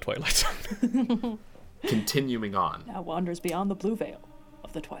in the Twilight Zone. continuing on. Now wanders beyond the blue veil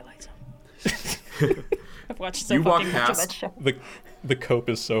of the Twilight Zone. I've watched so You walk fucking much of past- that show. The cope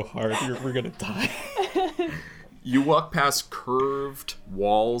is so hard, we're gonna die. You walk past curved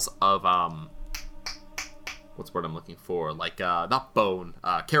walls of what's the word I'm looking for? Like not bone,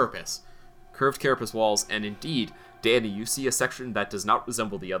 carapace. Curved carapace walls, and indeed, Danny, you see a section that does not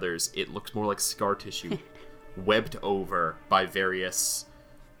resemble the others. It looks more like scar tissue, webbed over by various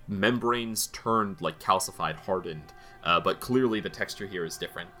membranes turned like calcified, hardened. But clearly the texture here is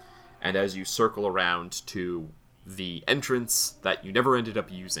different. And as you circle around to the entrance that you never ended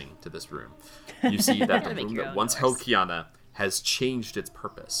up using to this room, you see that the Make room your that own once held Kiana has changed its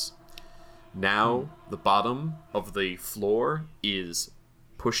purpose. Now, the bottom of the floor is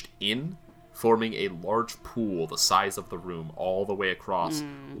pushed in, forming a large pool the size of the room all the way across,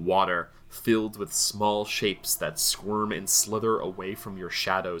 water filled with small shapes that squirm and slither away from your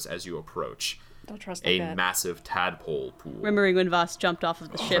shadows as you approach. Don't trust A like that. massive tadpole pool. Remembering when Voss jumped off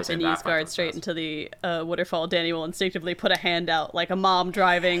of the ship say and that, used guard but- straight into the waterfall, Danny will instinctively put a hand out like a mom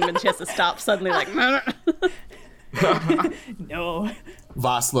driving when she has to stop suddenly, like. No.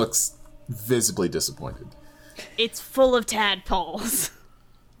 Voss looks visibly disappointed. It's full of tadpoles.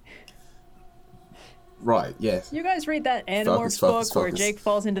 Right, yes. You guys read that Animorphs Focus, focus, book where focus. Jake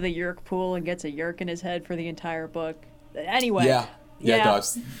falls into the Yerk pool and gets a Yerk in his head for the entire book? Anyway. Yeah, it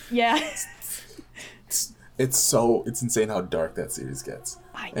does. Yeah. It's insane how dark that series gets.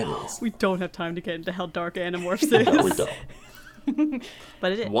 I know. Anyways, We don't have time to get into how dark Animorphs no, we is. don't.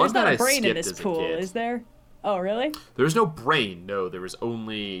 But it is. One There's not that a I brain in skipped this as a pool, kid. is there? Oh, really? There's no brain. No, there was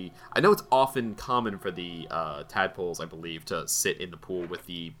only. I know it's often common for the tadpoles, I believe, to sit in the pool with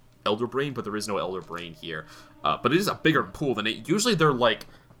the elder brain, but there is no elder brain here. But it is a bigger pool than it. Usually they're like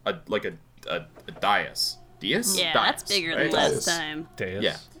a dais. Dais? Yeah, Dais, that's bigger right? than last Dais. time. Deus.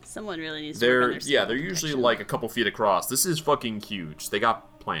 Yeah. Someone really needs to work on They're their they're spell usually protection. like a couple feet across. This is fucking huge. They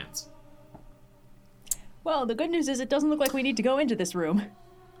got plans. Well, the good news is it doesn't look like we need to go into this room.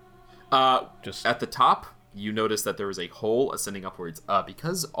 Just At the top, you notice that there is a hole ascending upwards.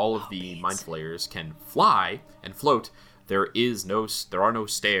 Because all of the mind flayers can fly and float, there are no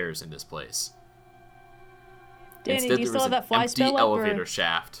stairs in this place. Danny, Instead, do you there still was have an that fly empty spell up, or- elevator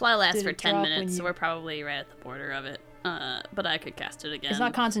shaft. Fly lasts Did for it 10 drop when minutes, so you- we're probably right at the border of it. But I could cast it again. It's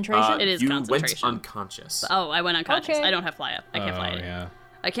not concentration? It is you concentration. went unconscious. Oh, I went unconscious. Okay. I don't have fly up. I can't fly it. yeah.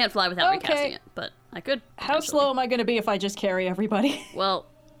 I can't fly without Okay. recasting it, but I could. How potentially. slow am I going to be if I just carry everybody? Well,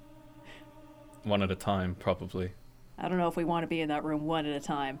 One at a time, probably. I don't know if we want to be in that room one at a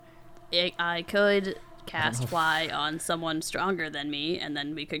time. I could cast fly on someone stronger than me, and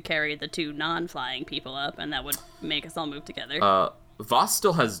then we could carry the 2 non-flying people up, and that would make us all move together. Voss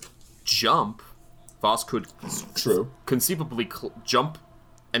still has jump. Voss could True. conceivably jump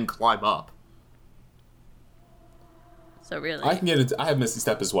and climb up. So really, I can get into. I have Misty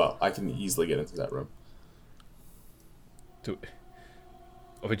Step as well. I can easily get into that room.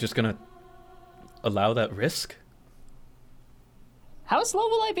 Are we just gonna allow that risk? How slow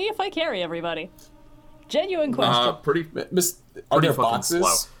will I be if I carry everybody? Genuine question. Pretty. Are there fucking boxes?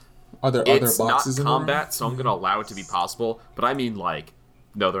 slow. Are there It's other not boxes in combat, so I'm gonna allow it to be possible. But I mean, like,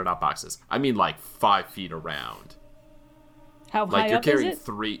 no, they're not boxes. I mean, like 5 feet around. How Like high you're up is carrying it?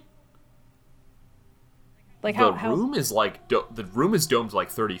 3. Like The how room is like the room is domed like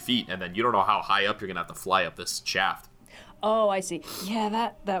 30 feet, and then you don't know how high up you're gonna have to fly up this shaft. Oh, I see.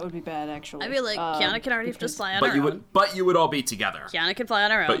 Yeah, that would be bad actually. I feel like Kiana can already just fly on But her you own. would all be together. Kiana can fly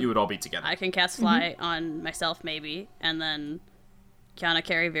on her own. But you would all be together. I can cast fly on myself maybe, and then Kiana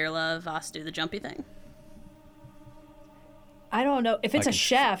carry Virla, Voss do the jumpy thing. I don't know. If it's a can-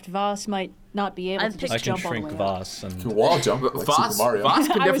 shaft, Voss might not be able I've to picked- just I can jump all the shrink way up. Voss and room? Wall jump like Voss, Super Mario. Voss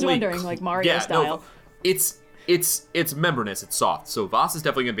can I was definitely wondering, like Mario style. It's membranous. It's soft, so Voss is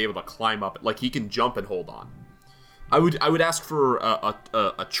definitely gonna be able to climb up. Like he can jump and hold on. I would ask for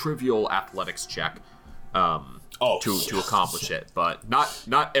a trivial athletics check, to accomplish it, but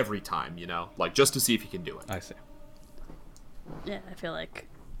not every time. You know, like just to see if you can do it. I see. Yeah, I feel like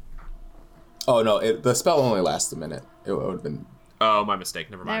Oh no, the spell only lasts a minute. It would have been Oh, my mistake.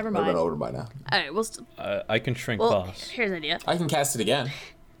 Never mind. Never would have been mind. over by now. all right. I can shrink Well, Voss. here's an idea. I can cast it again.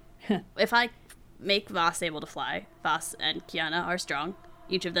 If I make Voss able to fly, Voss and Kiana are strong.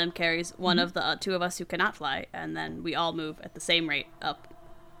 Each of them carries one of the 2 of us who cannot fly, and then we all move at the same rate up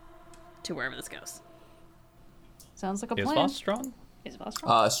to wherever this goes. Sounds like a Is plan. Voss strong? Is Voss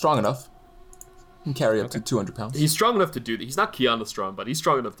strong? Strong enough. Can carry up to 200 pounds. He's strong enough to do that. He's not Kiana strong, but he's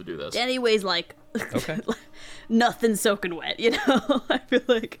strong enough to do this. Danny weighs like Okay. nothing soaking wet, you know? I feel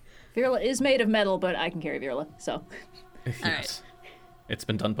like. Virla is made of metal, but I can carry Virla, so. Yes. It's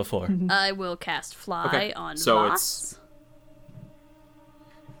been done before. I will cast fly Okay, on so Voss.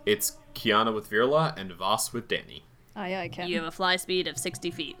 It's Kiana with Virla and Voss with Danny. Oh, yeah, I can. You have a fly speed of 60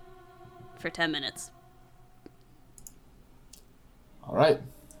 feet for 10 minutes. All right.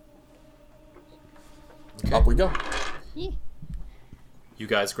 Up we go. You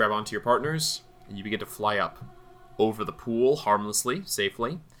guys grab onto your partners, and you begin to fly up over the pool harmlessly,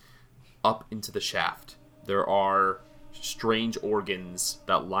 safely, up into the shaft. There are strange organs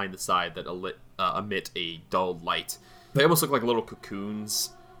that line the side that emit a dull light. They almost look like little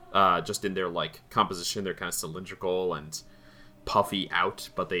cocoons, just in their like composition. They're kind of cylindrical and puffy out,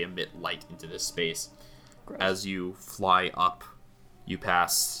 but they emit light into this space. Gross. As you fly up, you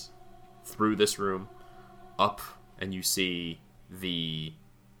pass through this room, up, and you see the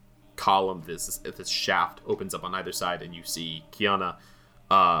column, this shaft opens up on either side, and you see Kiana.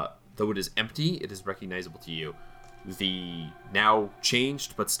 Though it is empty, it is recognizable to you. The now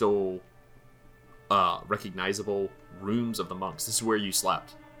changed but still recognizable rooms of the monks. This is where you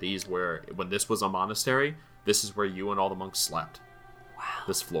slept. These were, when this was a monastery, this is where you and all the monks slept. Wow.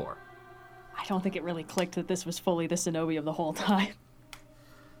 This floor. I don't think it really clicked that this was fully the cenobium the whole time.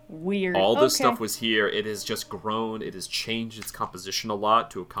 Weird. All this Okay. stuff was here. It has just grown. It has changed its composition a lot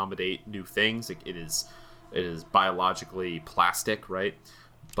to accommodate new things. It is biologically plastic, right?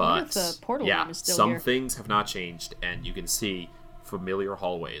 wonder But if the portal yeah, room is still some here. things have not changed, and you can see familiar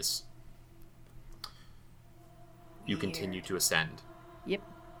hallways. You continue to ascend. Yep.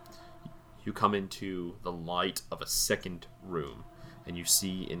 You come into the light of a second room, and you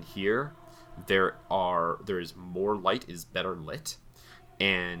see in here there is more light. It is better lit,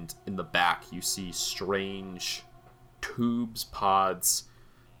 and in the back you see strange tubes, pods,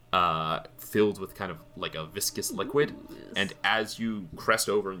 filled with kind of like a viscous liquid. And as you crest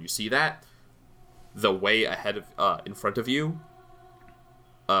over and you see that, the way ahead of in front of you,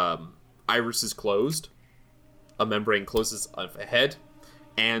 iris is closed. A membrane closes ahead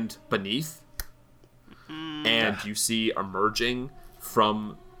and beneath, and you see emerging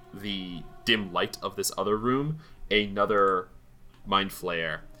from the dim light of this other room another mind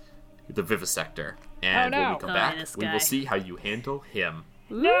flare, the Vivisector. And Oh, when we no. come Oh, back, this we guy. will see how you handle him.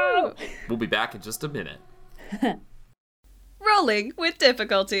 No! We'll be back in just a minute. Rolling with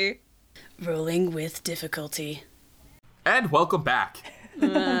difficulty. Rolling with difficulty. And welcome back.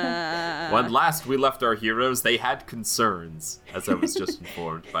 When last we left our heroes, they had concerns, as I was just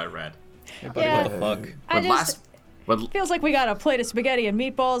informed by Red. Hey, buddy, what the fuck? Feels like we got a plate of spaghetti and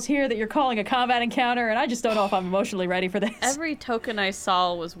meatballs here that you're calling a combat encounter, and I just don't know if I'm emotionally ready for this. Every token I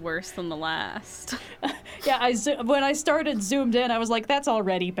saw was worse than the last. Yeah, when I started zoomed in, I was like, that's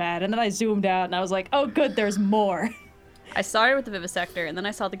already bad. And then I zoomed out, and I was like, oh, good, there's more. I started with the Vivisector, and then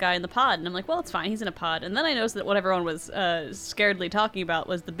I saw the guy in the pod, and I'm like, well, it's fine, he's in a pod. And then I noticed that what everyone was scaredly talking about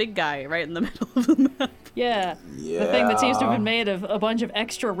was the big guy right in the middle of the map. Yeah. The thing that seems to have been made of a bunch of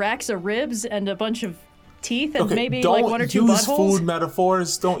extra racks of ribs and a bunch of teeth and maybe like one or two buttholes. Don't use food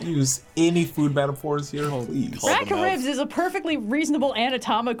metaphors. Don't use any food metaphors here, please. Rack of ribs is a perfectly reasonable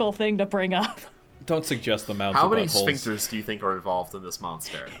anatomical thing to bring up. Don't suggest the mouth How of many buttholes. sphincters do you think are involved in this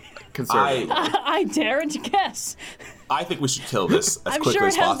monster? Conservatively. I dare to guess. I think we should kill this as I'm quickly sure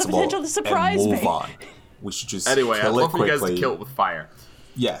as it has the possible potential to surprise and move me. on. We should just Anyway, I'd kill it love for you guys quickly. to kill it with fire.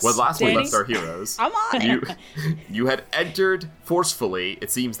 Yes. When last we Danny? left our heroes, I'm on it. you had entered forcefully. It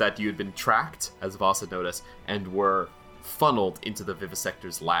seems that you had been tracked, as Voss had noticed, and were funneled into the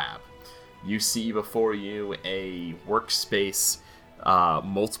Vivisector's lab. You see before you a workspace,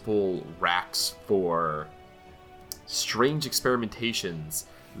 multiple racks for strange experimentations,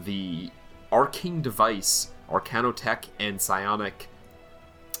 the arcane device, Arcanotech, and psionic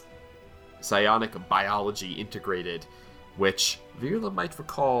biology integrated, which Virla might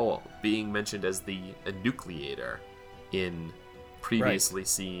recall being mentioned as the enucleator in previously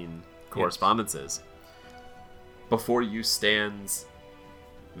seen correspondences. Before you stands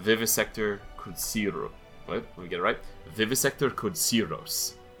Vivisector Kudsiro. Wait, let me get it right. Vivisector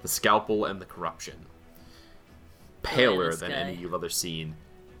Kudsiros, the scalpel and the corruption. Paler this than guy. any you've ever seen.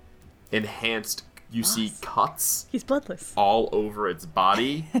 Enhanced, you see cuts He's bloodless. all over its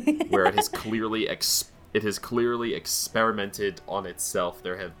body, where it has clearly experimented on itself.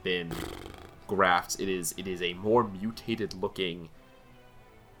 There have been grafts. It is a more mutated looking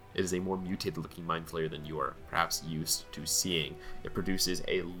mind flayer than you are perhaps used to seeing. It produces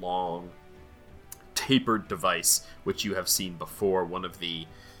a long, tapered device, which you have seen before, one of the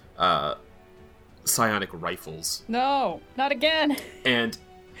psionic rifles. No, not again. And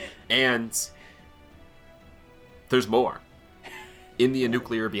there's more. In the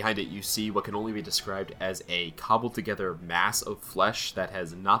nuclear behind it, you see what can only be described as a cobbled together mass of flesh that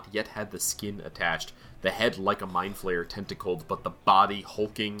has not yet had the skin attached. The head like a mind flayer tentacled, but the body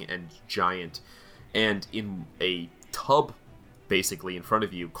hulking and giant. And in a tub, basically, in front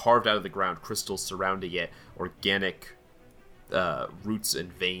of you, carved out of the ground, crystals surrounding it, organic roots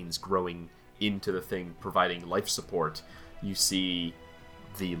and veins growing into the thing, providing life support. You see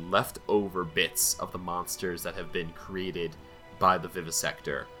the leftover bits of the monsters that have been created by the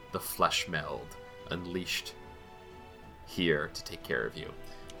Vivisector, the flesh meld, unleashed here to take care of you.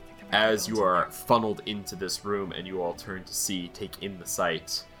 As you are funneled into this room and you all turn to take in the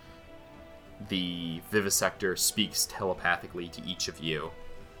sight, the Vivisector speaks telepathically to each of you.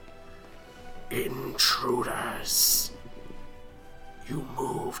 Intruders. You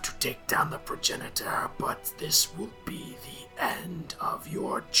move to take down the progenitor, but this will be the end of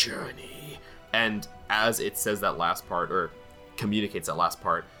your journey. And as it says that last part, or communicates that last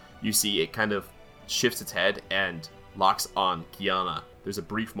part, you see it kind of shifts its head and locks on Kiana. There's a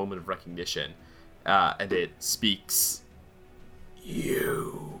brief moment of recognition, and it speaks.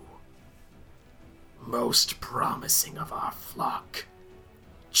 You, most promising of our flock,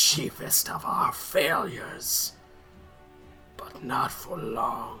 chiefest of our failures, but not for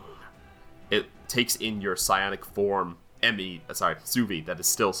long. It takes in your psionic form, Suvi, that is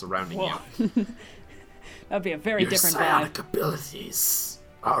still surrounding you. That'd be a very different Your psionic vibe. abilities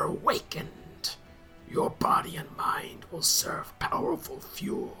are awakened. Your body and mind will serve powerful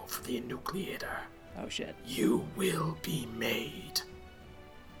fuel for the enucleator. Oh shit. You will be made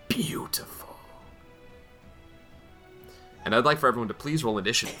beautiful. And I'd like for everyone to please roll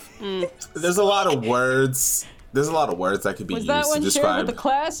initiative. There's a lot of words. There's a lot of words that could be Was used that to one shared describe. with the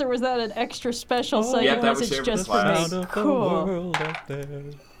class, or was that an extra special psychic yeah, that was message shared with just the for class. me?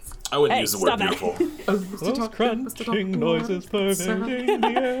 Cool. I wouldn't Hey, use the word stop that. beautiful. Those crunching noises pervading the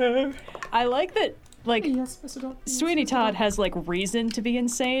air. I like that, like, Sweeney Todd has, like, reason to be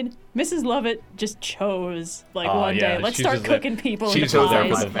insane. Mrs. Lovett just chose, like, one day, let's she's start just there- cooking people in She's the just there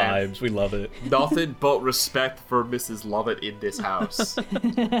for pies. the vibes. We love it. Nothing but respect for Mrs. Lovett in this house.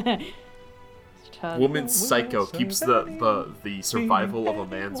 Woman psycho keeps the survival of a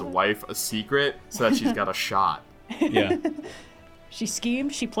man's wife a secret so that she's got a shot. Yeah. She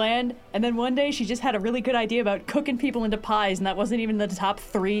schemed, she planned, and then one day she just had a really good idea about cooking people into pies, and that wasn't even the top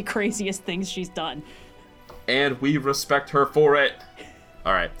 3 craziest things she's done. And we respect her for it.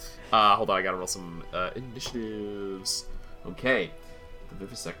 All right. Hold on, I gotta roll some initiatives. Okay. The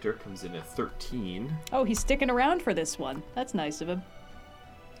Vivisector comes in at 13. Oh, he's sticking around for this one. That's nice of him.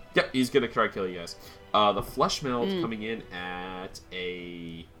 Yep, he's gonna try to kill you guys. The Flesh Meld coming in at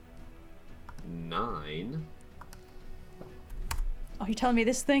a 9. Oh, you're telling me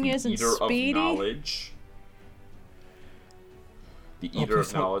this thing isn't Eater speedy? of Knowledge. The Eater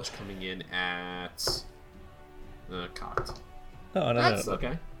of Knowledge coming in at cocked. No. That's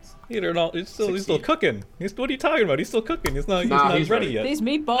okay. Eater, no, he's still 16. cooking. What are you talking about? He's still cooking. He's not he's ready ready. yet. These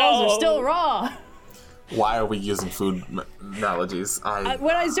meatballs are still raw. Why are we using food analogies?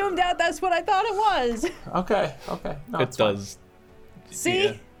 When I zoomed out, that's what I thought it was. Okay. No, It it's fine. does. See?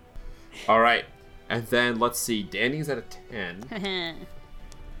 Yeah. All right, and then let's see. Danny's at a 10.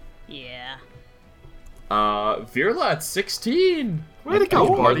 Yeah. Virla at 16. Way to I go,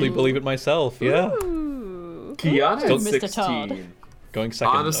 can hardly buddy. believe it myself. Yeah. Ooh. Kiana Ooh, at Mr. 16. Todd. Going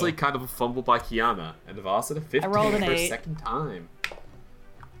second. Honestly, though. kind of a fumble by Kiana. And Voss at a 15 rolled an for a 8. second time.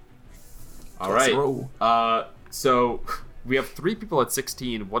 All Let's right. roll. So we have 3 people at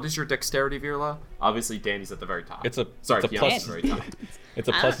 16. What is your dexterity, Virla? Obviously, Danny's at the very top. It's a Kiana's plus- at the very top. It's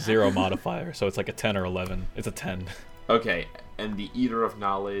a +0 modifier, so it's like a 10 or 11. It's a 10. Okay, and the Eater of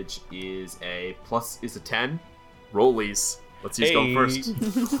Knowledge is a 10. Rollies. Let's see who's going first.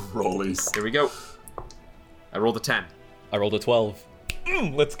 Rollies. Here we go. I rolled a 10. I rolled a 12.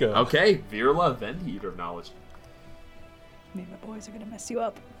 Let's go. Okay, Virla, then the Eater of Knowledge. Me and my boys are gonna mess you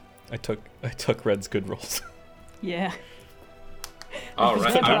up. I took Red's good rolls. Yeah. All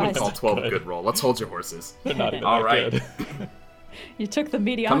right, I would Surprised. call 12 a good roll. Let's hold your horses. They're not even All that right. good. You took the Coming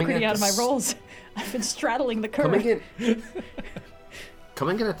mediocrity at out of the my rolls. I've been straddling the curve.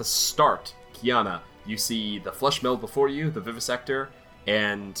 Coming in at the start, Kiana, you see the Flesh Meld before you, the Vivisector,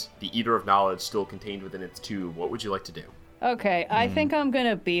 and the Eater of Knowledge still contained within its tube. What would you like to do? Okay, I think I'm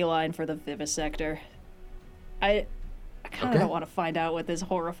gonna beeline for the Vivisector. I kind of Okay. don't want to find out what this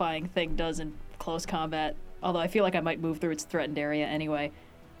horrifying thing does in close combat. Although I feel like I might move through its threatened area anyway.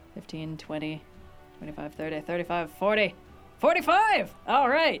 15, 20, 25, 30, 35, 40. 45!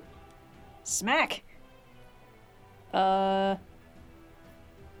 Alright! Smack! Oh,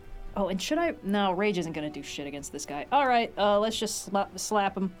 and should I... No, Rage isn't gonna do shit against this guy. Alright, let's just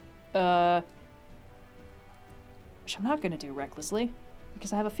slap him. Which I'm not gonna do recklessly.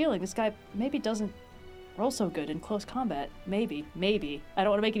 Because I have a feeling this guy maybe doesn't roll so good in close combat. Maybe. I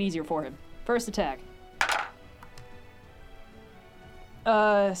don't want to make it easier for him. First attack.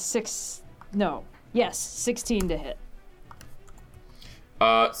 16 to hit.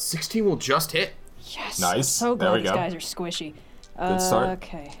 16 will just hit. Yes. Nice. I'm so There glad we these go. guys are squishy. Good start.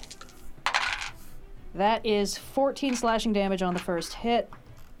 Okay. That is 14 slashing damage on the first hit.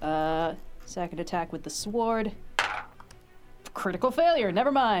 Second attack with the sword. Critical failure.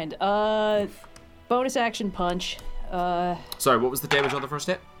 Never mind. Bonus action punch. Sorry, what was the damage on the first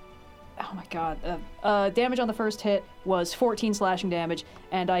hit? Oh my god. Damage on the first hit was 14 slashing damage,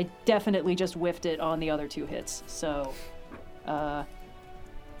 and I definitely just whiffed it on the other 2 hits. So, Okay.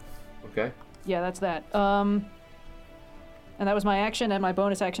 yeah, that's that. And that was my action and my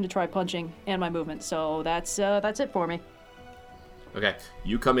bonus action to try punching and my movement. So that's it for me. Okay,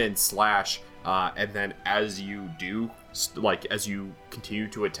 you come in, slash, and then as you do, as you continue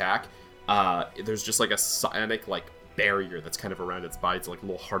to attack, there's just like a sonic, barrier that's kind of around its body. It's a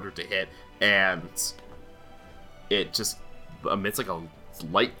little harder to hit, and it just emits a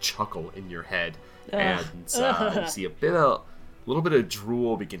light chuckle in your head, and you see a little bit of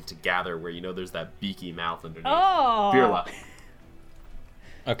drool begin to gather where there's that beaky mouth underneath. Oh! Virla.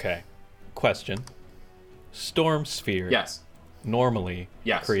 Okay. Question. Storm sphere. Yes. Normally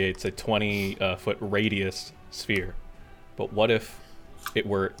Yes. creates a 20-foot radius sphere. But what if it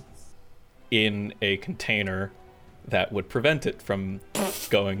were in a container that would prevent it from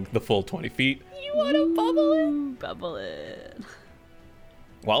going the full 20 feet You want to bubble it? Bubble it.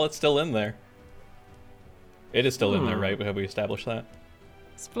 while it's still in there? It is still in there, right? Have we established that?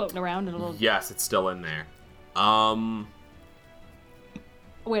 It's floating around in a little... Yes, it's still in there.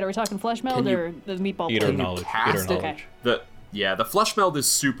 Wait, are we talking flesh meld Can you- or the meatball Eater plate? of you knowledge. cast Eater of it? knowledge. Okay. The flesh meld is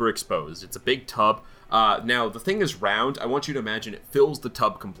super exposed. It's a big tub. Now the thing is round. I want you to imagine it fills the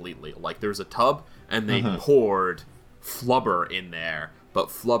tub completely. Like there's a tub and they poured Flubber in there, but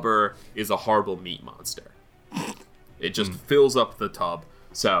Flubber is a horrible meat monster. It just fills up the tub.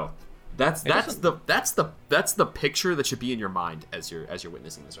 So That's the picture that should be in your mind as you're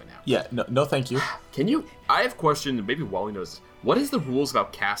witnessing this right now. Yeah, no, thank you. Can you? I have a question. Maybe Wally knows. What is the rules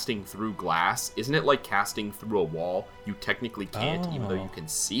about casting through glass? Isn't it like casting through a wall? You technically can't, even though you can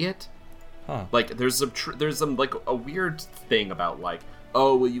see it. Huh. Like there's some like a weird thing about like,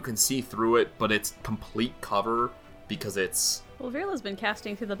 oh well, you can see through it, but it's complete cover because it's. Well, Virla's been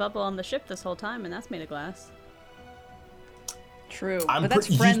casting through the bubble on the ship this whole time, and that's made of glass. True, I'm but that's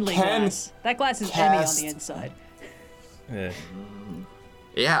you friendly can glass. That glass is Emmy on cast- the inside. Eh.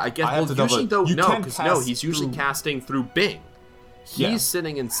 Yeah, I guess. I have Well, to usually double- though, you no, can because no, cast he's usually through- casting through Bing. He's Yeah.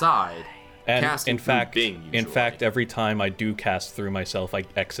 sitting inside. And casting in through fact, Bing, in usually. fact, every time I do cast through myself, I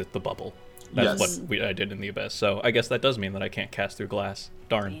exit the bubble. That's Yes. what I did in the Abyss. So I guess that does mean that I can't cast through glass.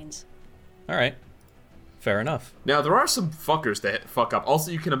 Darn. Beans. All right. Fair enough. Now there are some fuckers that fuck up.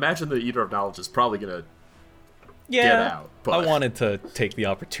 Also, you can imagine the Eater of Knowledge is probably gonna Yeah. get out. But I wanted to take the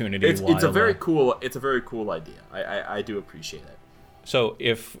opportunity. it's a while, very cool. It's a very cool idea. I do appreciate it. So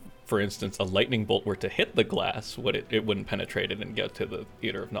if, for instance, a lightning bolt were to hit the glass, would it wouldn't penetrate it and get to the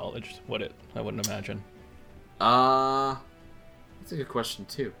Eater of Knowledge, would it? I wouldn't imagine. That's a good question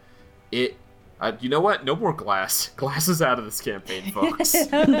too. You know what? No more glass. Glass is out of this campaign, folks.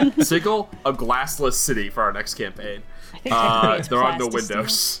 Sigil, a glassless city for our next campaign. I think technically it's there are no plasticine.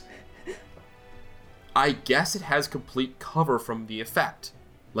 windows. I guess it has complete cover from the effect.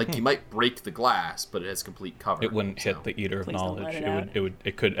 Like you might break the glass, but it has complete cover. It wouldn't so, hit the Eater of Please don't Knowledge. let it out.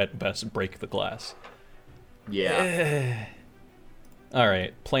 It could at best break the glass. Yeah. All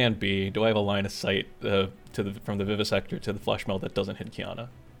right, Plan B. Do I have a line of sight from the Vivisector to the flesh meld that doesn't hit Kiana?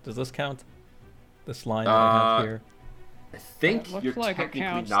 Does this count? This line that I have here. I think Looks you're like it technically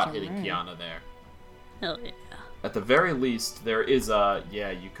counts not to hitting me. Kiana there. Hell yeah. At the very least, there is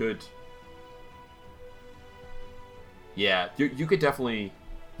you could. Yeah, you could definitely.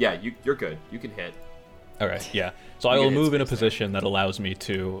 Yeah, you're good. You can hit. All right, yeah. So I You will get hit move in a space there. position that allows me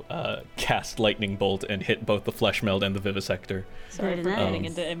to cast lightning bolt and hit both the flesh meld and the Vivisector. Sorry for Very getting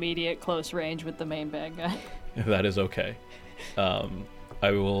nice. into immediate close range with the main bad guy. That is okay.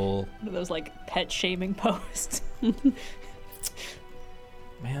 I will. One of those like pet shaming posts.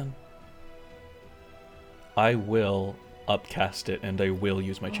 Man. I will upcast it and I will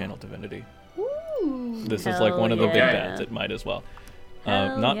use my channel divinity. This is like Hell one of the big yeah. bads. It might as well.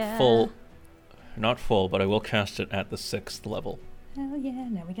 Hell Not yeah. full, but I will cast it at the 6th level. Hell yeah,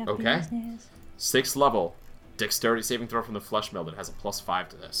 now we got Okay. business. 6th level, dexterity saving throw from the flesh meld. It has a +5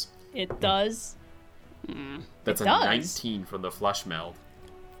 to this. It does. That's It a does. 19 from the flesh meld.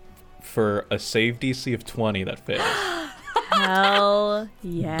 For a save DC of 20, that fails. Hell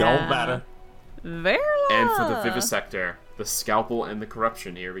yeah. Don't matter. Verla. And for the Vivisector, the scalpel and the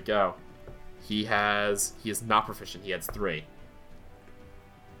corruption. Here we go. He is not proficient. He has 3.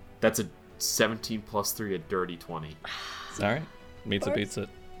 That's a 17 plus 3, a dirty 20. All right. Meets it, beats it.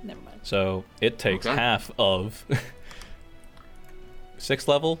 Never mind. So it takes Okay. half of 6th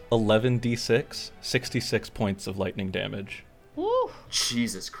level, 11d6, 66 points of lightning damage. Woo!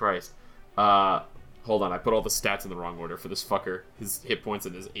 Jesus Christ. Hold on, I put all the stats in the wrong order for this fucker. His hit points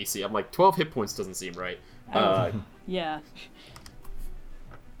and his AC. I'm like, 12 hit points doesn't seem right. Yeah.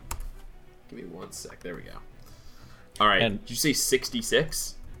 Give me 1 sec. There we go. All right. And- Did you say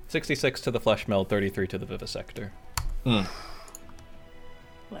 66? 66 to the flesh meld, 33 to the Vivisector. Let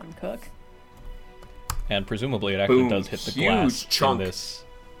him cook. And presumably it actually Boom. does hit the Huge glass chunk. in this.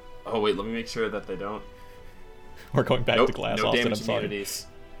 Oh, wait, let me make sure that they don't. We're going back Nope, to glass, no Austin, I'm damage sorry. immunities.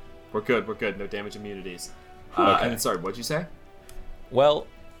 We're good. No damage immunities. Okay. And sorry, what'd you say? Well,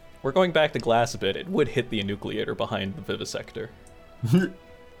 we're going back to glass a bit. It would hit the enucleator behind the Vivisector.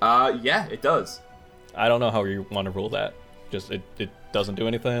 Yeah, it does. I don't know how you want to rule that. Just it doesn't do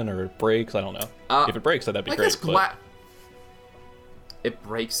anything, or it breaks. I don't know. If it breaks, that'd be I great. guess it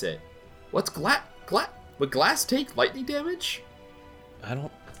breaks it. What's glass? Would glass take lightning damage? I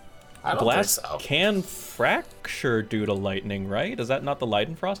don't. I don't Glass think so. can fracture due to lightning, right? Is that not the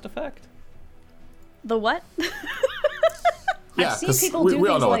Leidenfrost effect? The what? Yeah, I've seen 'cause people we do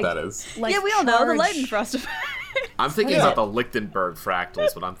all these, know like, what that is. like yeah, we all know the charge- Leidenfrost effect. I'm thinking Yeah. about the Lichtenberg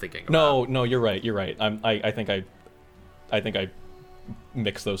fractals, what I'm thinking about. No, you're right. I think I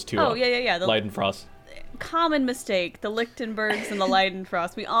mixed those two Oh, up. yeah. The Leidenfrost. common mistake. The Lichtenbergs and the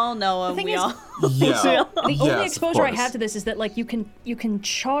Leidenfrost. We all know them. thing We is- all. Yeah. The Yes, only of exposure I course. have to this is that like you can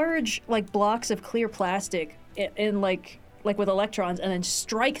charge like blocks of clear plastic in like with electrons and then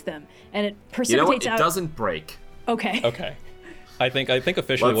strike them and it You know what? precipitates It out. doesn't break. Okay. Okay. I think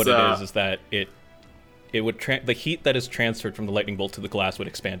officially Let's, what it is that it would the heat that is transferred from the lightning bolt to the glass would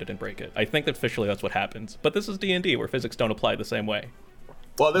expand it and break it. I think that officially that's what happens. But this is D&D where physics don't apply the same way.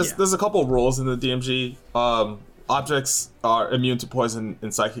 Well, there's a couple rules in the DMG. Objects are immune to poison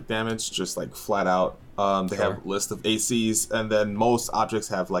and psychic damage, just like flat out. They have a list of ACs, and then most objects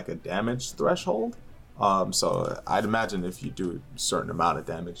have like a damage threshold. So I'd imagine if you do a certain amount of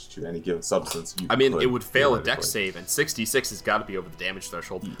damage to any given substance, it would fail a dex save, and 66 has got to be over the damage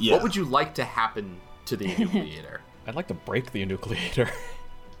threshold. Yeah. What would you like to happen to the enucleator? I'd like to break the enucleator.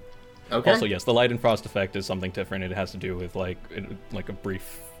 Okay. Also, yes, the light and frost effect is something different. It has to do with like a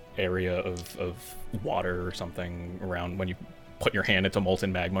brief area of water or something around when you put your hand into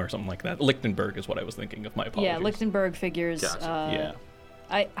molten magma or something like that. Lichtenberg is what I was thinking of. My apologies. Yeah, Lichtenberg figures. Gotcha.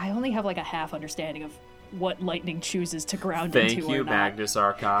 Yeah. I only have like a half understanding of what lightning chooses to ground Thank into you, or not. Magnus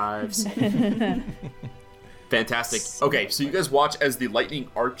Archives. Fantastic. Okay, so you guys watch as the lightning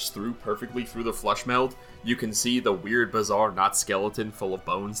arcs through perfectly through the flesh meld. You can see the weird, bizarre, not skeleton full of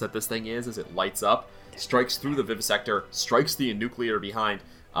bones that this thing is as it lights up, strikes through the Vivisector, strikes the nuclear behind,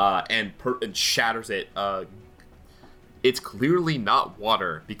 and shatters it. It's clearly not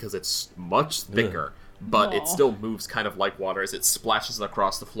water because it's much thicker, but it still moves kind of like water as it splashes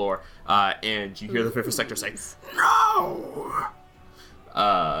across the floor, and you hear the Vivisector say, "No!"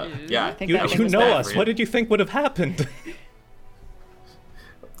 Yeah, I think You that know was bad us. for him. What did you think would have happened?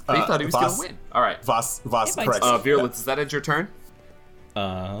 He thought he was going to win. All right. Voss corrects. Virulence, is that end your turn?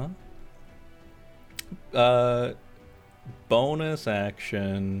 Bonus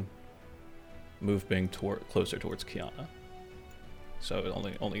action, moving closer towards Kiana. So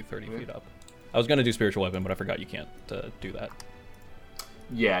only 30 feet up. I was gonna do spiritual weapon, but I forgot you can't do that.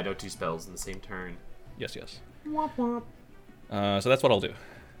 Yeah, no two spells in the same turn. Yes. So that's what I'll do.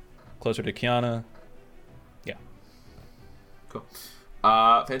 Closer to Kiana. Yeah. Cool.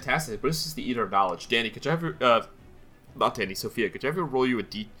 Fantastic. But this is the Eater of Knowledge. Danny, could you have your, not Danny, Sophia, could you have roll you a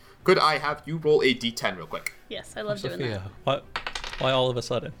D? Could I have you roll a D10 real quick? Yes, I love doing Sophia, why all of a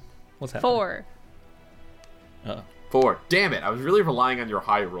sudden? What's that. happening? 4. 4. Damn it! I was really relying on your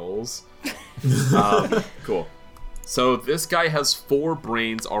high rolls. Cool. So this guy has 4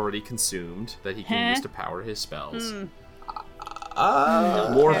 brains already consumed that he can use to power his spells.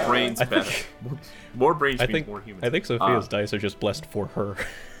 More brains, better. More brains means more humans. I think Sophia's dice are just blessed for her.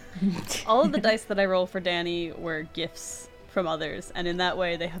 All of the dice that I roll for Danny were gifts from others, and in that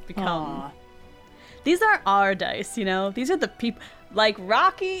way they have become... Aww. These are our dice, you know? These are the people... Like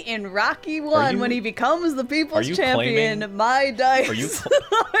Rocky in Rocky 1, when he becomes the people's champion, my dice Are you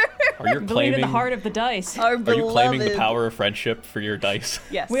believe claiming in the heart of the dice. are Are you claiming the power of friendship for your dice?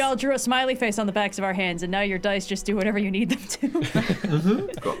 Yes. We all drew a smiley face on the backs of our hands, and now your dice just do whatever you need them to.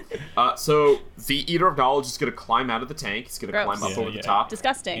 Cool. So the Eater of Knowledge is going to climb out of the tank. He's going to Gross. climb up over the top.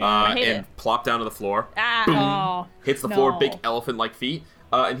 Disgusting. I hate and it. plop down to the floor. Oh, Hits the floor, big elephant-like feet.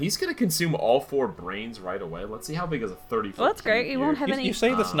 And he's going to consume all 4 brains right away. Let's see how big is a 30-foot Well, that's great. He won't have any... You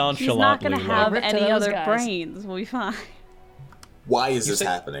say this nonchalantly. He's not going to have Rip to any those other guys. brains. We'll be fine. Why is this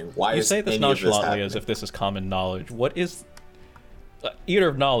happening? Why You is say this any of this nonchalantly happening? as if this is common knowledge. What is... Eater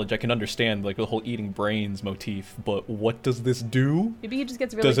of Knowledge, I can understand, like, the whole eating brains motif, but what does this do? Maybe he just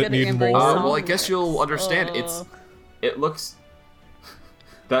gets really Does it good at need remembering more? songs. Well, I guess you'll understand. Oh. It looks...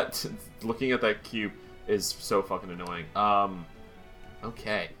 that looking at that cube is so fucking annoying.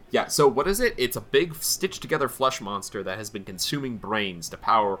 Okay. Yeah, so what is it? It's a big stitched-together flesh monster that has been consuming brains to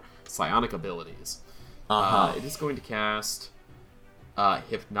power psionic abilities. It is going to cast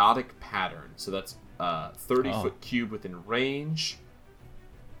Hypnotic Pattern. So that's 30-foot cube within range.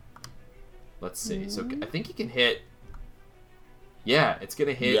 Let's see. So I think he can hit... Yeah, it's going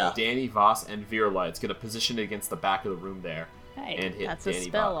to hit Danny, Voss, and Virla. It's going to position it against the back of the room there. Hey, and hit that's a Danny,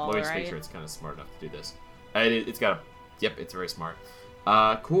 spell, Voss. Let me just make sure it's kind of smart enough to do this. It's got a... Yep, it's very smart.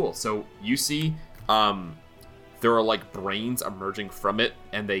 Cool. So you see, there are like brains emerging from it,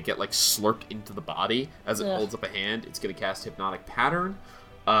 and they get like slurped into the body as it holds up a hand. It's gonna cast Hypnotic Pattern.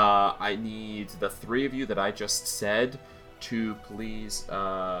 I need the 3 of you that I just said to please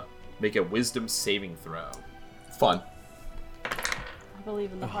make a Wisdom saving throw. Fun. I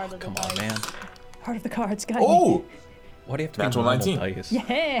believe in the heart of the Come dice. on, man. Heart of the cards, guy. Oh! Why do you have to be Natural normal 19. dice?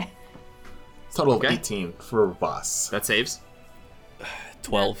 Yeah. Total of Okay. 18 for Voss. That saves.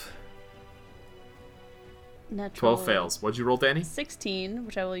 12. Natural 12 fails. What'd you roll, Danny? 16,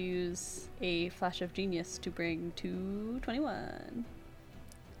 which I will use a flash of genius to bring to 21.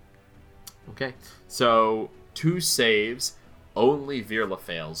 Okay, so 2 saves, only Virla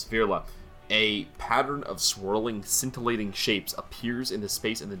fails. Virla, a pattern of swirling, scintillating shapes appears in the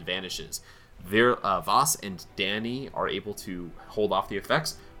space and then vanishes. Voss and Danny are able to hold off the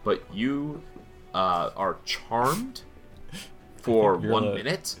effects, but you are charmed for 1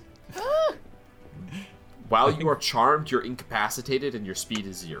 minute. While you are charmed, you're incapacitated and your speed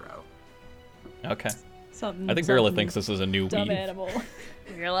is 0. Okay. Something. I think Virla thinks this is a new dumb weave. animal.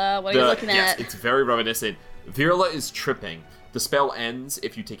 Virla, what are you looking Yes, at? it's very reminiscent. Virla is tripping. The spell ends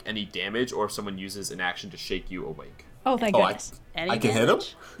if you take any damage or if someone uses an action to shake you awake. Oh, thank Oh, goodness. Any I can hit him?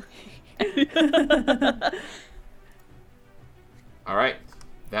 damage? All right.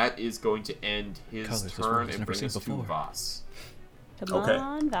 That is going to end his Colors this turn world has and never bring seen us to before. Voss. Come Okay.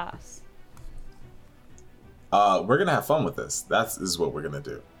 on, Voss. We're gonna have fun with this. This is what we're gonna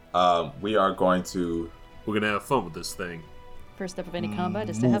do. We are going to We're going to have fun with this thing. First step of any combat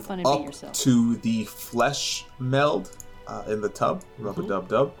is to have fun and up be yourself. to the flesh meld in the tub.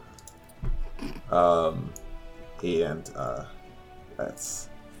 Rub-a-dub-dub. And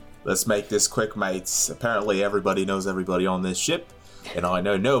let's make this quick, mates. Apparently everybody knows everybody on this ship, and I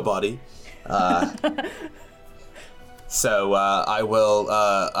know nobody. So I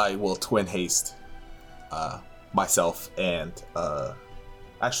will twin haste myself and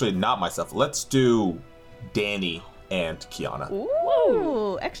actually not myself. Let's do Danny and Kiana.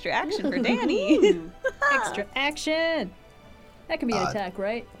 Ooh, extra action for Danny. Extra action. That can be an attack,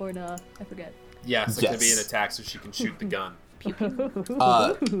 right? Or no? I forget. Yes, it can be an Yes. attack so she can shoot the gun.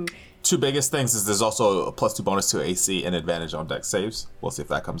 Two biggest things is there's also a +2 bonus to AC and advantage on deck saves. We'll see if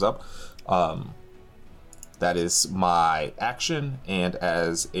that comes up. That is my action, and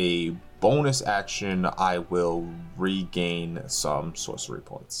as a bonus action, I will regain some sorcery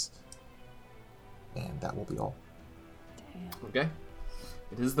points. And that will be all. Okay.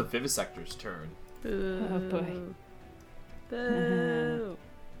 It is the Vivisector's turn. Boo. Oh, boy. Boo.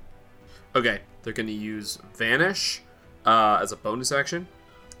 Okay, they're going to use Vanish as a bonus action.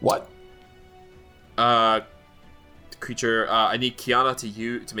 What? Creature, I need Kiana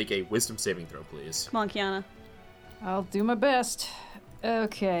to make a Wisdom saving throw, please. Come on, Kiana. I'll do my best.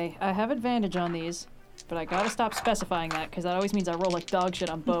 Okay, I have advantage on these, but I gotta stop specifying that because that always means I roll like dog shit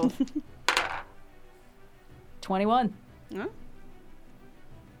on both. 21. Huh?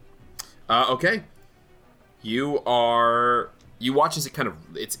 Okay. You watch as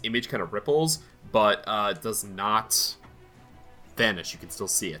its image kind of ripples, but does not vanish. You can still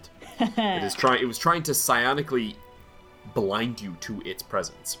see it. It was trying to psionically blind you to its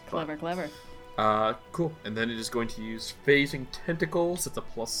presence. Clever, clever. Cool. And then it is going to use Phasing Tentacles. It's a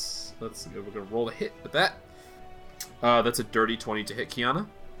plus. Let's see. We're going to roll a hit with that. That's a dirty 20 to hit Kiana.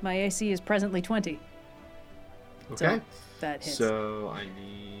 My AC is presently 20. Okay. So that hits. So I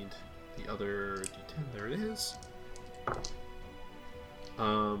need the other d10. There it is.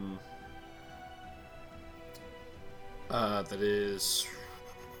 That is.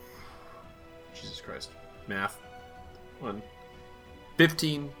 Jesus Christ. Math.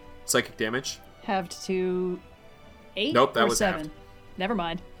 15 psychic damage. Halved to 8 Nope, that or was 7? halved. Never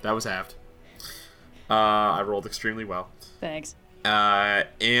mind. That was halved. I rolled extremely well. Thanks.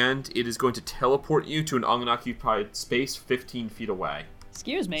 And it is going to teleport you to an unoccupied space 15 feet away.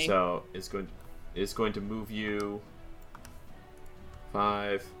 Excuse me. So it's going to move you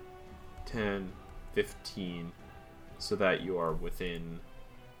 5, 10, 15, so that you are within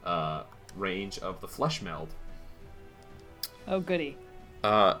range of the flesh meld. Oh, goody.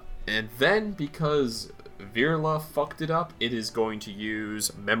 And then, because Virla fucked it up, it is going to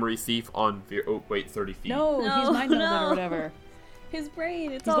use Memory Thief on 30 feet. No, No, he's mind melded no. or whatever. His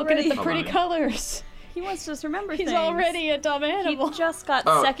brain, it's He's looking already... at the pretty Hold on. colors. He wants to just remember He's things. already a dumb He animal. just got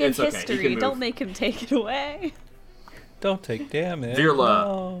Oh, second it's okay. He history. can move. Don't make him take it away. Don't take damage. Virla,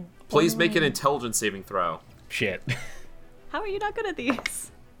 No. please make an intelligence saving throw. Shit. How are you not good at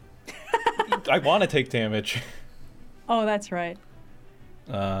these? I want to take damage. Oh, that's right.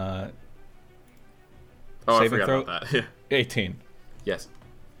 Oh, Saving I forgot throw? about that. 18. Yes.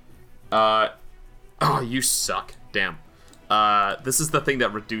 Oh, you suck. Damn. This is the thing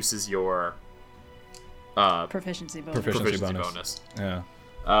that reduces your Proficiency bonus. Proficiency proficiency bonus. bonus.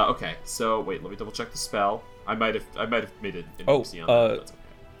 Yeah. Okay, so wait, let me double check the spell. I might have made it an Oh, oopsie on that. But that's okay.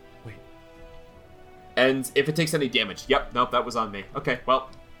 wait. And if it takes any damage, yep, nope, that was on me. Okay, well,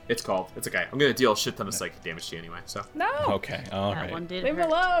 it's called. It's okay. I'm gonna deal a shit ton of psychic damage to you anyway. So No! Okay, all That right. one did Leave him hurt.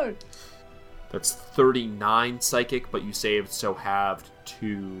 alone! that's 39 psychic, but you saved, so halved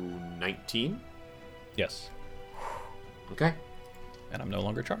to 19. Yes. Okay, And I'm no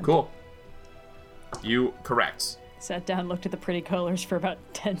longer charmed. cool. You correct. Sat down, looked at the pretty colors for about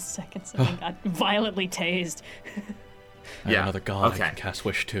 10 seconds, and then got violently tased. I have Yeah, another god okay. I can cast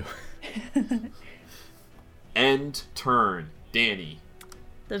Wish to. End turn. Danny.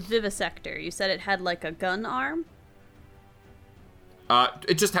 The Vivisector. You said it had like a gun arm?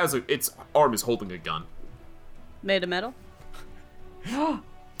 It just has its arm is holding a gun. Made of metal?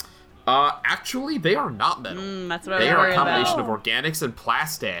 Actually, they are not metal. That's what They I was are a worried combination about. of organics and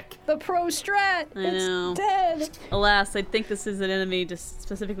plastic. The pro strat. I know. It's dead. Alas, I think this is an enemy just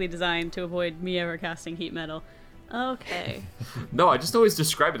specifically designed to avoid me ever casting heat metal. Okay. No, I just always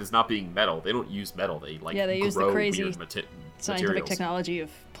describe it as not being metal. They don't use metal. They They use the grow crazy weird scientific materials. technology of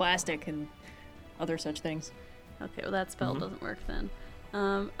plastic and other such things. Okay, well that spell doesn't work then.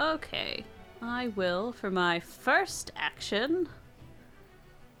 Okay. I will, for my first action,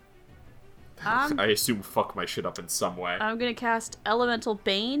 I assume fuck my shit up in some way. I'm gonna cast Elemental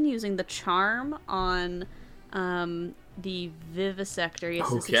Bane using the charm on the Vivisector. He has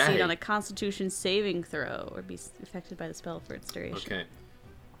to succeed Okay. on a Constitution saving throw or be affected by the spell for its duration. Okay.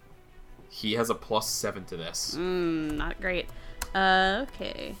 He has a +7 to this. Not great.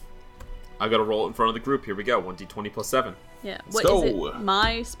 Okay. I gotta roll it in front of the group. Here we go. 1d20 +7. Yeah. Let's What is go. it?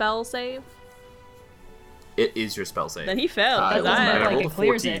 My spell save? It is your spell save. Then he failed. I 'cause wasn't And I, I like rolled it a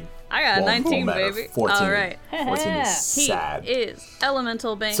clears 14. it. I got a Won't 19, matter. baby. 14. All right. 14 is He sad. is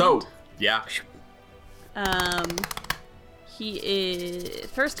Elemental Bane. So, yeah. He is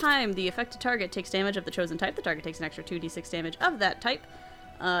first time the affected target takes damage of the chosen type. The target takes an extra 2d6 damage of that type.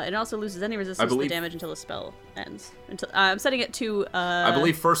 It also loses any resistance to the believe- damage until the spell ends. Until I'm setting it to I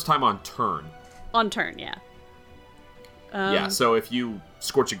believe first time on turn. on turn. Yeah. Yeah, so if you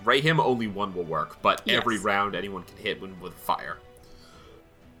Scorching Ray him, only one will work. But every Yes. round, anyone can hit with fire.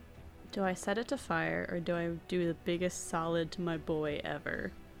 Do I set it to fire or do I do the biggest solid to my boy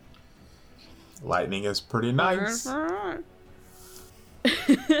ever? Lightning is pretty nice. I'm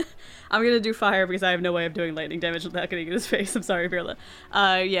gonna do fire because I have no way of doing lightning damage without getting in his face. I'm sorry, Virla.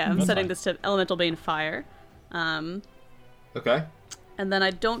 Yeah, I'm That's setting fine. this to Elemental Bane Fire. Okay. And then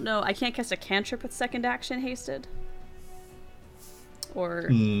I don't know. I can't cast a cantrip with second action hasted. Or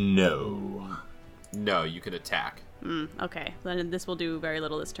No. No, you can attack. okay, then this will do very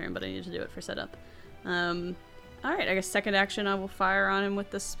little this turn, but I need to do it for setup. All right, I guess second action I will fire on him with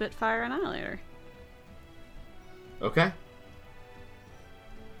the Spitfire Annihilator. Okay.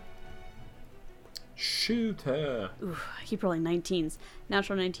 Shoot her. Ooh, I keep rolling 19s.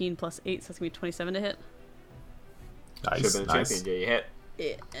 Natural 19 plus 8, so that's gonna be 27 to hit. Nice, Should've been a nice. champion. Yeah, you hit.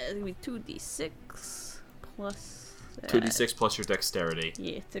 It's gonna be 2d6 plus. 2d6 plus your dexterity.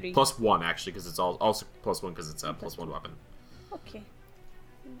 Yeah, 3. Plus 1, actually, because it's also plus 1 because it's a +1 weapon. Okay.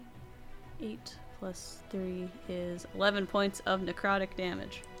 8 plus 3 is 11 points of necrotic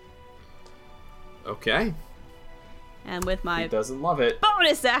damage. Okay. And with He my doesn't love it.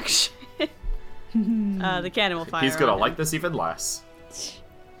 bonus action, the cannon will fire. He's gonna on like him. this even less.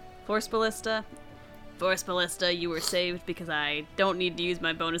 Force Ballista. Force Ballista, you were saved because I don't need to use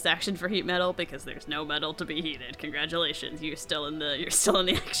my bonus action for heat metal because there's no metal to be heated. Congratulations, you're still in the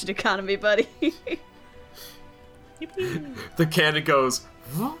action economy, buddy. The cannon goes.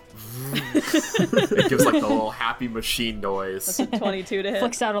 It gives like the little happy machine noise. 22 to hit.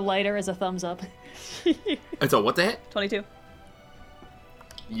 Flicks out a lighter as a thumbs up. And so, what the hit? 22.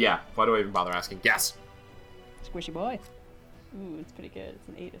 Yeah. Why do I even bother asking? Yes. Squishy boy. Ooh, it's pretty good. It's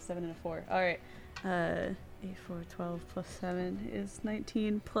an 8, a 7, and a 4. All right. 8, 4, 12 plus 7 is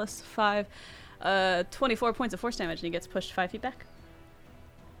 19 plus 5. 24 points of force damage, and he gets pushed 5 feet back.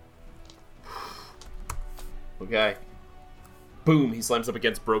 Okay. Boom! He slams up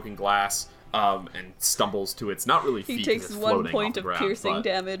against broken glass, and stumbles to its not really feet. He 'cause takes it's 1 floating point off the of ground, piercing but-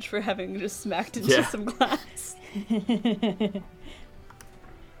 damage for having just smacked into Yeah. some glass.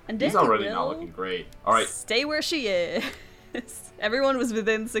 And He's Danny already will not looking great. All right. stay where she is. Everyone was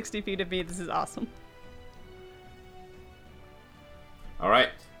within 60 feet of me. This is awesome. All right.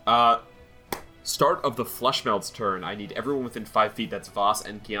 Start of the Fleshmeld's turn. I need everyone within 5 feet. That's Voss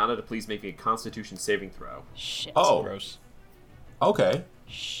and Kiana to please make a Constitution saving throw. Shit. Oh, Gross. okay.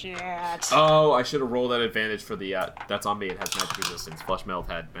 Shit. Oh, I should have rolled that advantage for the. That's on me. It has magic resistance. Fleshmeld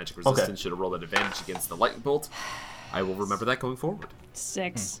had magic resistance. Should have rolled that advantage against the lightning bolt. I will remember that going forward.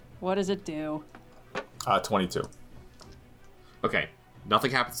 6. What does it do? 22. Okay.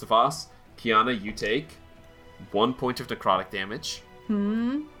 Nothing happens to Voss. Kiana, you take 1 point of necrotic damage.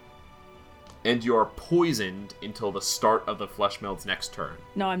 And you are poisoned until the start of the Fleshmeld's next turn.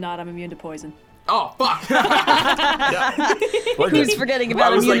 No, I'm not. I'm immune to poison. Oh, fuck! We're Who's good. forgetting I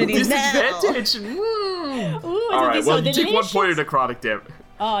about was like, immunities now? disadvantage! Woo! Ooh, Alright, well, you take 1 point of necrotic damage.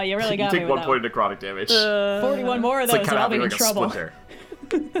 Oh, you really You got take me 1 with point of necrotic damage. 41 more of It's those, like and kind I'll of be having in like a trouble.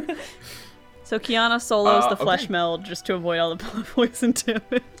 splinter. So Kiana solos the okay. flesh meld just to avoid all the poison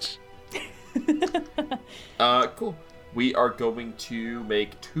damage. Cool. We are going to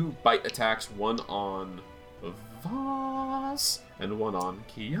make 2 bite attacks, one on Voss and one on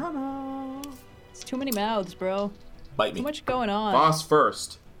Kiana. It's too many mouths, bro. Bite Too me. much going on. Voss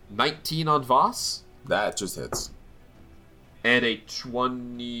first. 19 on Voss. That just hits. And a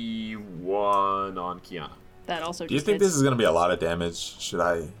 21 on Kiana. That also. Do you just think hits. this is gonna be a lot of damage? Should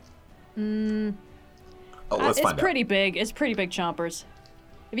I? Let's It's find pretty out. big. It's pretty big chompers.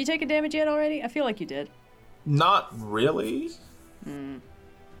 Have you taken damage yet already? I feel like you did. Not really. Well,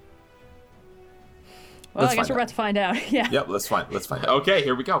 Let's I guess we're find about to find out. Yeah. Yep. Let's find out. Okay,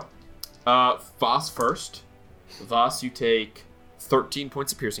 here we go. Voss first. Voss, you take 13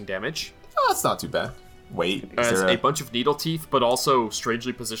 points of piercing damage. Oh, that's not too bad. Wait, is As there a bunch of needle teeth, but also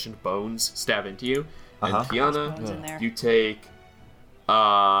strangely positioned bones stab into you. And Uh-huh. Kiana, Bones in there. you take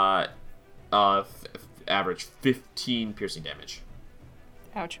average 15 piercing damage.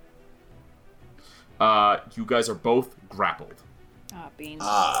 Ouch. You guys are both grappled. Ah, beans.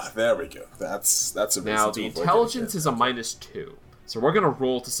 there we go. That's a reason Now, to the avoid intelligence getting is a -2. So we're going to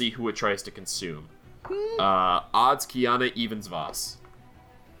roll to see who it tries to consume. Odds Kiana, evens Voss.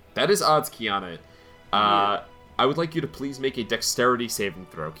 That is odds Kiana. I would like you to please make a dexterity saving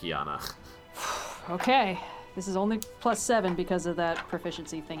throw, Kiana. Okay. This is only +7 because of that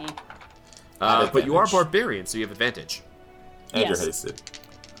proficiency thingy. But you are advantage. barbarian, so you have advantage. And Yes. you're hasted.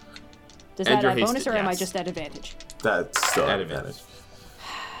 Does And that you're add bonus hasted, or am I yes. just at advantage? That's still At an advantage.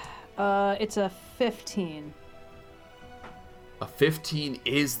 It's a 15. A 15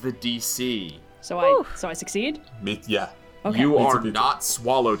 is the DC. So I succeed? Yeah. Okay. You It's a are big- not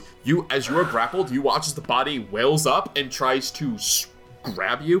swallowed. As you are grappled, you watch as the body wails up and tries to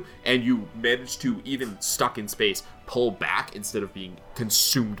grab you, and you manage to, even stuck in space, pull back instead of being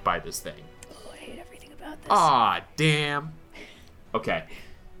consumed by this thing. Oh, I hate everything about this. Ah, damn. Okay.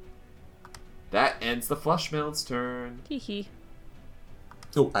 That ends the Flushmelon's turn. Hee hee.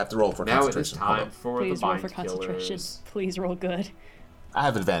 Oh, I have to roll for Now it is concentration. Hold time on. for Please the roll Mind for concentration. Killers. Please roll good. I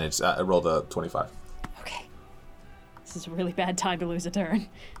have advantage. I rolled a 25. Okay. This is a really bad time to lose a turn.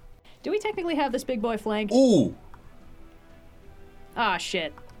 Do we technically have this big boy flanked? Ooh. Ah,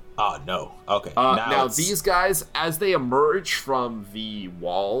 shit. Oh, no. Okay. Now it's- these guys, as they emerge from the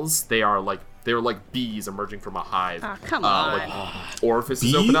walls, they're like bees emerging from a hive. Ah, come on. Like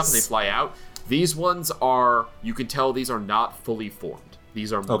orifices open up and they Bees? fly out. These ones are, you can tell these are not fully formed.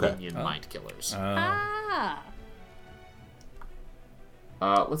 These are Okay. minion mind killers. Ah.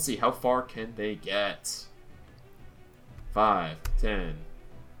 Let's see, how far can they get? 5, 10,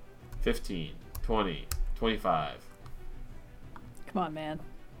 15, 20, 25. Come on, man.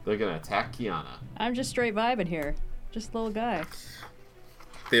 They're gonna attack Kiana. I'm just straight vibing here. Just a little guy.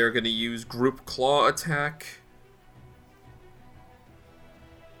 They're gonna use group claw attack.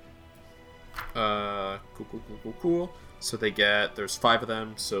 Cool. So they get, there's 5 of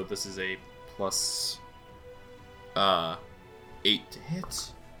them, so this is a plus 8 to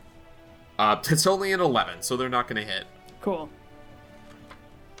hit. It's only an 11, so they're not gonna hit. Cool.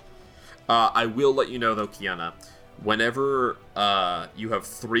 I will let you know though, Kiana, whenever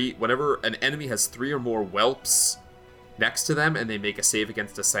whenever an enemy has 3 or more whelps next to them and they make a save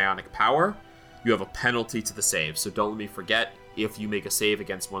against a psionic power, you have a penalty to the save. So don't let me forget, if you make a save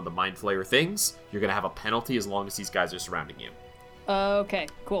against one of the Mind Flayer things, you're gonna have a penalty as long as these guys are surrounding you. Okay,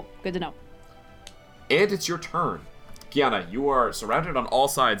 cool. Good to know. And it's your turn. Kiana, you are surrounded on all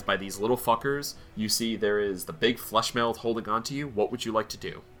sides by these little fuckers. You see there is the big flesh meld holding onto you. What would you like to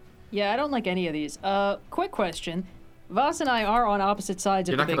do? Yeah, I don't like any of these. Quick question. Voss and I are on opposite sides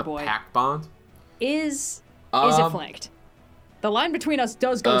You're of not the gonna big boy. pack bond? Is it flanked? The line between us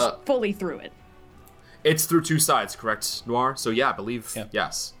does go fully through it. It's through 2 sides, correct, Noir? So yeah, I believe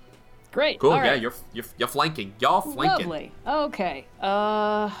yes. Great. Cool. All Yeah, right. you're flanking. Y'all flanking. Lovely. Okay.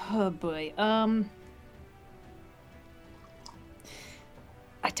 Oh boy.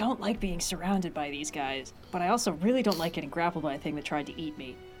 I don't like being surrounded by these guys, but I also really don't like getting grappled by a thing that tried to eat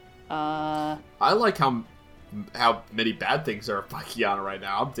me. I like how many bad things are by Kiana right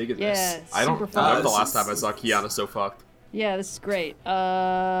now. I'm digging Yeah, this. I don't super fun. remember the This last is- time I saw Kiana so fucked. Yeah, this is great.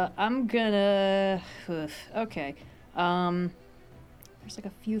 I'm gonna. Okay. There's like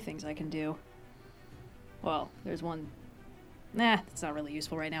a few things I can do. Well, there's one. Nah, it's not really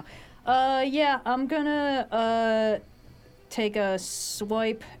useful right now. Yeah, I'm gonna take a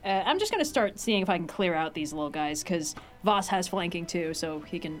swipe. I'm just gonna start seeing if I can clear out these little guys, because Voss has flanking too, so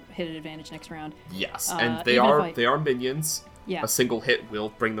he can hit an advantage next round. Yes, and they even are if they are minions. Yeah. A single hit will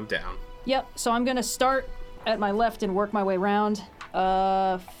bring them down. Yep, so I'm gonna start at my left and work my way around.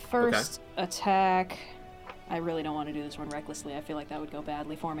 First attack. I really don't want to do this one recklessly. I feel like that would go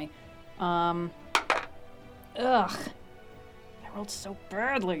badly for me. Ugh. I rolled so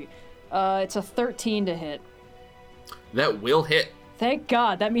badly. It's a 13 to hit. That will hit. Thank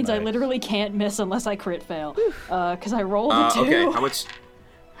God. That means I Nice. literally can't miss unless I crit fail. Because I rolled a 2. Okay,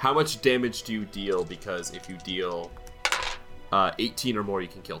 How much damage do you deal? Because if you deal 18 or more, you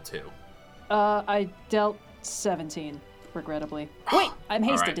can kill 2. I dealt 17, regrettably. Wait, I'm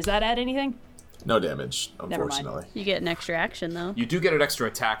hasted. right. Does that add anything? No damage, Never mind. unfortunately. You get an extra action, though. You do get an extra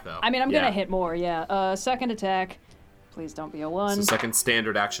attack, though. I mean, I'm Yeah. gonna hit more, yeah. Second attack. Please don't be a 1. It's the second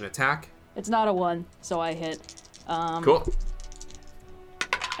standard action attack. It's not a 1, so I hit. Cool.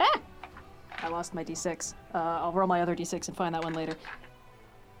 I lost my d6. I'll roll my other d6 and find that one later.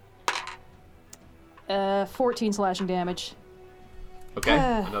 14 slashing damage. Okay,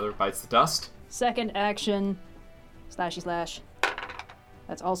 another bites the dust. Second action, slashy slash.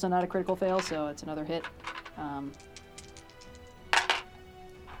 That's also not a critical fail, so it's another hit.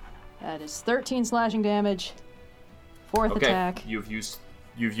 That is 13 slashing damage. Fourth Okay, attack. you've used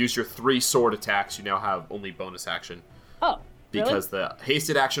your 3 sword attacks. You now have only bonus action Oh, really? because the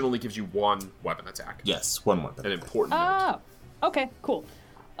hasted action only gives you 1 weapon attack. Yes, one weapon. An important note. Oh, okay, cool.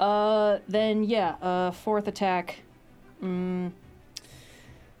 Then yeah, fourth attack.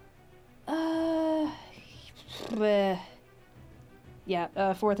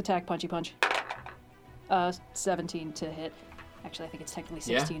 Fourth attack, punchy punch. 17 to hit. Actually, I think it's technically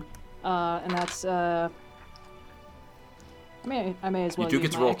 16. And that's I may as well. You do use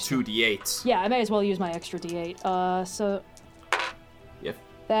get to my roll extra. 2d8s. Yeah, I may as well use my extra d8. So Yep.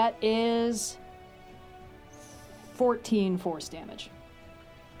 that is 14 force damage.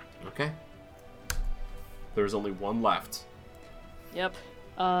 Okay. There's only 1 left. Yep.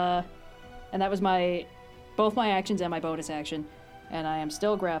 And that was both my actions and my bonus action, and I am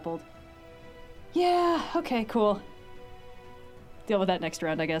still grappled. Yeah. Okay. Cool. Deal with that next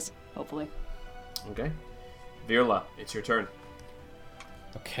round, I guess. Hopefully. Okay. Virla, it's your turn.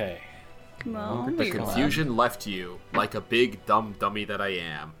 Okay. Come on. The Virla. confusion left you like a big dumb dummy that I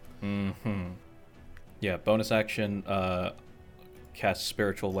am. Yeah, bonus action, cast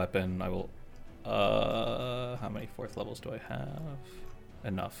spiritual weapon. I will, how many 4th levels do I have?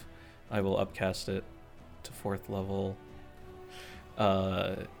 Enough. I will upcast it to 4th level.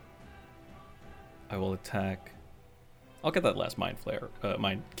 I will attack. I'll get that last mind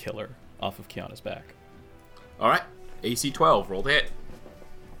killer off of Kiana's back. Alright. AC 12, roll to hit.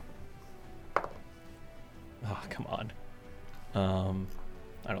 Oh, come on. I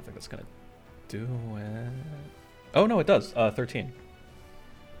don't think that's gonna do it. Oh no, it does. 13.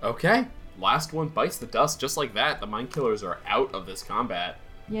 Okay. Last one bites the dust just like that. The mind killers are out of this combat.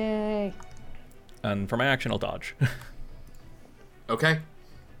 Yay. And for my action, I'll dodge. Okay.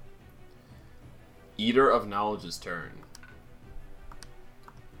 Eater of Knowledge's turn.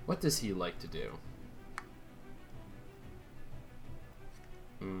 What does he like to do?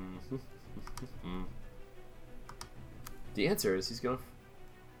 The answer is he's gonna...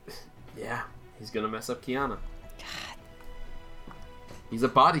 yeah, he's gonna mess up Kiana. God. He's a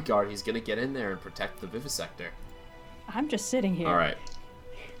bodyguard. He's gonna get in there and protect the Vivisector. I'm just sitting here. Alright.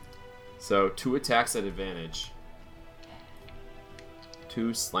 So, 2 attacks at advantage.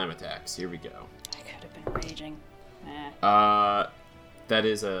 2 slam attacks. Here we go. I could have been raging. Nah. That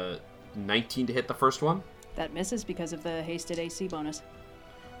is a 19 to hit the first one. That misses because of the hasted AC bonus.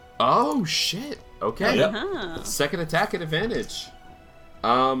 Oh, shit. Okay. Yep. Huh. Second attack at advantage.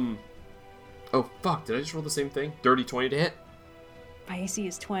 Oh, fuck. Did I just roll the same thing? Dirty 20 to hit? My AC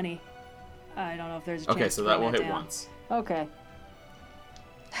is 20. I don't know if there's a chance Okay, so to that bring will hit down. once. Okay.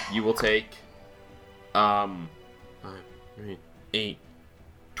 You will take, 12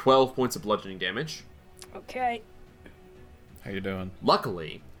 points of bludgeoning damage. Okay. How you doing?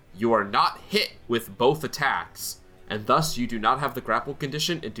 Luckily, you are not hit with both attacks, and thus you do not have the grapple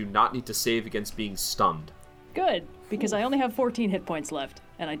condition and do not need to save against being stunned. Good, because I only have 14 hit points left,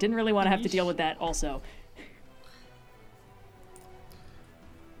 and I didn't really want to have to deal with that also.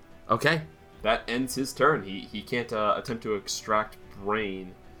 Okay, that ends his turn. He can't attempt to extract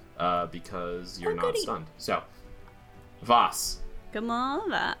brain because you're not stunned. So, Voss. Come on,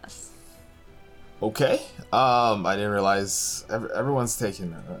 Vass. Okay. I didn't realize everyone's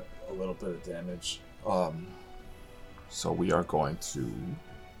taking a little bit of damage. So we are going to.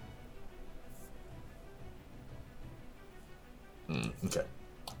 Okay.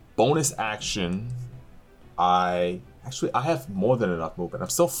 Bonus action. I have more than enough movement. I'm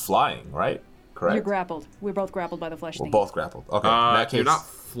still flying, right? Correct. You're grappled. We're both grappled by the flesh We're thing. both grappled. Okay. In that case, You're not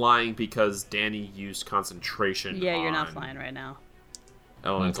flying because Danny used concentration. Yeah, you're not on flying right now.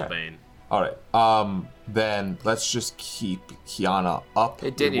 Elemental Okay. Bane. all right. Then let's just keep Kiana up.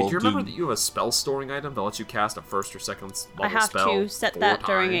 Hey, Danny, We will do you remember that you have a spell storing item that lets you cast a first or second level I have spell to set 4 that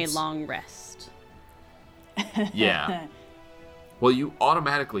during a times? long rest. Yeah. Well, you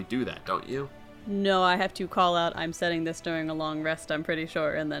automatically do that, don't you? No, I have to call out, I'm setting this during a long rest, I'm pretty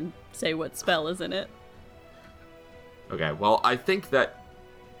sure, and then say what spell is in it. Okay, well, I think that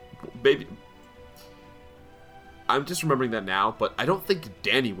maybe... I'm just remembering that now, but I don't think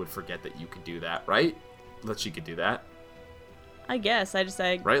Danny would forget that you could do that, right? That she could do that. I guess,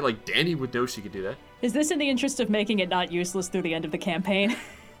 Right? Like, Danny would know she could do that. Is this in the interest of making it not useless through the end of the campaign?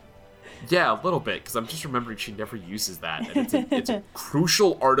 Yeah, a little bit, because I'm just remembering she never uses that. And it's a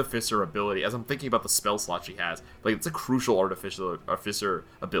crucial artificer ability. As I'm thinking about the spell slot she has, like, it's a crucial artificer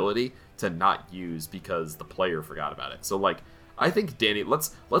ability to not use because the player forgot about it. So, like, I think Danny, let's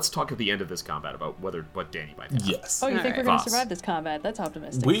talk at the end of this combat about what Danny might have. Yes. Oh, you think Alright. we're going to Voss. survive this combat? That's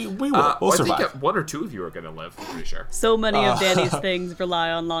optimistic. We will. Well, We'll I survive. think one or two of you are going to live, I'm pretty sure. So many of Danny's things rely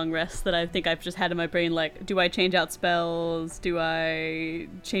on long rests that I think I've just had in my brain, like, do I change out spells? Do I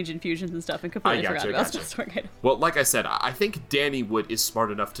change infusions and stuff? And completely forgot about spell items. Well, like I said, I think Danny is smart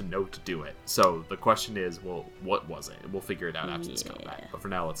enough to know to do it. So the question is, well, what was it? And we'll figure it out after this combat. But for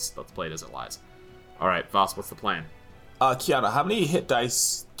now, let's play it as it lies. All right, Voss, what's the plan? Kiana, how many hit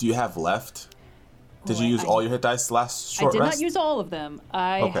dice do you have left? Did you Boy, use all your hit dice last short I did rest? not use all of them.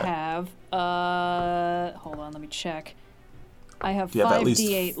 I Okay. have, hold on, let me check. I have You have at 5 least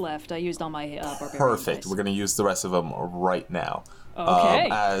d8 left. I used all my barbarian Perfect. dice. We're going to use the rest of them right now. Okay.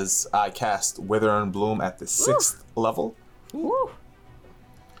 As I cast Wither and Bloom at the 6th level. Woo.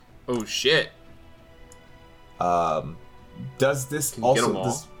 Oh, shit. Does this Can you get also... 'em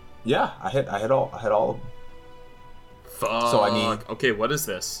all? Yeah, I hit all of them. Fuck. So I need- Okay, what is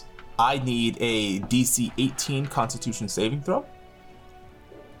this? I need a DC 18 Constitution saving throw.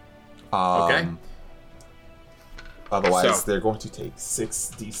 Okay. Otherwise, So- they're going to take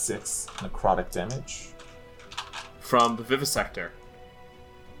 6d6 necrotic damage. From the Vivisector.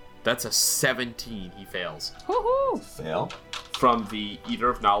 That's a 17. He fails. Woohoo. Fail. From the Eater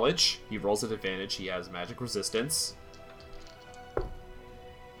of Knowledge, he rolls at advantage. He has magic resistance.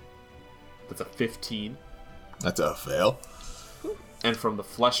 That's a 15. That's a fail. And from the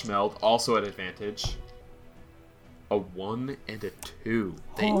Flesh Meld, also at advantage, a 1 and a 2.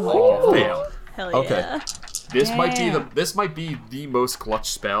 They all fail. Hell yeah. Okay. This might be the most clutch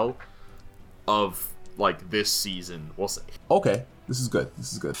spell of like this season. We'll see. Okay, this is good.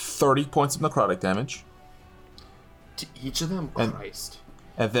 30 points of necrotic damage. To each of them, And- Christ.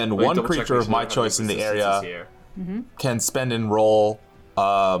 And then Let me one double check creature make of sure my I have choice in the consistencies area here. can spend and roll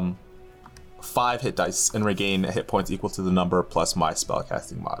 5 hit dice and regain hit points equal to the number plus my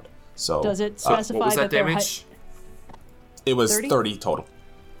spellcasting mod. So Does it specify What was that they're damage? it was 30? 30 total.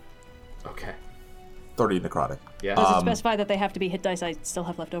 Okay. 30 necrotic. Yeah. Does it specify that they have to be hit dice I still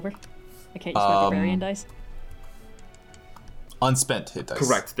have left over? I can't use my barbarian dice? Unspent hit dice.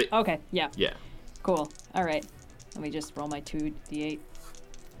 Correct. Okay, yeah. Yeah. Cool. All right. Let me just roll my 2d8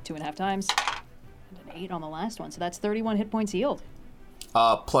 2.5 times. And an 8 on the last one. So that's 31 hit points healed.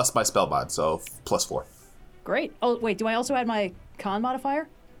 Plus my spell mod, so plus 4. Great. Oh, wait. Do I also add my con modifier?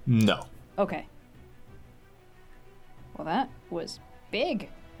 No. Okay. Well, that was big.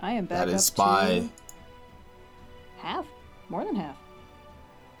 I am back That up is to my... half. More than half.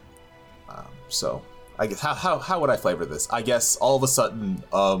 So, I guess, how would I flavor this? I guess all of a sudden,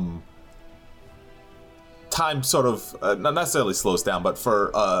 time sort of, not necessarily slows down, but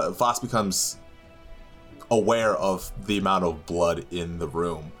for, Voss becomes aware of the amount of blood in the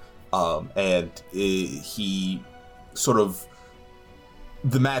room. And he sort of,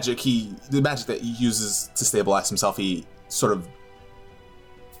 the magic that he uses to stabilize himself, he sort of,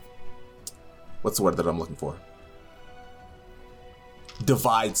 what's the word that I'm looking for?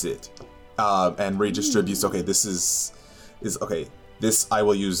 Divides it. And redistributes. Okay, this is okay. This I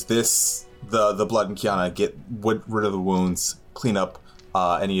will use this the blood in Kiana, get rid of the wounds, clean up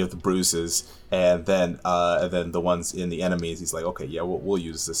any of the bruises, and then the ones in the enemies. He's like, okay, yeah, we'll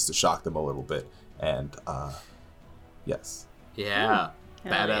use this to shock them a little bit, and yes. Yeah.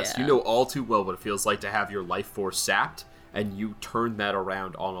 Hell Badass. yeah. You know all too well what it feels like to have your life force sapped, and you turn that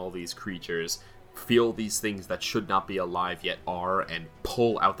around on all these creatures. Feel these things that should not be alive yet are, and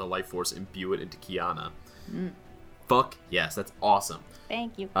pull out the life force, imbue it into Kiana. Fuck yes, that's awesome.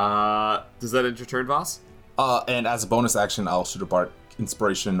 Thank you. Does that end your turn, Voss? And as a bonus action, I'll shoot a bark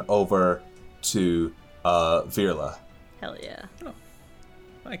inspiration over to Virla. Hell yeah.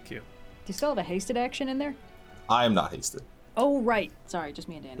 Thank you. Do you still have a hasted action in there? I am not hasted. Oh, right. Sorry, just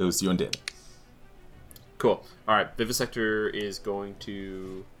me and It Danny. was you and Danny. Cool. Alright, Vivisector is going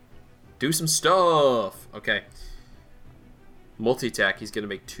to do some stuff. Okay. Multi-attack, he's going to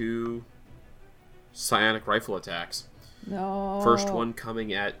make 2 psionic rifle attacks. No. First one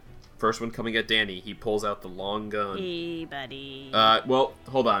coming at Danny. He pulls out the long gun. Hey, buddy. Well,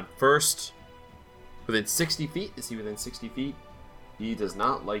 hold on. First, Within 60 feet? Is he within 60 feet? He does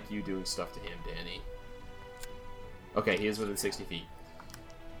not like you doing stuff to him, Danny. Okay, he is within 60 feet.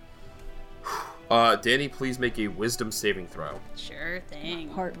 Danny, please make a wisdom saving throw. Sure thing.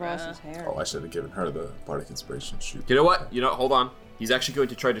 Heart Ross's hair. Oh, I should have given her the Bardic Inspiration. Shoot. You know what? Hold on. He's actually going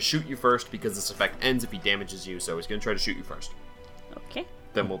to try to shoot you first because this effect ends if he damages you, so he's going to try to shoot you first. Okay.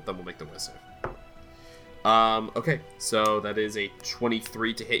 Then we'll make the wisdom. Okay, so that is a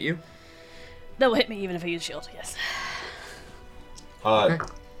 23 to hit you. That will hit me even if I use shield, yes. Okay.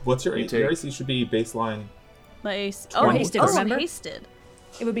 What's your You AC? Your take- AC should be baseline. My ace. hasted, remember? Hasted.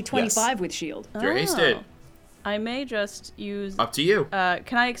 It would be 25 with shield. You're hasted. I may just use. Up to you.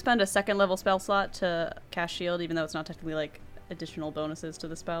 Can I expend a second level spell slot to cast shield, even though it's not technically like additional bonuses to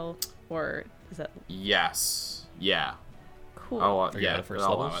the spell, or is that Yes. Yeah. cool? Oh, Are you yeah. out of first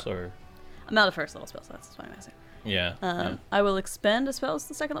I'll allow levels, it. or? I'm out of first level spell slots. That's why I'm asking. Yeah. yeah. I will expend the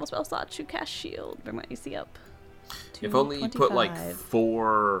second level spell slot to cast shield. Bring my AC up. to If only you put like 25.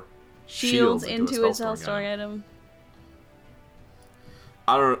 4 shields into a spell spell item.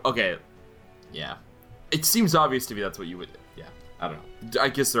 I don't. Okay. Yeah. It seems obvious to me that's what you would. Yeah. I don't know. I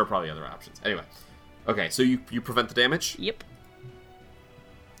guess there are probably other options. Anyway. Okay. So you prevent the damage. Yep.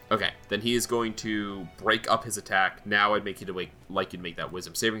 Okay. Then he is going to break up his attack. Now I'd make you to like you'd make that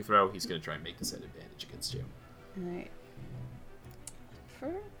wisdom saving throw. He's going to try and make disadvantage against you. Alright.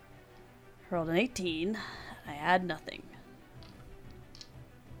 Rolled an 18. I add nothing.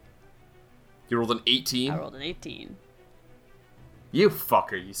 You rolled an 18. I rolled an 18. You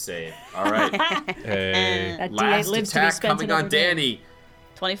fucker, you say. All right. Hey. That D8 Last lives to be attack spent coming on another day. Danny.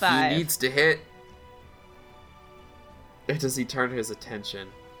 25. He needs to hit. Does he turn his attention?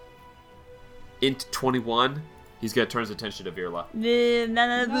 Into 21, he's going to turn his attention to Virla.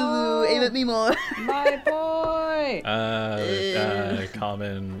 No. Aim at me more. My boy!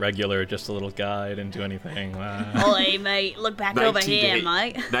 Common, regular, just a little guy, didn't do anything. Oi, mate. Look back over 19 to here, hit-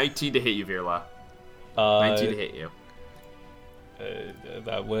 mate. 19 to hit you, Virla. 19 to hit you.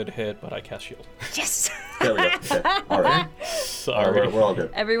 That would hit, but I cast shield. Yes. There we go. Okay. All right. Sorry. We're all good.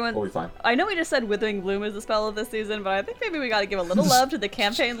 Everyone. We'll be fine. I know we just said Withering Bloom is the spell of this season, but I think maybe we gotta give a little love to the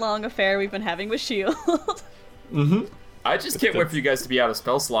campaign-long affair we've been having with Shield. I just can't wait for you guys to be out of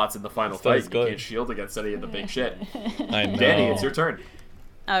spell slots in the final fight. Sounds You good. can't shield against any of the big shit. I know. Danny, it's your turn.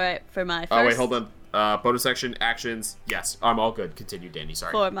 Alright, for my first... Oh, wait, hold on. Bonus action, actions. Yes, I'm all good. Continue, Danny,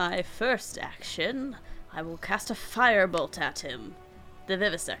 sorry. For my first action, I will cast a firebolt at him. The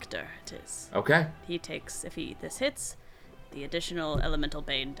Vivisector, it is. Okay. He takes, if this hits, the additional elemental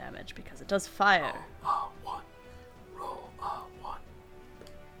bane damage, because it does fire. Roll 1.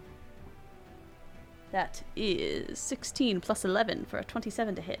 That is 16 plus 11 for a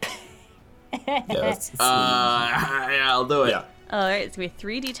 27 to hit. Yeah, that's Yeah, I'll do it. yeah. Alright, it's going to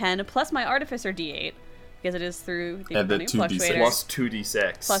be 3d10 plus my Artificer d8, because it is through the And the Component 2d6. Fluctuator. Plus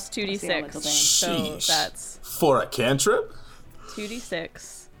 2d6. Plus the 2d6. elemental bane. So Sheesh. that's For a cantrip?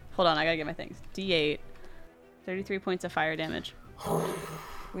 2d6. Hold on, I gotta get my things. d8. 33 points of fire damage.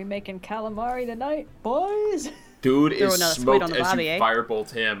 We making calamari tonight, boys? Dude Throw is another squid smoked on the as bobby, you eh?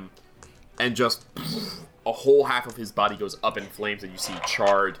 firebolt him, and just a whole half of his body goes up in flames, and you see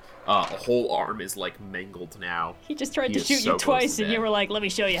charred. A whole arm is like mangled now. He just tried He to is shoot so you close twice, to and you death. were like, let me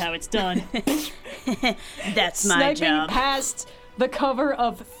show you how it's done. That's my Sniping job. past the cover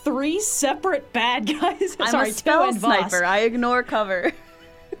of 3 separate bad guys. I'm Sorry, a 2 spell and Voss. sniper. I ignore cover.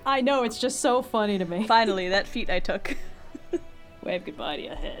 I know, it's just so funny to me. Finally, that feat I took. Wave goodbye to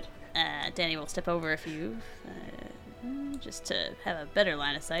your head. Danny will step over a few, just to have a better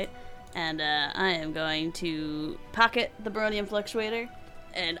line of sight. And I am going to pocket the Baronium Fluctuator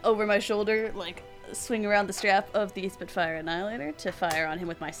and over my shoulder, like, swing around the strap of the Spitfire Annihilator to fire on him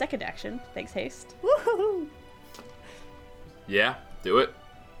with my second action. Thanks, haste. Woohoo! Yeah, do it.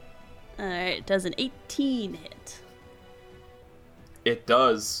 Alright, it does an 18 hit. It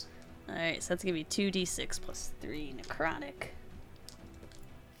does. Alright, so that's gonna be 2d6 plus 3 necrotic.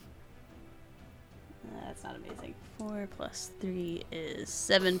 That's not amazing. 4 plus 3 is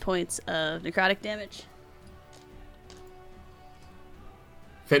 7 points of necrotic damage.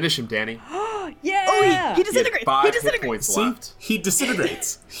 Finish him, Danny. Yeah! He You disintegrates! had 5 He hit disintegrates! points See? left. He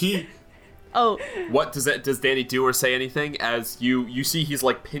disintegrates. He. Oh, What does Danny do or say anything as you see he's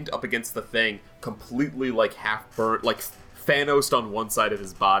like pinned up against the thing, completely like half burnt, like Thanos on one side of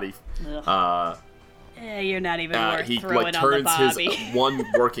his body. you're not even worth He throwing like on the turns Bobby. his one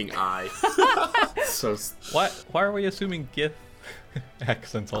working eye. So Why are we assuming GIF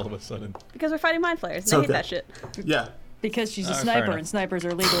accents all of a sudden? Because we're fighting mind flayers, and So they hate good. that shit. Yeah. Because she's a Fair sniper, enough. and snipers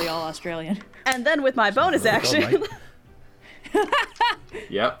are legally all Australian. And then with my bonus action,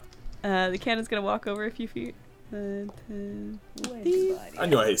 Yep. The cannon's gonna walk over a few feet. 10, 15. I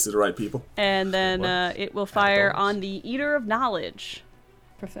knew I hasted the right people. And then it will fire on the Eater of Knowledge.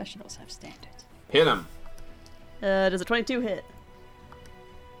 Professionals have standards. Hit him. Does a 22 hit?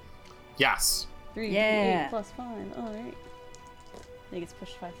 Yes. 3, Yeah. 8 plus 5. All right. I think it's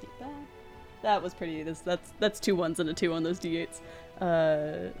pushed 5 feet back. That was pretty. That's 2 1s and a 2 on those d8s.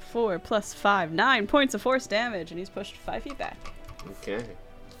 4 plus 5, 9 points of force damage, and he's pushed 5 feet back. Okay.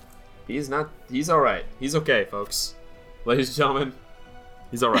 He's all right. He's okay, folks. Ladies and gentlemen,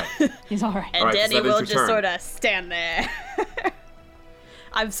 he's all right. He's all right. And Alright, so Danny that is will your just turn. sort of stand there.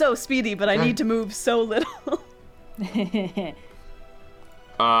 I'm so speedy, but I need to move so little. Yeah,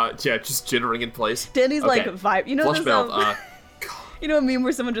 just jittering in place. Danny's Okay. like you know Flush those, belt. you know a meme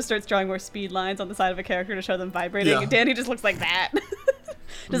where someone just starts drawing more speed lines on the side of a character to show them vibrating? Yeah. Danny just looks like that.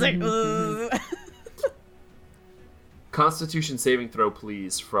 Just like, ugh. Constitution saving throw,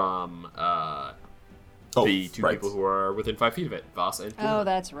 please, from the two right. people who are within 5 feet of it, Voss and Oh, Kiana.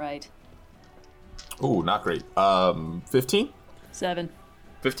 that's right. Ooh, not great. 15? 7.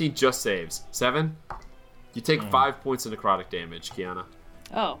 15 just saves. 7? You take 5 points of necrotic damage, Kiana.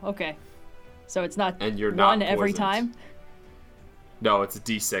 Oh, okay. So it's not And you're not one every poisoned. time? No, it's a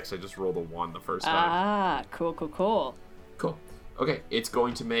d6. I just rolled a 1 the first time. Ah, cool. Cool. Okay, it's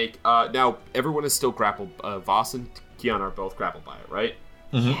going to make... now, everyone is still grappled. Voss and Kiana are both grappled by it, right?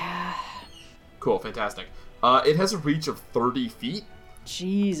 Yeah. Cool, fantastic. It has a reach of 30 feet,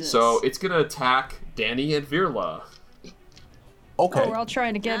 Jesus. so it's going to attack Danny and Virla. Okay. Oh, we're all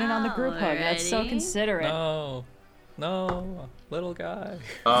trying to get in on the group hug. That's so Alrighty. considerate. No, little guy.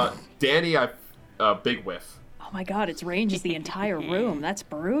 Danny, big whiff. Oh my god, its range is the entire room. That's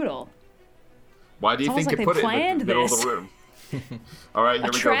brutal. Why do you It's think almost they like put they it in planned the middle this. of the room? All right, here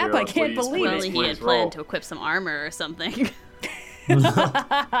we trap? go. Virla. I can't Please, believe it. please, Only he please had roll. planned to equip some armor or something.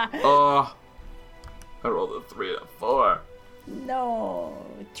 I rolled a 3 and a 4. No,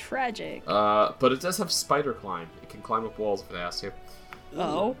 tragic. But it does have spider climb. It can climb up walls if it has to.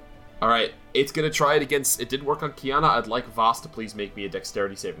 Oh. All right, it's gonna try it against. It didn't work on Kiana. I'd like Voss to please make me a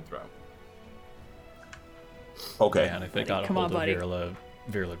dexterity saving throw. Okay. Man, if they got a Come on, hold of buddy.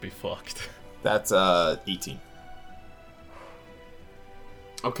 Virla'd be fucked. That's 18.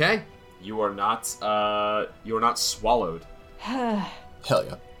 Okay, you are not swallowed. Hell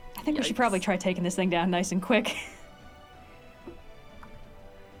yeah. I think we should probably try taking this thing down nice and quick.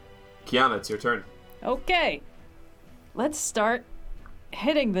 Kiana, it's your turn. Okay. Let's start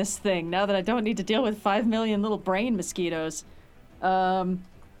hitting this thing now that I don't need to deal with 5 million little brain mosquitoes. And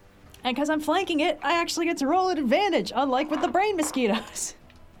because I'm flanking it, I actually get to roll at advantage, unlike with the brain mosquitoes.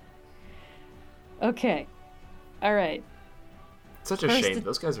 Okay. All right. Such a First shame. it-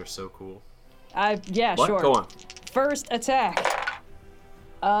 Those guys are so cool. Yeah, What? sure. Go on. First attack.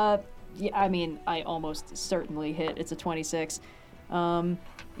 Yeah, I mean, I almost certainly hit. It's a 26.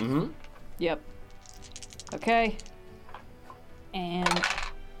 Yep. Okay. And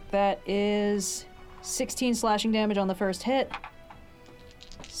that is 16 slashing damage on the first hit.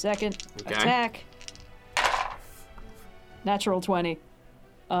 Second Okay. attack. Natural 20.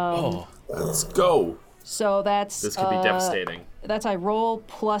 Let's go. So that's This could be devastating. That's I roll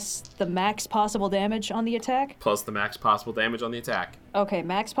plus the max possible damage on the attack. Plus the max possible damage on the attack. Okay,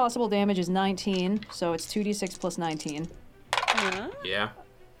 max possible damage is 19, so it's 2d6 plus 19. Yeah.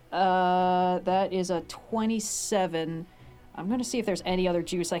 That is a 27. I'm gonna see if there's any other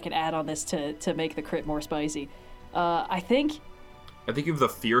juice I can add on this to make the crit more spicy. I think you have the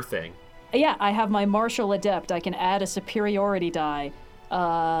fear thing. yeah, I have my martial adept. I can add a superiority die,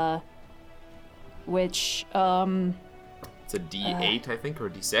 which It's a D8, I think, or a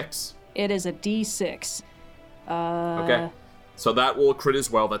D6. it is a d6. Okay. So that will crit as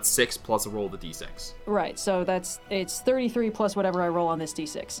well. That's 6 plus a roll of the D6. Right, so it's 33 plus whatever I roll on this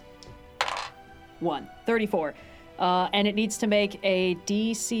d6. 34. And it needs to make a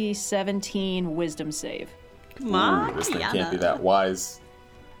DC 17 wisdom save. Come on, This thing Kiana. can't be that wise.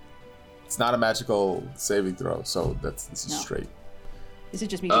 It's not a magical saving throw, so this is No. straight. This is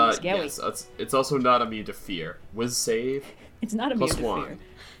just me being scary. Yes, it's also not immune to fear. Wiz save, It's not immune plus to 1. fear.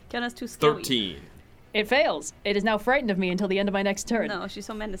 Kiana's too scary. 13. It fails. It is now frightened of me until the end of my next turn. No, she's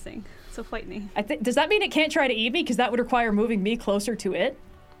so menacing. So frightening. Does that mean it can't try to eat me? Because that would require moving me closer to it.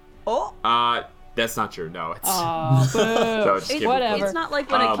 Oh! That's not true. No, it's... Oh, so just give it whatever. It's not like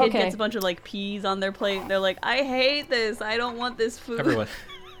when a kid Okay. gets a bunch of like peas on their plate. They're like, I hate this. I don't want this food. Everyone,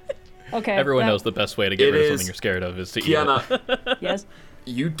 Okay. everyone that- knows the best way to get It rid of is- something you're scared of is to eat it. Kiana, Yes.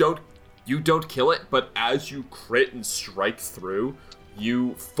 you don't kill it, but as you crit and strike through,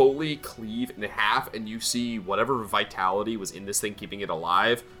 You fully cleave in half, and you see whatever vitality was in this thing keeping it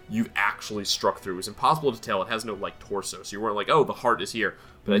alive, you've actually struck through. It's impossible to tell. It has no, like, torso, so you weren't like, oh, the heart is here.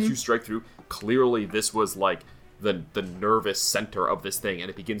 But as you strike through, clearly this was, like, the nervous center of this thing, and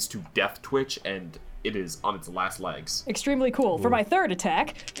it begins to death twitch, and it is on its last legs. Extremely cool. For my third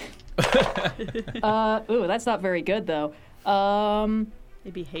attack... ooh, that's not very good, though.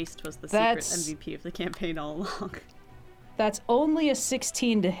 Maybe haste was the secret MVP of the campaign all along. That's only a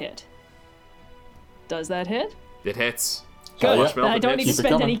 16 to hit. Does that hit? It hits. Good. I don't need to Keep it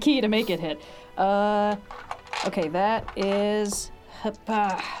spend coming. any key to make it hit. Okay, that is...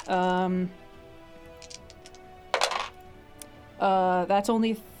 that's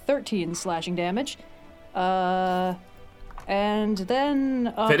only 13 slashing damage. And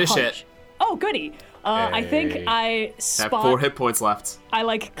then Finish punch. it. Oh, goody. I think Hey. I Have spot... 4 hit points left. I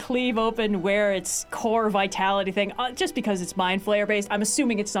like cleave open where its core vitality thing, just because it's mind flayer based. I'm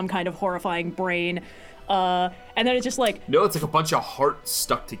assuming it's some kind of horrifying brain. And then it's just like, No, it's like a bunch of hearts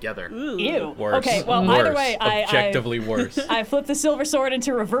stuck together. ew. Worse. Okay, well, Worse. either way, Objectively worse. I flip the silver sword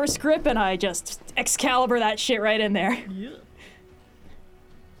into reverse grip and I just Excalibur that shit right in there.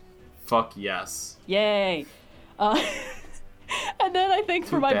 Fuck yes. Yay. And then I think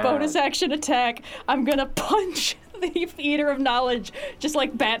for my bad. bonus action attack, I'm gonna punch the Eater of Knowledge, just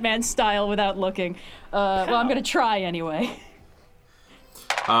like Batman style without looking. Well, I'm gonna try anyway.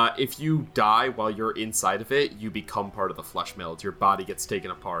 If you die while you're inside of it, you become part of the flesh meld. Your body gets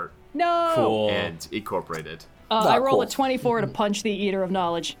taken apart No! Cool. and incorporated. I roll cool. a 24 to punch the Eater of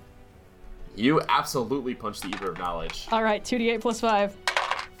Knowledge. You absolutely punch the Eater of Knowledge. All right, 2d8 plus 5.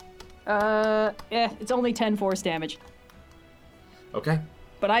 It's only 10 force damage, Okay.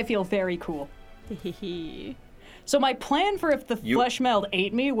 but I feel very cool. So my plan for if the flesh meld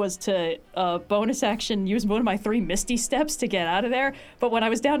ate me was to bonus action use one of my 3 Misty Steps to get out of there. But when I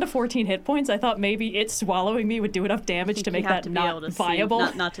was down to 14 hit points, I thought maybe it swallowing me would do enough damage to make that not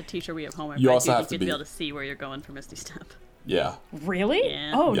viable. Not to teach her we have homework. You but also I do have think to you'd be be- able to see where you're going for Misty Step. Yeah. Really?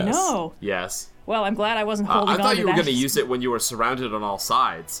 Yeah. Oh Yes. no. Yes. Well, I'm glad I wasn't holding I on thought to you were that. going to use it when you were surrounded on all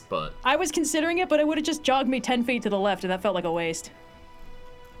sides, but I was considering it, but it would have just jogged me 10 feet to the left, and that felt like a waste.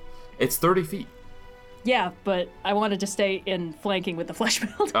 it's 30 feet. Yeah, but I wanted to stay in flanking with the flesh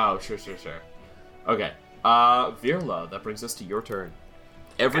meld. Oh, sure. Okay. Virla, that brings us to your turn.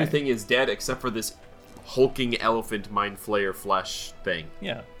 Everything is dead except for this hulking elephant mind flayer flesh thing.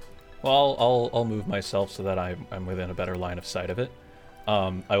 Yeah. Well, I'll move myself so that I'm within a better line of sight of it.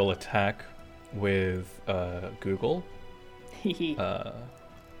 I will attack with Google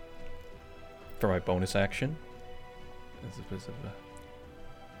for my bonus action.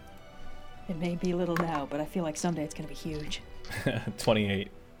 It may be little now, but I feel like someday it's gonna be huge. 28.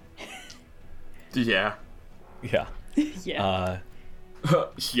 Yeah. Yeah. Yeah.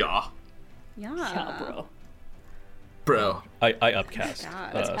 Yeah. Yeah, bro. Bro. I upcast.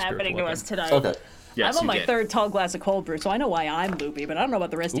 What's happening to us tonight? Okay. Yes, I'm on you my did. 3rd tall glass of cold brew, so I know why I'm loopy, but I don't know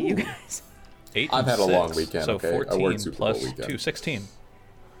about the rest of you Ooh. guys. 8 I've and had a long 6, weekend, So okay? I 14 worked Super Bowl plus weekend. 2, 16.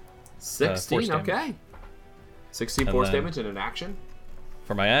 16, force damage. okay. 16 And force then- damage in an action.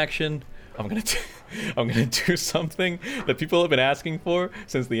 For my action, I'm gonna do something that people have been asking for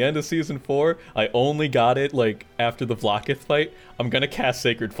since the end of season 4. I only got it like after the Vlockith fight. I'm gonna cast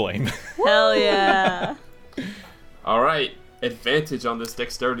Sacred Flame. Hell yeah. All right. Advantage on this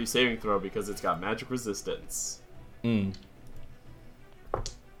dexterity saving throw because it's got magic resistance.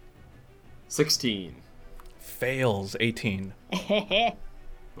 16. Fails 18.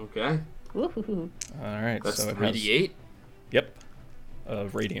 Okay. Woohoo. All right, That's so it has 3d8. Yep,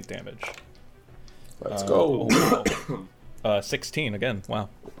 radiant damage. Let's go. 16 again. Wow.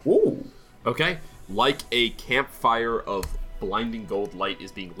 Ooh. Okay. Like a campfire of blinding gold light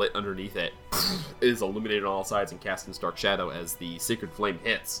is being lit underneath it. It is illuminated on all sides and cast in stark shadow as the sacred flame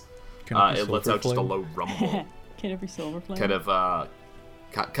hits. Can it be It lets silver out just a flame? low rumble. Can it be silver flame? kind of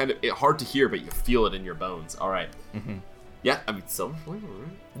hard to hear, but you feel it in your bones. All right. Yeah, I mean silver flame, all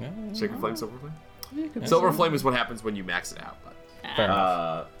right. Yeah, Sacred flame, silver flame. Silver flame is what happens when you max it out. But fair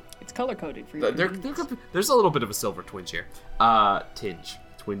enough. It's color coded for you. there's a little bit of a silver twinge here. Tinge.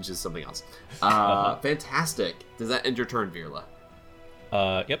 Twinge is something else. Fantastic. Does that end your turn, Virla?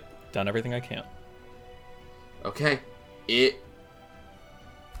 Yep, done everything I can. Okay. It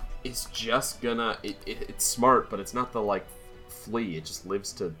is just gonna... It's smart, but it's not the, like, flee. It just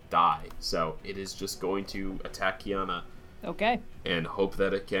lives to die. So it is just going to attack Kiana Okay. and hope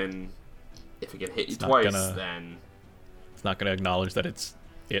that it can... If it can hit you not twice, gonna- then... It's not gonna acknowledge that it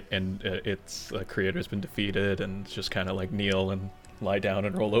and its creator's been defeated and just kind of like kneel and lie down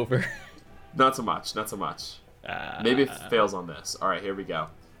and roll over. Not so much. Not so much. Maybe it fails on this. All right, here we go.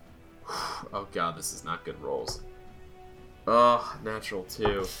 Oh god, this is not good rolls. Oh, natural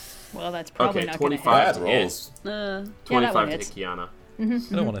 2. Well, that's probably Okay, not 25 Bad to hit. rolls. 25 to hit hits. Kiana. I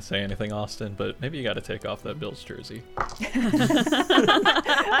don't want to say anything, Austin, but maybe you got to take off that Bills jersey.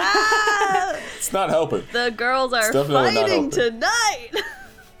 It's not helping. The girls are definitely not fighting helping. tonight.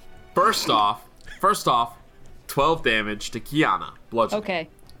 First off, 12 damage to Kiana. Bludgeoning. Okay.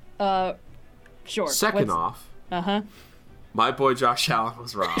 Sure. Second off, Uh-huh. my boy Josh Allen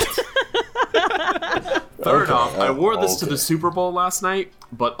was robbed. Third off, I wore this to the Super Bowl last night,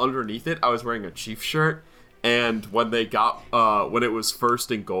 but underneath it, I was wearing a Chiefs shirt. And when they got, when it was first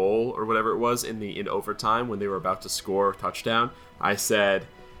and goal or whatever it was in overtime, when they were about to score a touchdown, I said,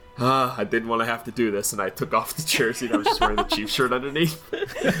 I didn't want to have to do this, and I took off the jersey and I was just wearing the Chiefs shirt underneath.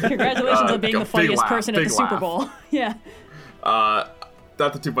 Congratulations on being the funniest laugh, person at the big Super laugh. Bowl. Yeah.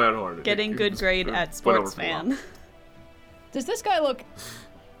 Not to toot my own horn. Getting good grade at went over sports pretty well. fan. Does this guy look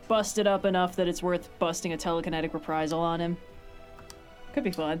busted up enough that it's worth busting a telekinetic reprisal on him? Could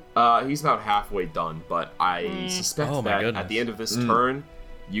be fun. He's about halfway done, but I suspect Oh my that goodness. at the end of this turn,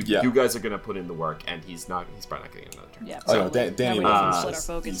 you guys are gonna put in the work, and he's probably not getting another turn. Yeah. Oh, no, probably. Danny That way we can wins split our this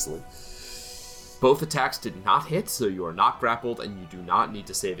focus. easily. Both attacks did not hit, so you are not grappled, and you do not need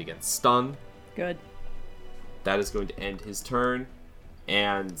to save against stun. Good. That is going to end his turn,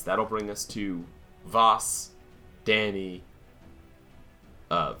 and that'll bring us to Voss, Danny,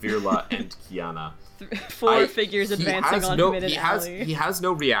 Virla, and Kiana. 4 figures advancing on him in an alley. He has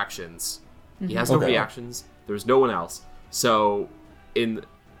no reactions. He has no Okay. reactions. There's no one else. So,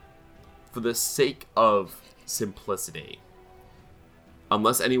 for the sake of simplicity,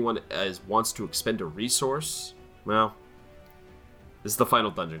 unless anyone wants to expend a resource, well, this is the final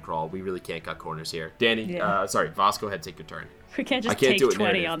dungeon crawl. We really can't cut corners here. Danny, Yeah. Voss, go ahead, take your turn. We can't just I can't take do it 20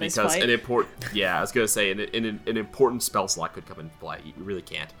 narrative on this because fight. I was gonna say an important spell slot could come into play. You really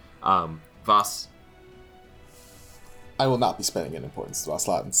can't. Voss. I will not be spending an important spell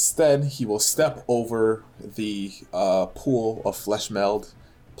slot. Instead, he will step over the pool of flesh meld,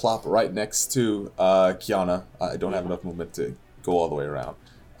 plop right next to Kiana. I don't have enough movement to go all the way around.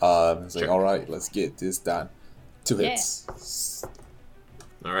 He's like, Sure. all right, let's get this done. 2 Yeah. hits.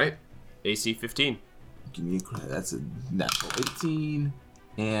 All right. AC 15. Give me that's a natural 18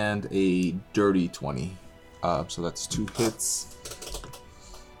 and a dirty 20. So that's 2 hits.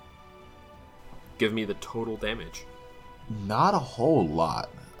 Give me the total damage. Not a whole lot.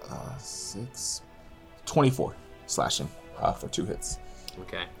 24 slashing for 2 hits.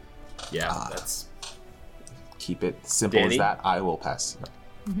 Okay. Yeah, that's Keep it simple Danny? as that. I will pass.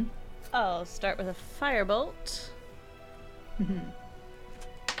 I'll start with a firebolt.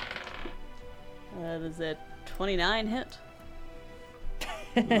 That is a 29 hit.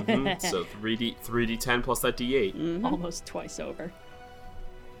 so 3d10 plus that d8. Almost twice over.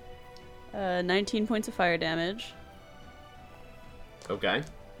 19 points of fire damage. Okay.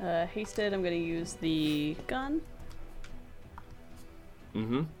 Hasted, I'm going to use the gun.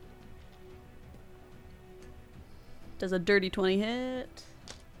 Mm-hmm. Does a dirty 20 hit?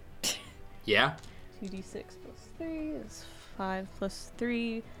 Yeah. 2d6 plus 3 is 5 plus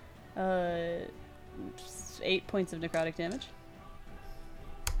 3. 8 points of necrotic damage.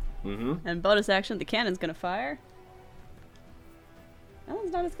 Mm-hmm. And bonus action, the cannon's going to fire. That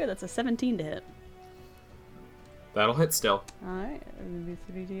one's not as good. That's a 17 to hit. That'll hit still. Alright, it'll be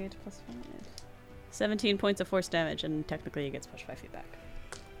 3d8 plus 5. 17 points of force damage, and technically it gets pushed 5 feet back.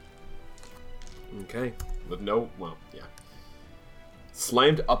 Okay. With no, well, yeah.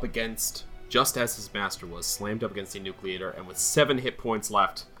 Slammed up against, just as his master was, slammed up against the nucleator, and with 7 hit points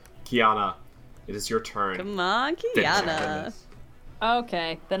left, Kiana, it is your turn. Come on, Kiana.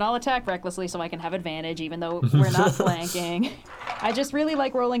 Okay, then I'll attack recklessly so I can have advantage, even though we're not flanking. I just really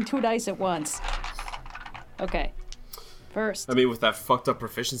like rolling 2 dice at once. Okay. First. I mean, with that fucked up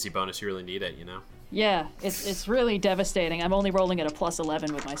proficiency bonus, you really need it, you know? Yeah, it's really devastating. I'm only rolling at a plus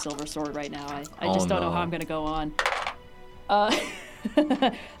 11 with my silver sword right now. I just don't know how I'm going to go on.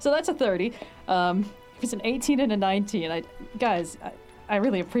 So that's a 30. It's an 18 and a 19. Guys, I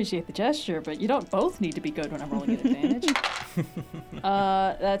really appreciate the gesture, but you don't both need to be good when I'm rolling at advantage.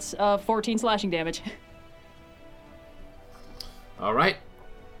 That's 14 slashing damage. All right.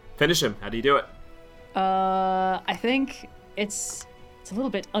 Finish him. How do you do it? I think it's a little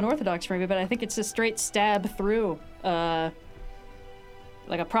bit unorthodox for me, but I think it's a straight stab through, like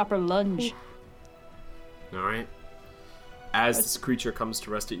a proper lunge. All right. As this creature comes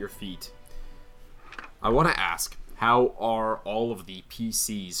to rest at your feet, I want to ask, how are all of the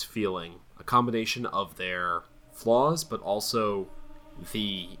PCs feeling? A combination of their flaws, but also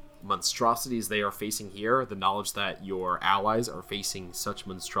the monstrosities they are facing here, the knowledge that your allies are facing such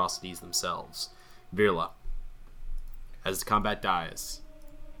monstrosities themselves. Virla, as the combat dies,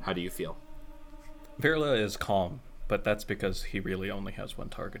 how do you feel? Virla is calm, but that's because he really only has one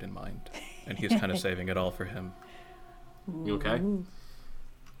target in mind, and he's kind of saving it all for him. You okay?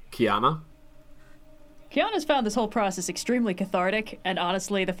 Kiana? Kiana's found this whole process extremely cathartic, and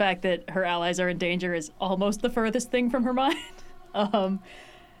honestly, the fact that her allies are in danger is almost the furthest thing from her mind.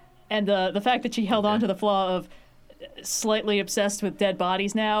 And the fact that she held on to the flaw of slightly obsessed with dead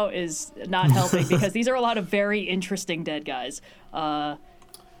bodies now is not helping, because these are a lot of very interesting dead guys.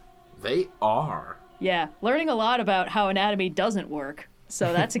 They are. Yeah, learning a lot about how anatomy doesn't work,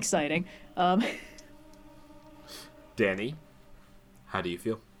 so that's exciting. Danny, how do you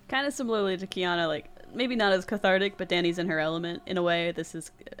feel? Kind of similarly to Kiana, like, maybe not as cathartic, but Danny's in her element in a way. This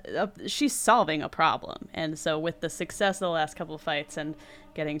is she's solving a problem, and so with the success of the last couple of fights and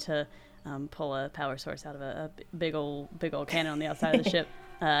getting to pull a power source out of a big old cannon on the outside of the ship,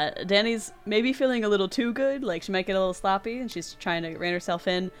 Danny's maybe feeling a little too good. Like, she might get a little sloppy, and she's trying to rein herself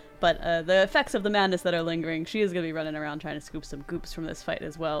in. But the effects of the madness that are lingering, she is going to be running around trying to scoop some goops from this fight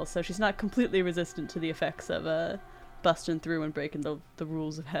as well. So she's not completely resistant to the effects of busting through and breaking the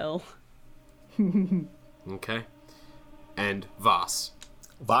rules of hell. Okay. And Voss.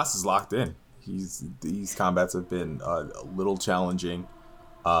 Voss is locked in. These combats have been a little challenging,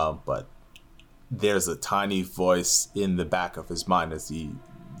 but there's a tiny voice in the back of his mind as he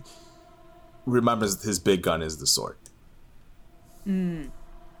remembers his big gun is the sword.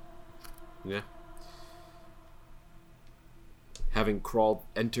 Yeah. Having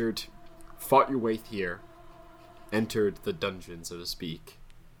fought your way here, entered the dungeon, so to speak,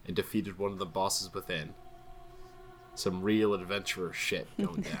 and defeated one of the bosses within. Some real adventurer shit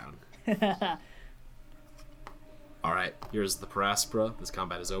going down. Alright, here's the Paraspora. This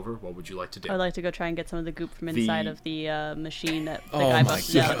combat is over. What would you like to do? I'd like to go try and get some of the goop from inside of the machine that the guy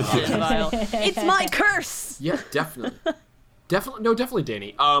busted out of the vial. It's my curse! Yeah, definitely. Definitely,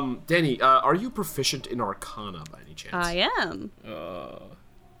 Danny. Danny, are you proficient in Arcana by any chance? I am.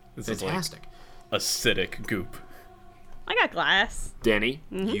 This Fantastic. is like acidic goop. I got glass. Danny,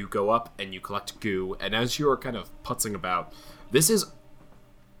 you go up and you collect goo, and as you're kind of putzing about, this is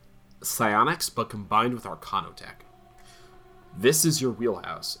psionics, but combined with Arcanotech. This is your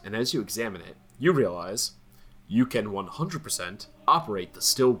wheelhouse, and as you examine it, you realize you can 100% operate the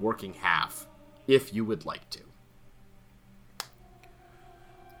still working half, if you would like to.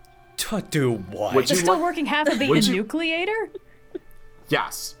 To do what? Would The you still like- working half of the would you- enucleator?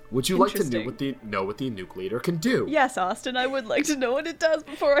 Yes. Would you like to know Interesting. what the enucleator can do? Yes, Austin, I would like to know what it does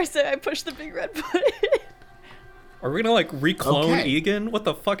before I say I push the big red button. Are we gonna like reclone Okay. Egan? What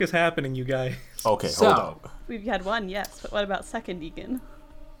the fuck is happening, you guys? Okay, So- hold on. We've had one, yes, but what about second Egan?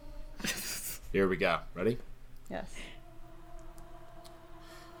 Here we go. Ready? Yes.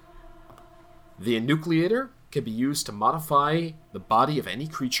 The enucleator can be used to modify the body of any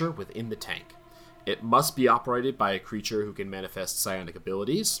creature within the tank. It must be operated by a creature who can manifest psionic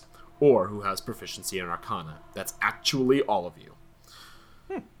abilities, or who has proficiency in Arcana. That's actually all of you.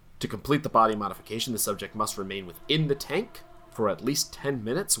 To complete the body modification, the subject must remain within the tank for at least 10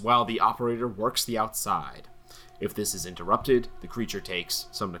 minutes while the operator works the outside. If this is interrupted, the creature takes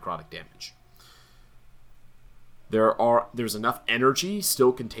some necrotic damage. There's enough energy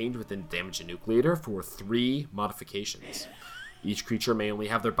still contained within the damaged enucleator for 3 modifications. Each creature may only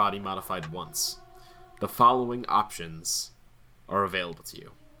have their body modified once. The following options are available to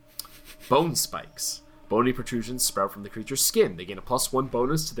you. Bone spikes. Bony protrusions sprout from the creature's skin. They gain a +1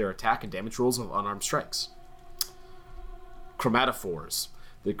 bonus to their attack and damage rolls of unarmed strikes. Chromatophores.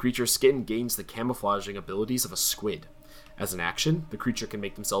 The creature's skin gains the camouflaging abilities of a squid. As an action, the creature can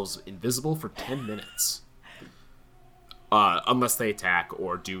make themselves invisible for 10 minutes. Unless they attack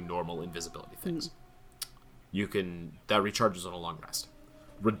or do normal invisibility things. That recharges on a long rest.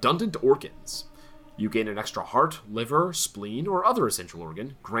 Redundant organs. You gain an extra heart, liver, spleen, or other essential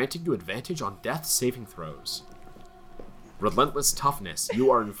organ, granting you advantage on death saving throws. Relentless toughness. You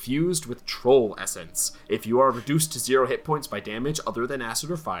are infused with troll essence. If you are reduced to 0 hit points by damage other than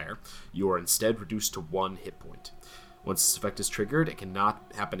acid or fire, you are instead reduced to 1 hit point. Once this effect is triggered, it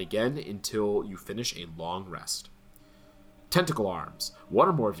cannot happen again until you finish a long rest. Tentacle arms. One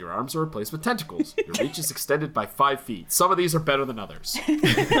or more of your arms are replaced with tentacles. Your reach is extended by 5 feet. Some of these are better than others.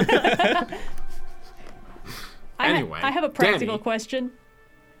 Anyway, I have a practical Danny. question.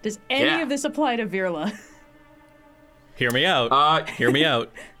 Does any Yeah. of this apply to Virla? Hear me out. Hear me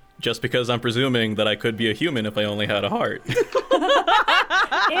out. Just because I'm presuming that I could be a human if I only had a heart.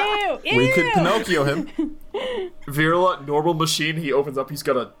 Ew! We could Pinocchio him. Virla, normal machine, he opens up, he's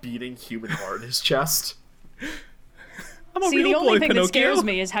got a beating human heart in his chest. I'm a See, real the only boy, thing Pinocchio. that scares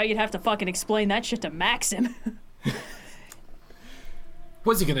me is how you'd have to fucking explain that shit to Maxim.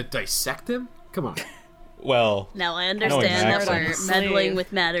 Was he gonna dissect him? Come on. Well, Now I Knowing understand that we're Maxim. meddling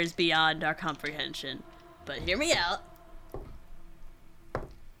with matters beyond our comprehension, but hear me out.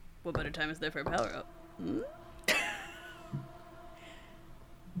 What better time is there for a power-up?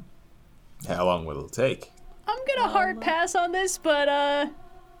 How long will it take? I'm gonna hard pass on this, but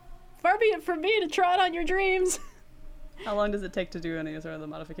far be it from me to trot on your dreams. How long does it take to do any sort of the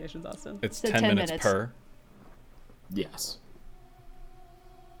modifications, Austin? it's So 10 10 minutes minutes. per. Yes.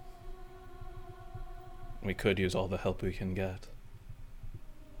 We could use all the help we can get.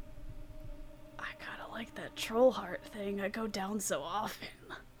 I kind of like that troll heart thing. I go down so often.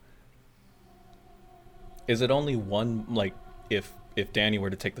 Is it only one, like, if Danny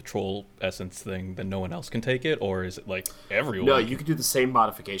were to take the troll essence thing, then no one else can take it? Or is it, like, everyone? No, you can do the same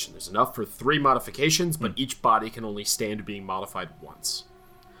modification. There's enough for 3 modifications, but each body can only stand being modified once.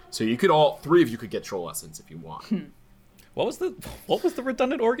 So you could 3 of you could get troll essence if you want. What was the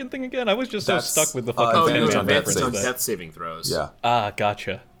redundant organ thing again? I was just That's, so stuck with the fucking Oh, advantage you on have death advantage on saves. death saving throws. Yeah.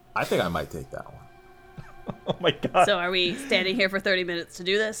 Gotcha. I think I might take that one. Oh my god. So are we standing here for 30 minutes to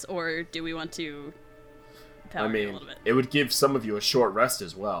do this, or do we want to power I a mean, little bit? it would give some of you a short rest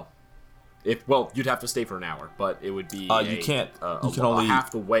as well. You'd have to stay for an hour, but it would be You can't. You can only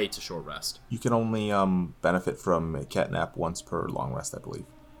half the way to short rest. You can only benefit from a catnap once per long rest, I believe.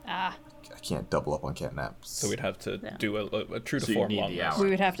 Ah, I can't double up on catnaps. So we'd have to Yeah. do a true to So you form need long the rest. hour. we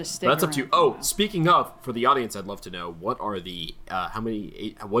would have to stay. But that's up to you. Oh, speaking of, for the audience, I'd love to know how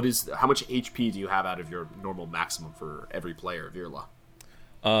much HP do you have out of your normal maximum for every player, Virla?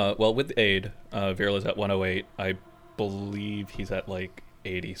 Well, with aid, Virla's at 108. I believe he's at like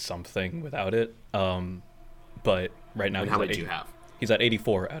 80 something without it. But right now And he's how at many 80, do you have? He's at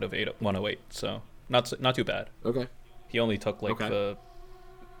 84 out of 108, so not too bad. Okay. He only took like Okay. the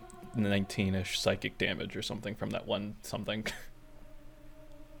 19-ish psychic damage or something from that one something.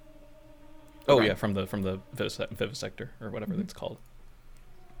 Oh Okay. yeah, from the Vivisector or whatever it's called.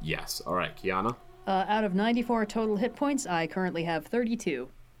 Yes. All right, Kiana. Out of 94 total hit points, I currently have 32.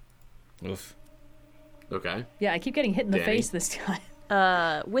 Oof. Okay. Yeah, I keep getting hit in the Danny? face this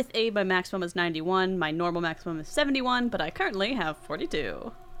time. With aid, my maximum is 91. My normal maximum is 71, but I currently have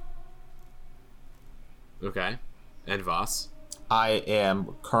 42. Okay. And Voss. I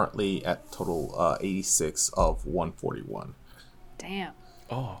am currently at total 86 of 141. Damn.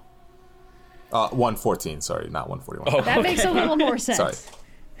 Oh. 114, sorry, not 141. Oh. That makes a little more sense. Sorry.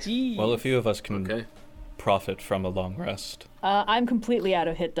 Gee. Well, a few of us can Okay. profit from a long rest. I'm completely out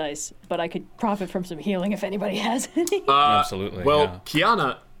of hit dice, but I could profit from some healing if anybody has any. Absolutely. Well, yeah.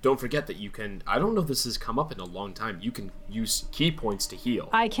 Kiana, don't forget that you can. I don't know if this has come up in a long time. You can use key points to heal.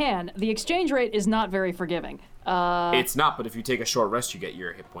 I can. The exchange rate is not very forgiving. It's not, but if you take a short rest, you get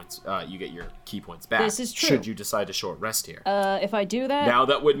your hit points. You get your key points back. This is true. Should you decide to short rest here? If I do that, Now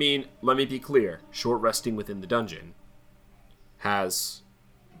that would mean, let me be clear, short resting within the dungeon has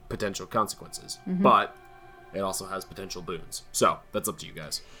potential consequences, Mm-hmm. but it also has potential boons. So that's up to you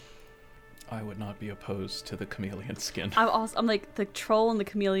guys. I would not be opposed to the chameleon skin. I'm like, the troll and the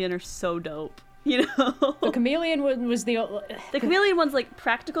chameleon are so dope. You know? the chameleon one was the. The chameleon one's like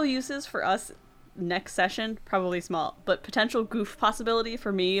practical uses for us next session, probably small, but potential goof possibility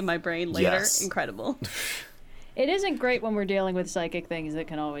for me and my brain later, Yes. incredible. It isn't great when we're dealing with psychic things that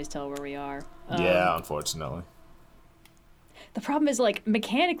can always tell where we are. Yeah, unfortunately. The problem is, like,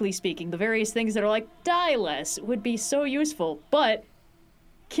 mechanically speaking, the various things that are like die less would be so useful, but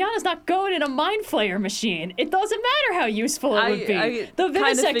Kiana's not going in a mind flayer machine. It doesn't matter how useful it would be. I The kinda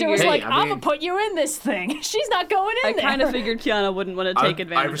Vivisector was figured- like, Hey, I I'm gonna mean- put you in this thing. She's not going in I there. kind of figured Kiana wouldn't want to take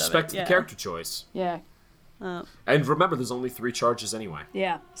advantage I of it. respect the Yeah. character choice. Yeah. And remember, there's only 3 charges anyway.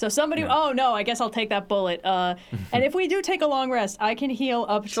 Yeah. So somebody. Oh no, I guess I'll take that bullet. And if we do take a long rest, I can heal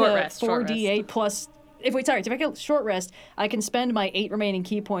up Short to rest, short 4d8 plus. If I get short rest, I can spend my 8 remaining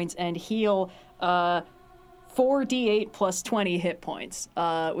key points and heal 4d8 plus 20 hit points,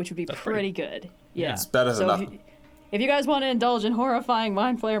 which would be pretty good. Yeah. It's better than so nothing. If you guys want to indulge in horrifying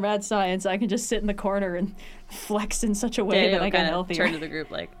mind flayer mad science, I can just sit in the corner and flex in such a way Daniel that I get kind of healthier. turned to the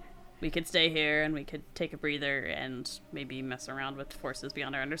group like, we could stay here and we could take a breather and maybe mess around with forces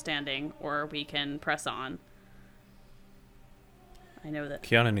beyond our understanding, or we can press on. I know that.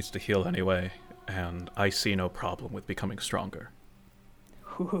 Kiana needs to heal anyway, and I see no problem with becoming stronger.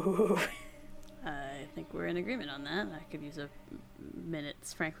 I think we're in agreement on that. I could use a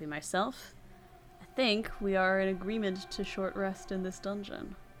minutes, frankly, myself. I think we are in agreement to short rest in this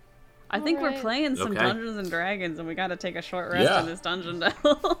dungeon. I think we're Alright. playing some Okay. Dungeons and Dragons, and we gotta take a short rest Yeah. in this dungeon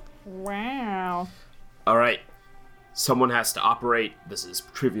battle. Wow. All right. Someone has to operate. This is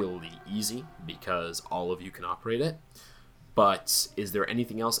trivially easy because all of you can operate it. But is there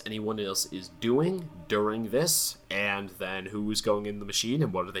anything else anyone else is doing during this? And then who's going in the machine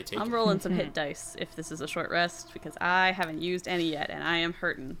and what are they taking? I'm rolling some hit dice if this is a short rest, because I haven't used any yet, and I am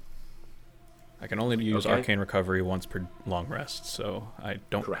hurting. I can only use Okay. Arcane Recovery once per long rest, so I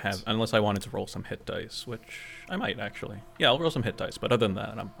don't Correct. have... Unless I wanted to roll some hit dice, which I might, actually. Yeah, I'll roll some hit dice, but other than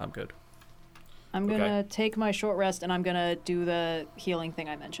that, I'm good. I'm gonna Okay. take my short rest and I'm gonna do the healing thing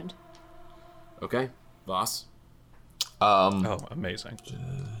I mentioned. Okay. Voss? Oh, amazing.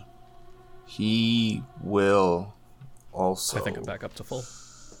 He will also. I think I'm back up to full.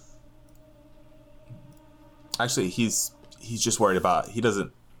 Actually, he's just worried about. He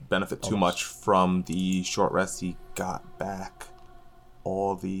doesn't benefit too much from the short rest. He got back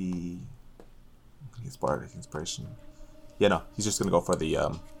all the his bardic inspiration. Yeah, no, he's just gonna go for the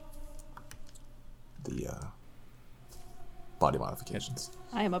body modifications.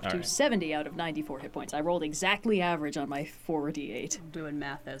 I am up to Alright. 70 out of 94 hit points. I rolled exactly average on my 4d8. I'm doing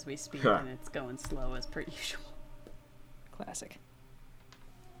math as we speak, and it's going slow as per usual. Classic.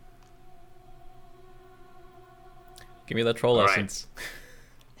 Give me that troll All right. essence.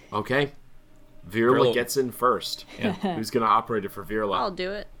 Okay. Virla Virla- gets in first. Yeah. Who's going to operate it for Virla? I'll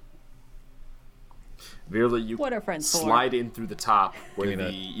do it. Virla, you What are friends for? slide in through the top where Give me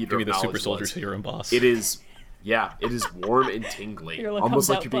the the, Eater give me of the super Knowledge soldier was. serum boss. It is, yeah, it is warm and tingly, Virla almost comes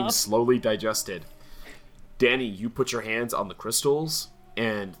like out you're being buff. slowly digested. Danny, you put your hands on the crystals,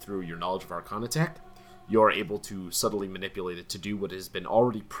 and through your knowledge of Arcana Tech, you're able to subtly manipulate it to do what it has been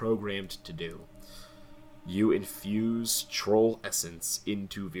already programmed to do. You infuse troll essence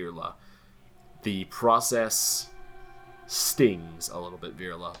into Virla. The process stings a little bit,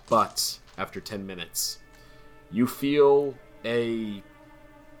 Virla, but after 10 minutes, you feel a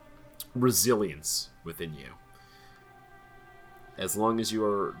resilience within you. As long as you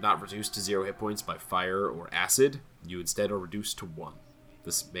are not reduced to 0 hit points by fire or acid, you instead are reduced to 1.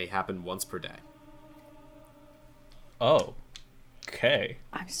 This may happen once per day. Oh. Okay.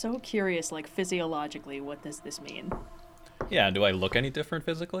 I'm so curious, like, physiologically, what does this mean? Yeah, do I look any different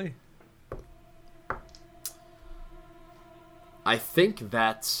physically? I think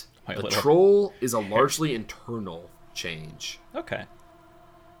that My the little- troll is a largely internal change. Okay.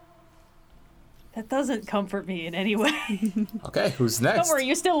 That doesn't comfort me in any way. Okay, who's Don't next? worry,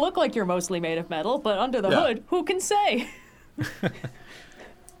 you still look like you're mostly made of metal, but under the Yeah. hood, who can say?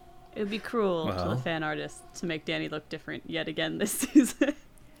 It would be cruel to Well. the fan artist to make Danny look different yet again this season.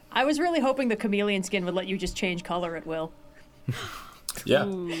 I was really hoping the chameleon skin would let you just change color at will. Yeah,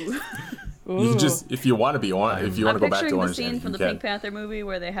 Ooh. you can just if you want to be orange. If you want I'm to go back to picturing the orange, scene Danny, from you the can. Pink Panther movie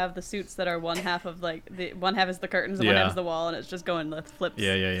where they have the suits that are one half of like the one half is the curtains and one Yeah. half is the wall, and it's just going the flips.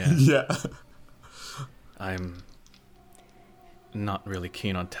 Yeah. Yeah. I'm not really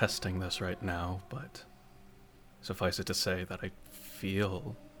keen on testing this right now, but suffice it to say that I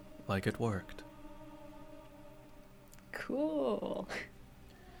feel like it worked. Cool.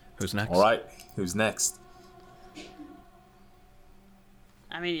 Who's next? All right, who's next?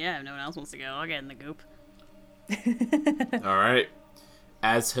 I mean, yeah, if no one else wants to go, I'll get in the goop. All right.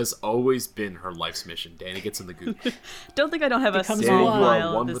 As has always been her life's mission, Danny gets in the goop. Don't think I don't have a Becomes small one. vial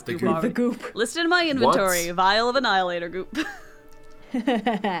of One this with the goop goop. already. The goop. Listed in my inventory, vial of annihilator goop.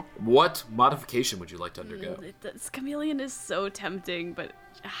 What modification would you like to undergo? This chameleon is so tempting, but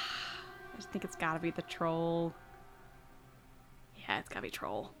I just think it's gotta be the troll. Yeah, it's gotta be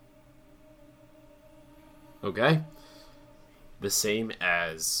troll. Okay. The same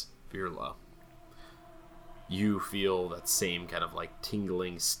as Virla. You feel that same kind of like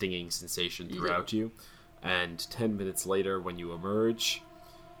tingling, stinging sensation throughout you. And 10 minutes later, when you emerge,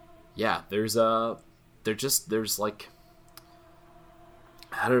 yeah, there's like,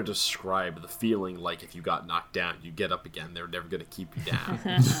 how to describe the feeling like if you got knocked down, you get up again. They're never going to keep you down.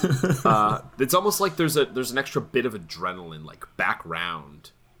 It's almost like there's an extra bit of adrenaline, like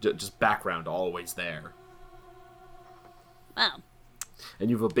background, just background always there. Wow. And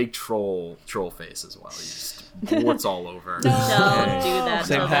you have a big troll face as well. You just warts all over. Don't do that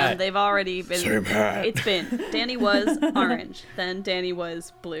Same to hat. them. They've already been. Same hat. It's been. Danny was orange. Then Danny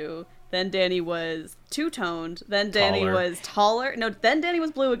was blue. Then Danny was two-toned. Then Danny Taller. was taller. No, then Danny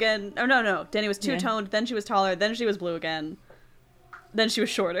was blue again. Oh, no. Danny was two-toned. Then she was taller. Then she was blue again. Then she was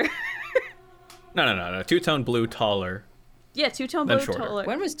shorter. No. Two-tone blue, taller. Yeah, two-tone Then blue, shorter. taller.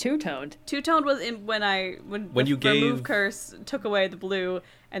 When was two-toned? Two-toned was when When you the remove gave- curse took away the blue,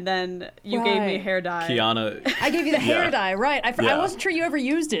 and then you gave me Right. hair dye. Kiana, I gave you the hair dye, right. I Yeah. wasn't sure you ever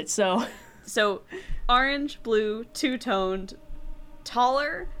used it, so... So, orange, blue, two-toned,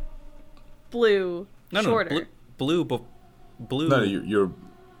 taller, blue, no, shorter. blue, blue, No, you're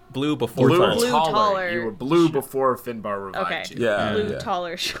blue before Blue tall. Blue taller. You were blue before Finbar revived Okay. you. yeah, Blue, yeah.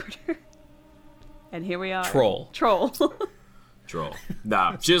 taller, shorter. And here we are. Troll. Troll. Troll.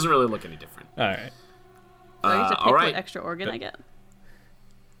 Nah, she doesn't really look any different. All right, So I get to pick all right. what extra organ I get.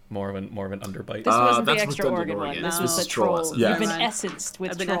 more of an underbite. This wasn't the that's extra redundant organ one. organ. This No. was the This is troll troll. essence. Yeah. You've been Never mind. essenced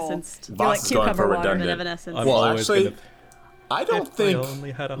with I've been troll. essenced. You're Voss like is going cucumber for water. redundant. Bit of an essence. I'm Well, always actually, gonna- I don't If I think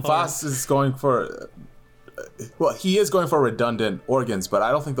only had a heart. Voss is going for. Well, he is going for redundant organs, but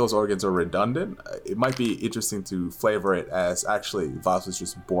I don't think those organs are redundant. It might be interesting to flavor it as actually Voss was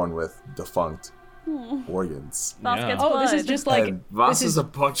just born with defunct organs. Voss Yeah. gets Oh, blood. this is just like... And Voss this is a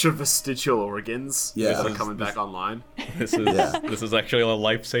bunch of vestigial organs Yeah. that are coming back online. This is this is actually a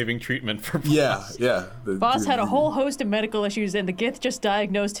life-saving treatment for Yeah, yeah. Voss had a whole host of medical issues, and the Gith just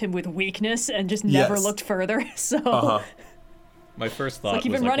diagnosed him with weakness and just never Yes. looked further. So, My first thought like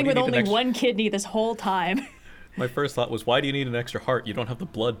you've was been running what with do you need only an one kidney this whole time. My first thought was, why do you need an extra heart? You don't have the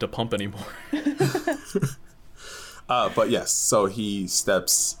blood to pump anymore. But yes, so he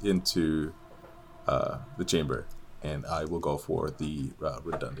steps into the chamber, and I will go for the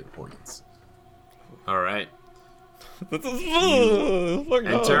redundant organs. All right. Enter.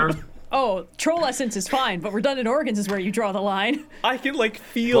 Enter. Oh, troll essence is fine, but redundant organs is where you draw the line. I can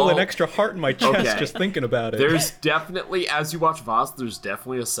feel an Well, extra heart in my chest okay. just thinking about it. There's definitely, as you watch Voss, there's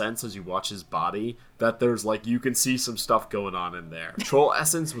definitely a sense as you watch his body that there's you can see some stuff going on in there. Troll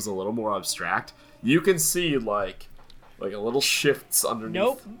essence was a little more abstract. You can see like a little shifts underneath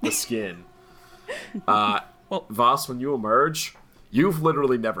Nope. the skin. Well, Voss, when you emerge, you've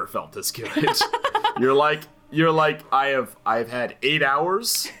literally never felt this good. You're like I've had 8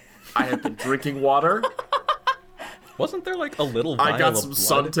 hours. I have been drinking water. Wasn't there a little vial I got of some blood?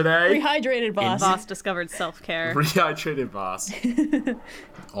 sun today. Rehydrated, boss. Voss discovered self-care. Rehydrated Voss.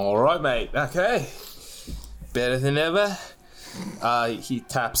 All right, mate. Okay, better than ever. He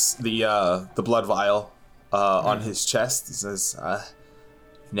taps the blood vial on his chest. He says,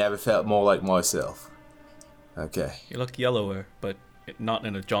 "Never felt more like myself." Okay, You look yellower, but not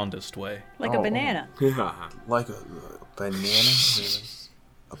in a jaundiced way. Like a banana. like a banana.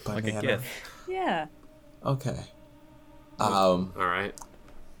 A Like banana. a gift. Yeah. Okay. All right.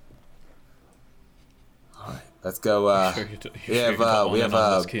 Let's go. Sure you we sure have, you don't we want have, in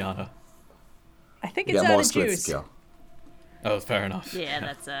on this, Kiana. I think we it's got out more of squids juice. to kill. Oh, fair enough. Yeah,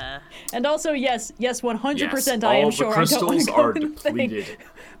 that's And also, yes, 100% Yes, I am all the sure I don't want crystals to go are in the thing. depleted.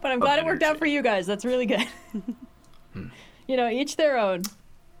 But I'm glad of it worked out energy. for you guys. That's really good. Each their own.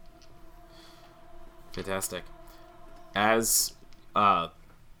 Fantastic. As that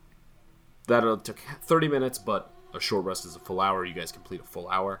took 30 minutes, but a short rest is a full hour. You guys complete a full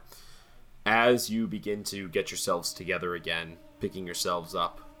hour. As you begin to get yourselves together again, picking yourselves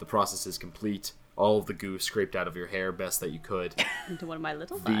up, the process is complete. All of the goo scraped out of your hair best that you could. into one of my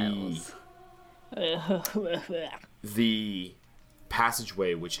little The- vials. The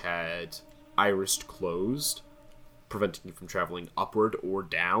passageway, which had irised closed, preventing you from traveling upward or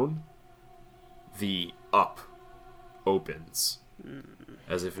down, the up opens,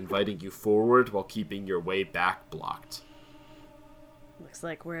 as if inviting you forward while keeping your way back blocked. Looks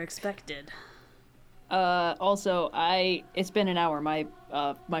like we're expected. Also, it's been an hour. My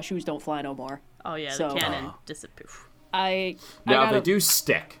shoes don't fly no more. Oh yeah, So- the cannon disappear. I Now gotta, they do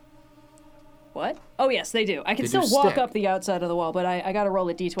stick. What? Oh yes, they do. I can They still do walk stick. up the outside of the wall, but I gotta roll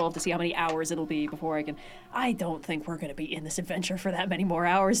a d12 to see how many hours it'll be before I can. I don't think we're gonna be in this adventure for that many more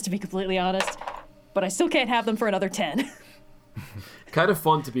hours, to be completely honest. But I still can't have them for another 10. Kind of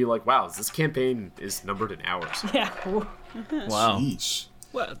fun to be like, wow, this campaign is numbered in hours. Yeah. Wow. Yeesh.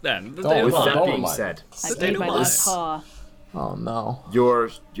 Well, then, Oh, With wow. that Oh being my. said, I paid my last paw. Oh no. your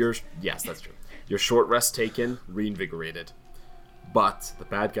yes, that's true. Your short rest taken, reinvigorated. But the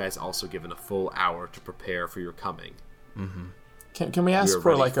bad guy's also given a full hour to prepare for your coming. Can we ask You're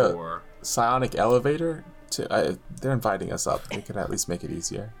for ready a for- psionic elevator? They're inviting us up. They could at least make it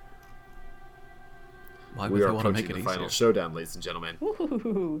easier. Why would We they are want to approaching make it the final easier? showdown, ladies and gentlemen.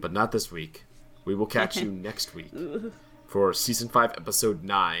 But not this week. We will catch you next week for Season 5, Episode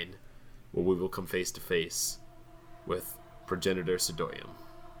 9, where we will come face to face with Progenitor Sidoium.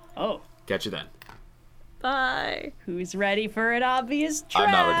 Oh, Catch you then. Bye. who's ready for an obvious trap?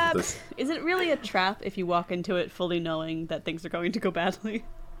 I'm not ready for this. Is it really a trap if you walk into it fully knowing that things are going to go badly?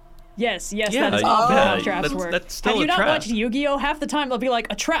 Yes, Yeah, that is often how traps that's- work. that's still Have you a not trap. watched Yu-Gi-Oh? Half the time they'll be like,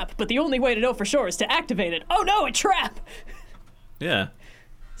 a trap, but the only way to know for sure is to activate it. Oh no, a trap! Yeah.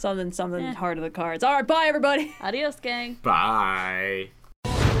 Something hard of the cards. All right, bye everybody. Adios, gang. Bye.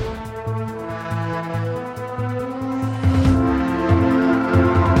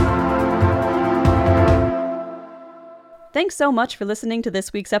 Thanks so much for listening to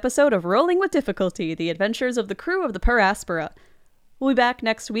this week's episode of Rolling with Difficulty, the adventures of the crew of the Peraspera. We'll be back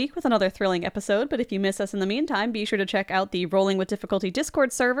next week with another thrilling episode, but if you miss us in the meantime, be sure to check out the Rolling with Difficulty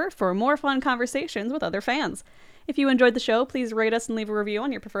Discord server for more fun conversations with other fans. If you enjoyed the show, please rate us and leave a review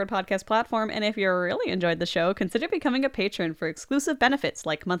on your preferred podcast platform, and if you really enjoyed the show, consider becoming a patron for exclusive benefits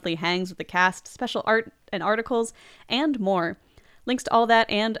like monthly hangs with the cast, special art and articles, and more. Links to all that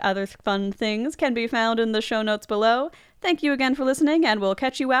and other fun things can be found in the show notes below. Thank you again for listening, and we'll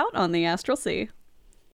catch you out on the Astral Sea.